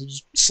balls. He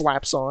just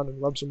slaps on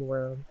and rubs them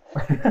around.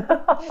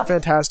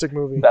 Fantastic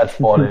movie. That's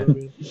funny.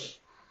 Movie.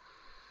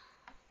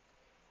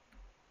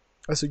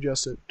 I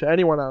suggest it to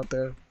anyone out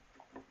there.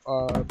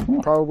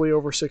 Probably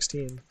over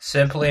 16.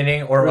 Simp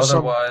leaning or There's some-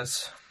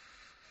 otherwise.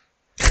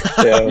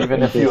 Yeah,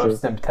 Even if you have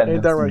simp tendencies.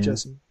 Ain't that right,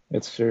 Jesse?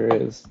 it sure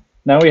is.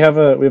 Now we have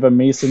a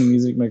Mason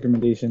music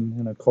recommendation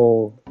and a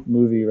Cole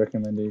movie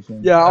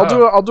recommendation. Yeah,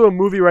 Oh. I'll do a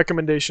movie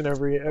recommendation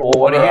every Well,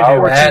 what do are you our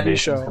do, Matt?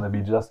 recommendations Show. going to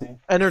be, Jesse?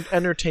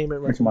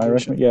 entertainment That's my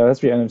recommendation. recommendation. Yeah, that's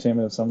be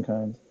entertainment of some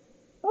kind.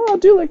 Oh, I'll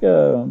do like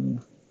a.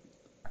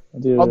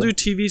 I'll do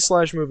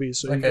TV/movies,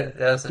 so Like you a, can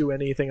that's do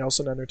anything else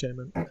in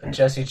entertainment. a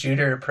Jesse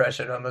Jr.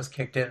 impression almost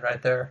kicked in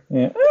right there.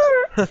 Yeah.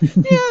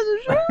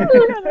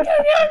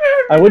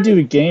 I would do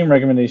a game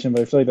recommendation,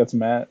 but I feel like that's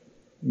Matt.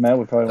 Matt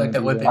would probably Like want that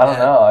to would do be that. I don't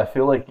know. I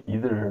feel like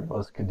either of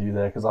us could do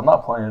that because I'm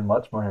not playing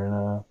much more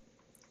now.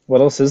 What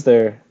else is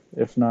there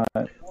if not?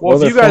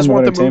 Well, if you guys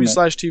want the movie movie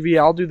 /TV,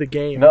 I'll do the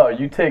game. No,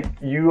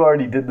 you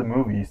already did the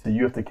movie, so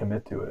you have to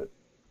commit to it.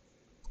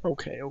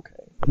 Okay. Okay.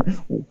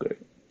 Okay.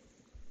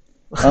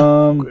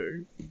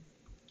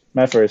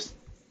 Matt first.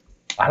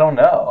 I don't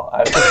know. I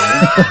have to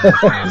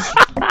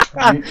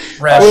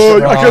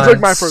Oh, I can't take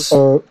my Restaurants.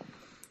 first.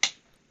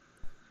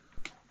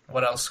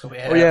 What else could we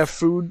have? Oh yeah,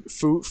 food. Any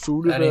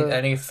food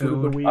of the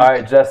food. week. All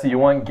right, Jesse, you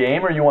want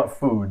game or you want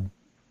food?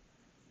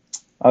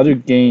 I'll do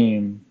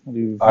game. I'll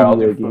do All right, I'll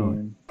video do food.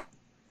 game.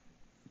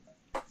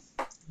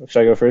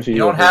 Should I go first? Or You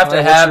go don't first? have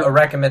to have a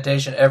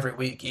recommendation every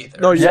week either.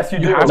 No, Yes, you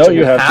do. have No, to.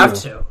 you have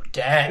to. to.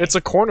 Dang. It's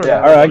a corner. Yeah.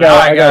 All right, I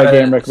got a got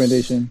game it.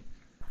 recommendation.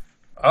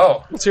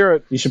 Oh. Let's hear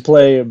it. You should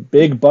play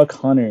Big Buck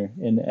Hunter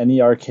in any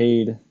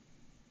arcade,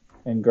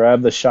 and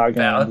grab the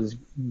shotgun Valid. and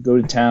just go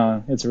to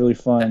town. It's really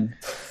fun,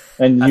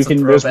 and you That's a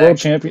can. There's throwback. world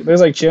champion.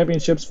 There's like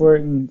championships for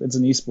it, and it's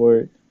an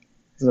esport.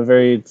 It's a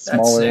very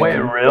smaller. sick. Wait,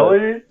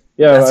 really?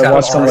 Yeah, That's I kinda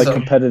watched some like awesome.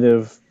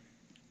 competitive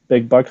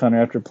Big Buck Hunter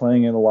after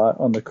playing it a lot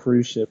on the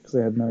cruise ship because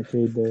they had an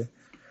arcade there.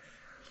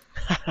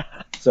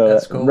 So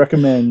That's cool.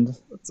 recommend.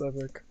 That's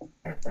epic.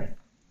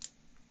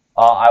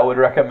 I would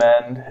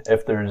recommend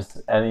if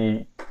there's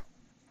any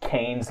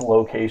Cane's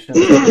locations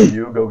near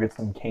you, go get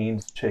some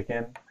Cane's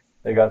chicken.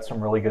 They got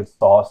some really good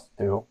sauce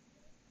too.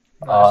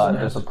 Nice.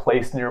 There's a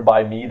place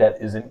nearby me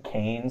that isn't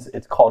Cane's.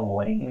 It's called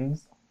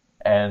Lane's,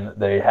 and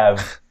they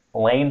have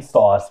Lane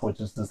sauce, which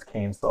is just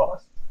Cane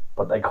sauce,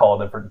 but they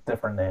call it a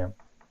different name.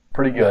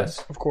 Pretty good.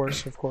 Nice. Of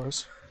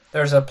course.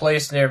 There's a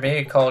place near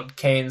me called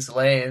Cane's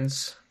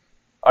Lanes.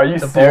 Are you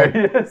The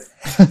serious?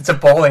 It's a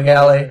bowling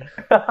alley.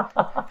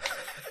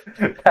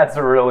 That's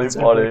really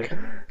funny. epic.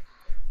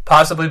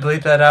 Possibly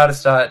bleep that out.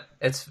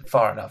 It's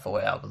far enough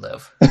away I would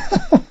live.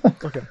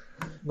 Okay.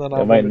 Then I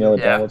I'll might leave nail it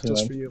Yeah, down too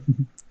just much. for you,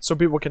 so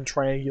people can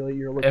triangulate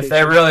your location. If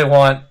they really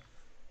want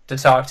to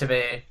talk to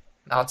me,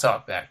 I'll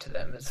talk back to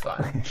them. It's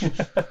fine.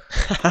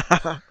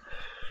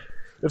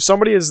 If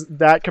somebody is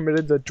that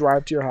committed to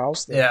drive to your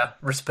house, then Yeah,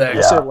 respect.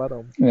 I say let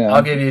them. Yeah.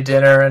 I'll give you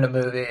dinner and a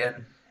movie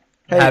and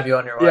have you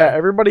on your way. Yeah,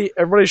 everybody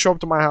show up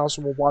to my house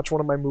and we'll watch one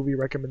of my movie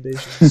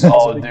recommendations.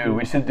 Oh, dude,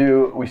 we should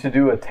do a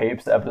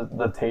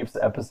the tapes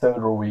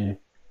episode where we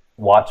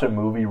watch a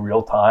movie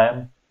real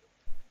time,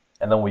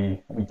 and then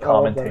we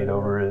commentate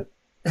over it.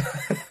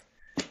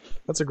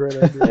 That's a great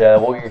idea. Yeah,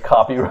 we'll get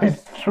copyright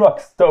struck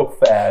so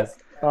fast.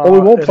 Well, we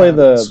won't It play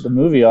happens. the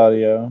movie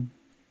audio.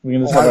 We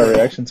can just have our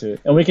reaction to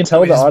it, and we can tell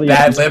We the just audience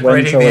bad lip when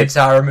reading to, the like,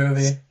 entire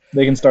movie.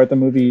 they can start the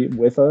movie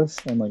with us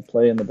and like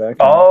play in the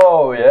background.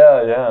 Oh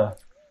yeah.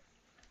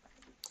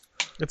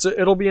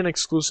 It'll be an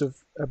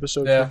exclusive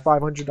episode Yeah. for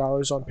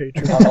 $500 on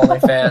Patreon. On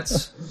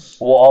OnlyFans.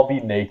 We'll all be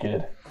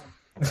naked.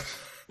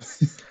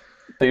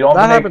 So you don't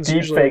That have to happens make deep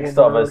usually fakes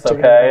when of we're us, together.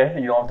 okay?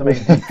 You don't have to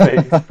make deep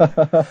fakes.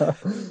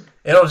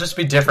 It'll just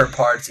be different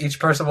parts. Each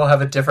person will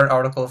have a different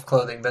article of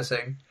clothing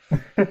missing.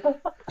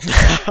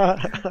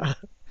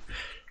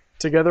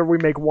 Together we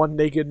make one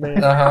naked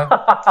man.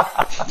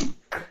 Uh-huh.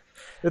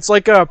 It's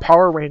like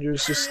Power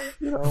Rangers, just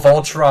but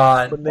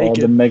Voltron. Oh,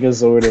 naked. the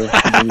Megazord of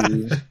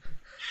Nudity.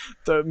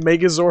 The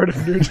Megazord of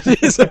Nudity.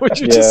 Is that what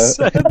you Yeah. just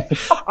said?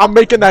 I'm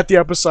making that the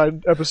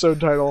episode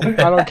title. I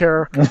don't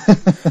care.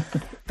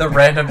 The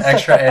random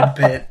extra ed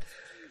bit.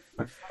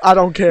 I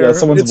don't care. Yeah,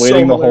 someone's It's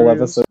waiting so the whole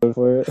hilarious. episode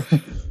for it.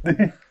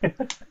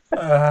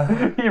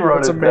 He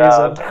wrote That's it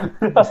amazing. down.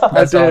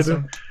 That's did.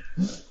 awesome.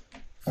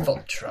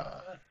 Voltron.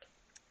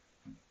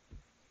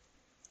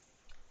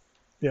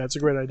 Yeah, it's a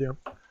great idea.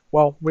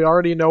 Well, we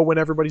already know when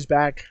everybody's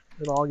back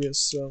in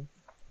August, so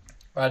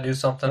Gotta do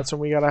something. that's when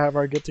we gotta have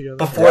our get together.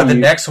 Before the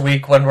next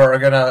week when we're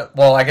gonna...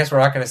 Well, I guess we're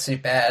not gonna see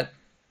Matt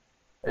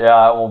Yeah,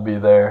 I won't be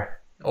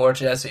there. or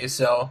Jesse,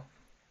 so...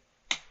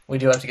 We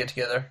do have to get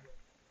together.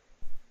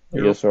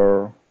 Yes,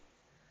 sir.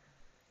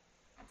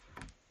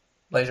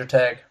 Laser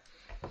tag.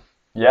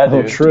 Yeah,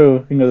 Oh, dude. true.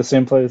 You can go to the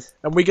same place.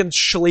 And we can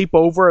sleep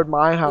over at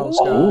my house,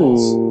 guys.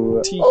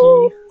 Ooh.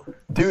 Teehee.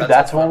 Dude,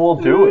 that's when we'll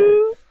do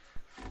it.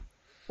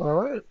 All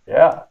right.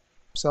 Yeah.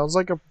 Sounds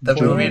like a The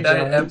plan, movie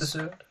night guys.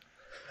 episode.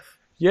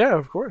 Yeah,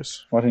 of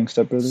course. Watching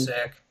Step Brothers.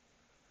 Sick.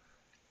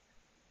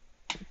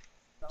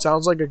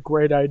 Sounds like a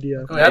great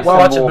idea. We have to Well,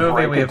 watch a we'll movie.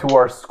 break We into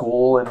our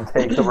school and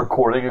take the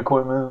recording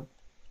equipment.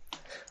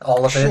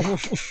 all of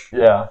it.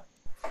 Yeah.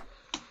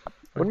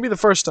 Wouldn't be the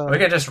first time. We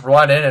could just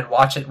run in and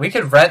watch it. We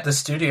could rent the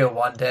studio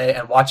one day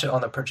and watch it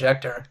on the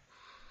projector.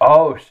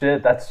 Oh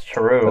shit, that's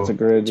true. That's a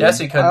great idea.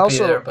 Jesse couldn't I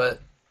also- be there, but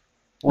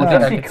well, Yeah, I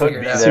Jesse could could figure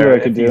be it out. there. See what I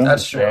if could he's do.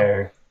 That's true.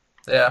 there.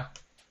 yeah,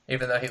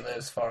 even though he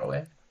lives far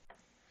away.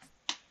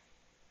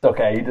 It's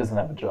okay, he doesn't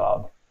have a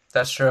job.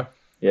 That's true.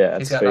 Yeah,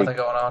 He's it's got fake. nothing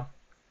going on.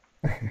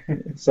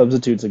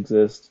 Substitutes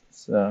exist,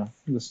 so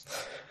just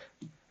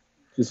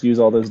use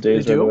all those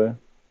days They right do? away.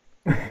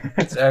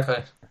 Exactly.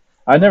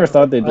 I never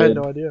thought they I had did.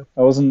 no idea.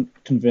 I wasn't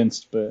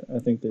convinced, but I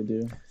think they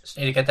do. Just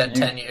need to get that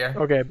 10-year.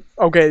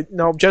 Okay.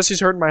 No, Jesse's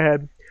hurting my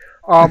head.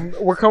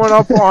 We're coming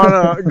up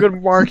on a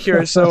good mark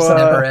here, so It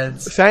never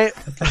ends.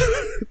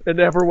 it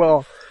never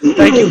will.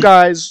 Thank you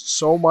guys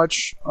so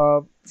much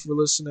for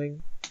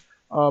listening.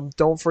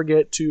 Don't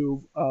forget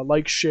to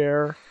like,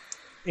 share,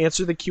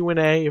 answer the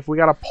Q&A. If we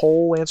got a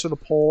poll, answer the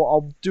poll.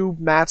 I'll do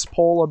Matt's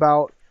poll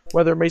about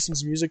whether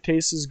Mason's music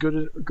taste is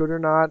good or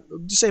not.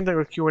 The same thing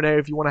with Q&A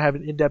if you want to have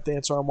an in-depth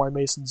answer on why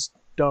Mason's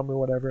dumb or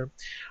whatever.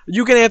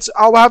 You can answer.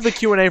 I'll have the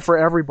Q&A for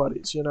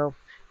everybody's,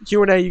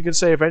 Q&A, you can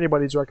say if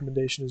anybody's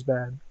recommendation is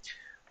bad.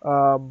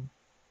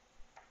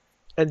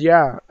 And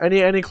yeah,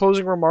 any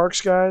closing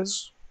remarks,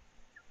 guys?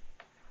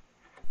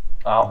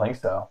 I don't think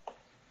so.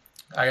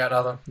 I got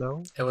nothing.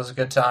 No. It was a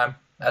good time,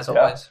 as Yeah.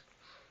 always.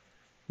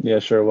 Yeah,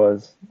 sure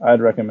was.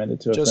 I'd recommend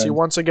it to a Jesse, friend.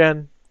 once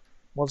again,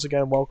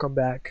 welcome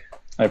back.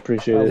 I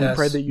appreciate We it. Yes.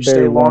 pray that you Very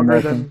stay warm longer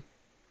welcome.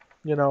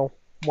 than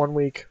 1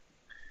 week.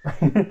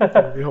 We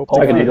hope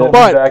Hopefully to. he'll be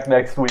But back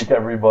next week,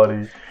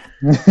 everybody.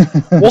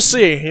 we'll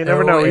see. You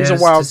never know. He's a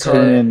is wild to Tune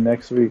card. say. in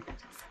next week.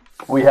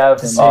 We have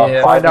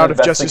Yeah. Find out if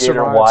Jesse investigator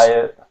survives.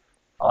 Wyatt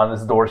on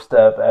his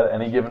doorstep at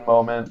any given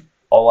moment.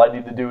 All I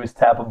need to do is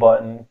tap a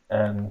button,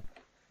 and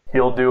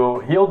he'll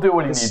do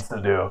what he needs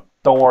to do.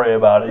 Don't worry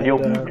about it.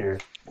 He'll And, be here.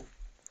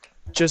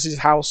 Jesse's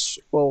house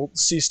will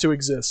cease to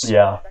exist.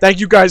 Yeah. Thank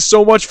you guys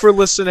so much for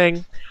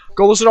listening.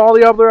 Go listen to all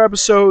the other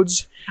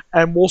episodes,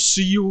 and we'll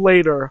see you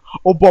later.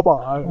 Oh,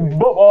 bye-bye.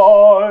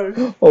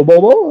 Bye-bye. Oh,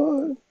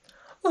 bye-bye.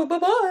 Oh,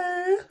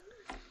 bye-bye.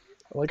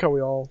 I like how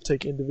we all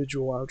take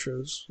individual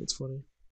outros. That's funny.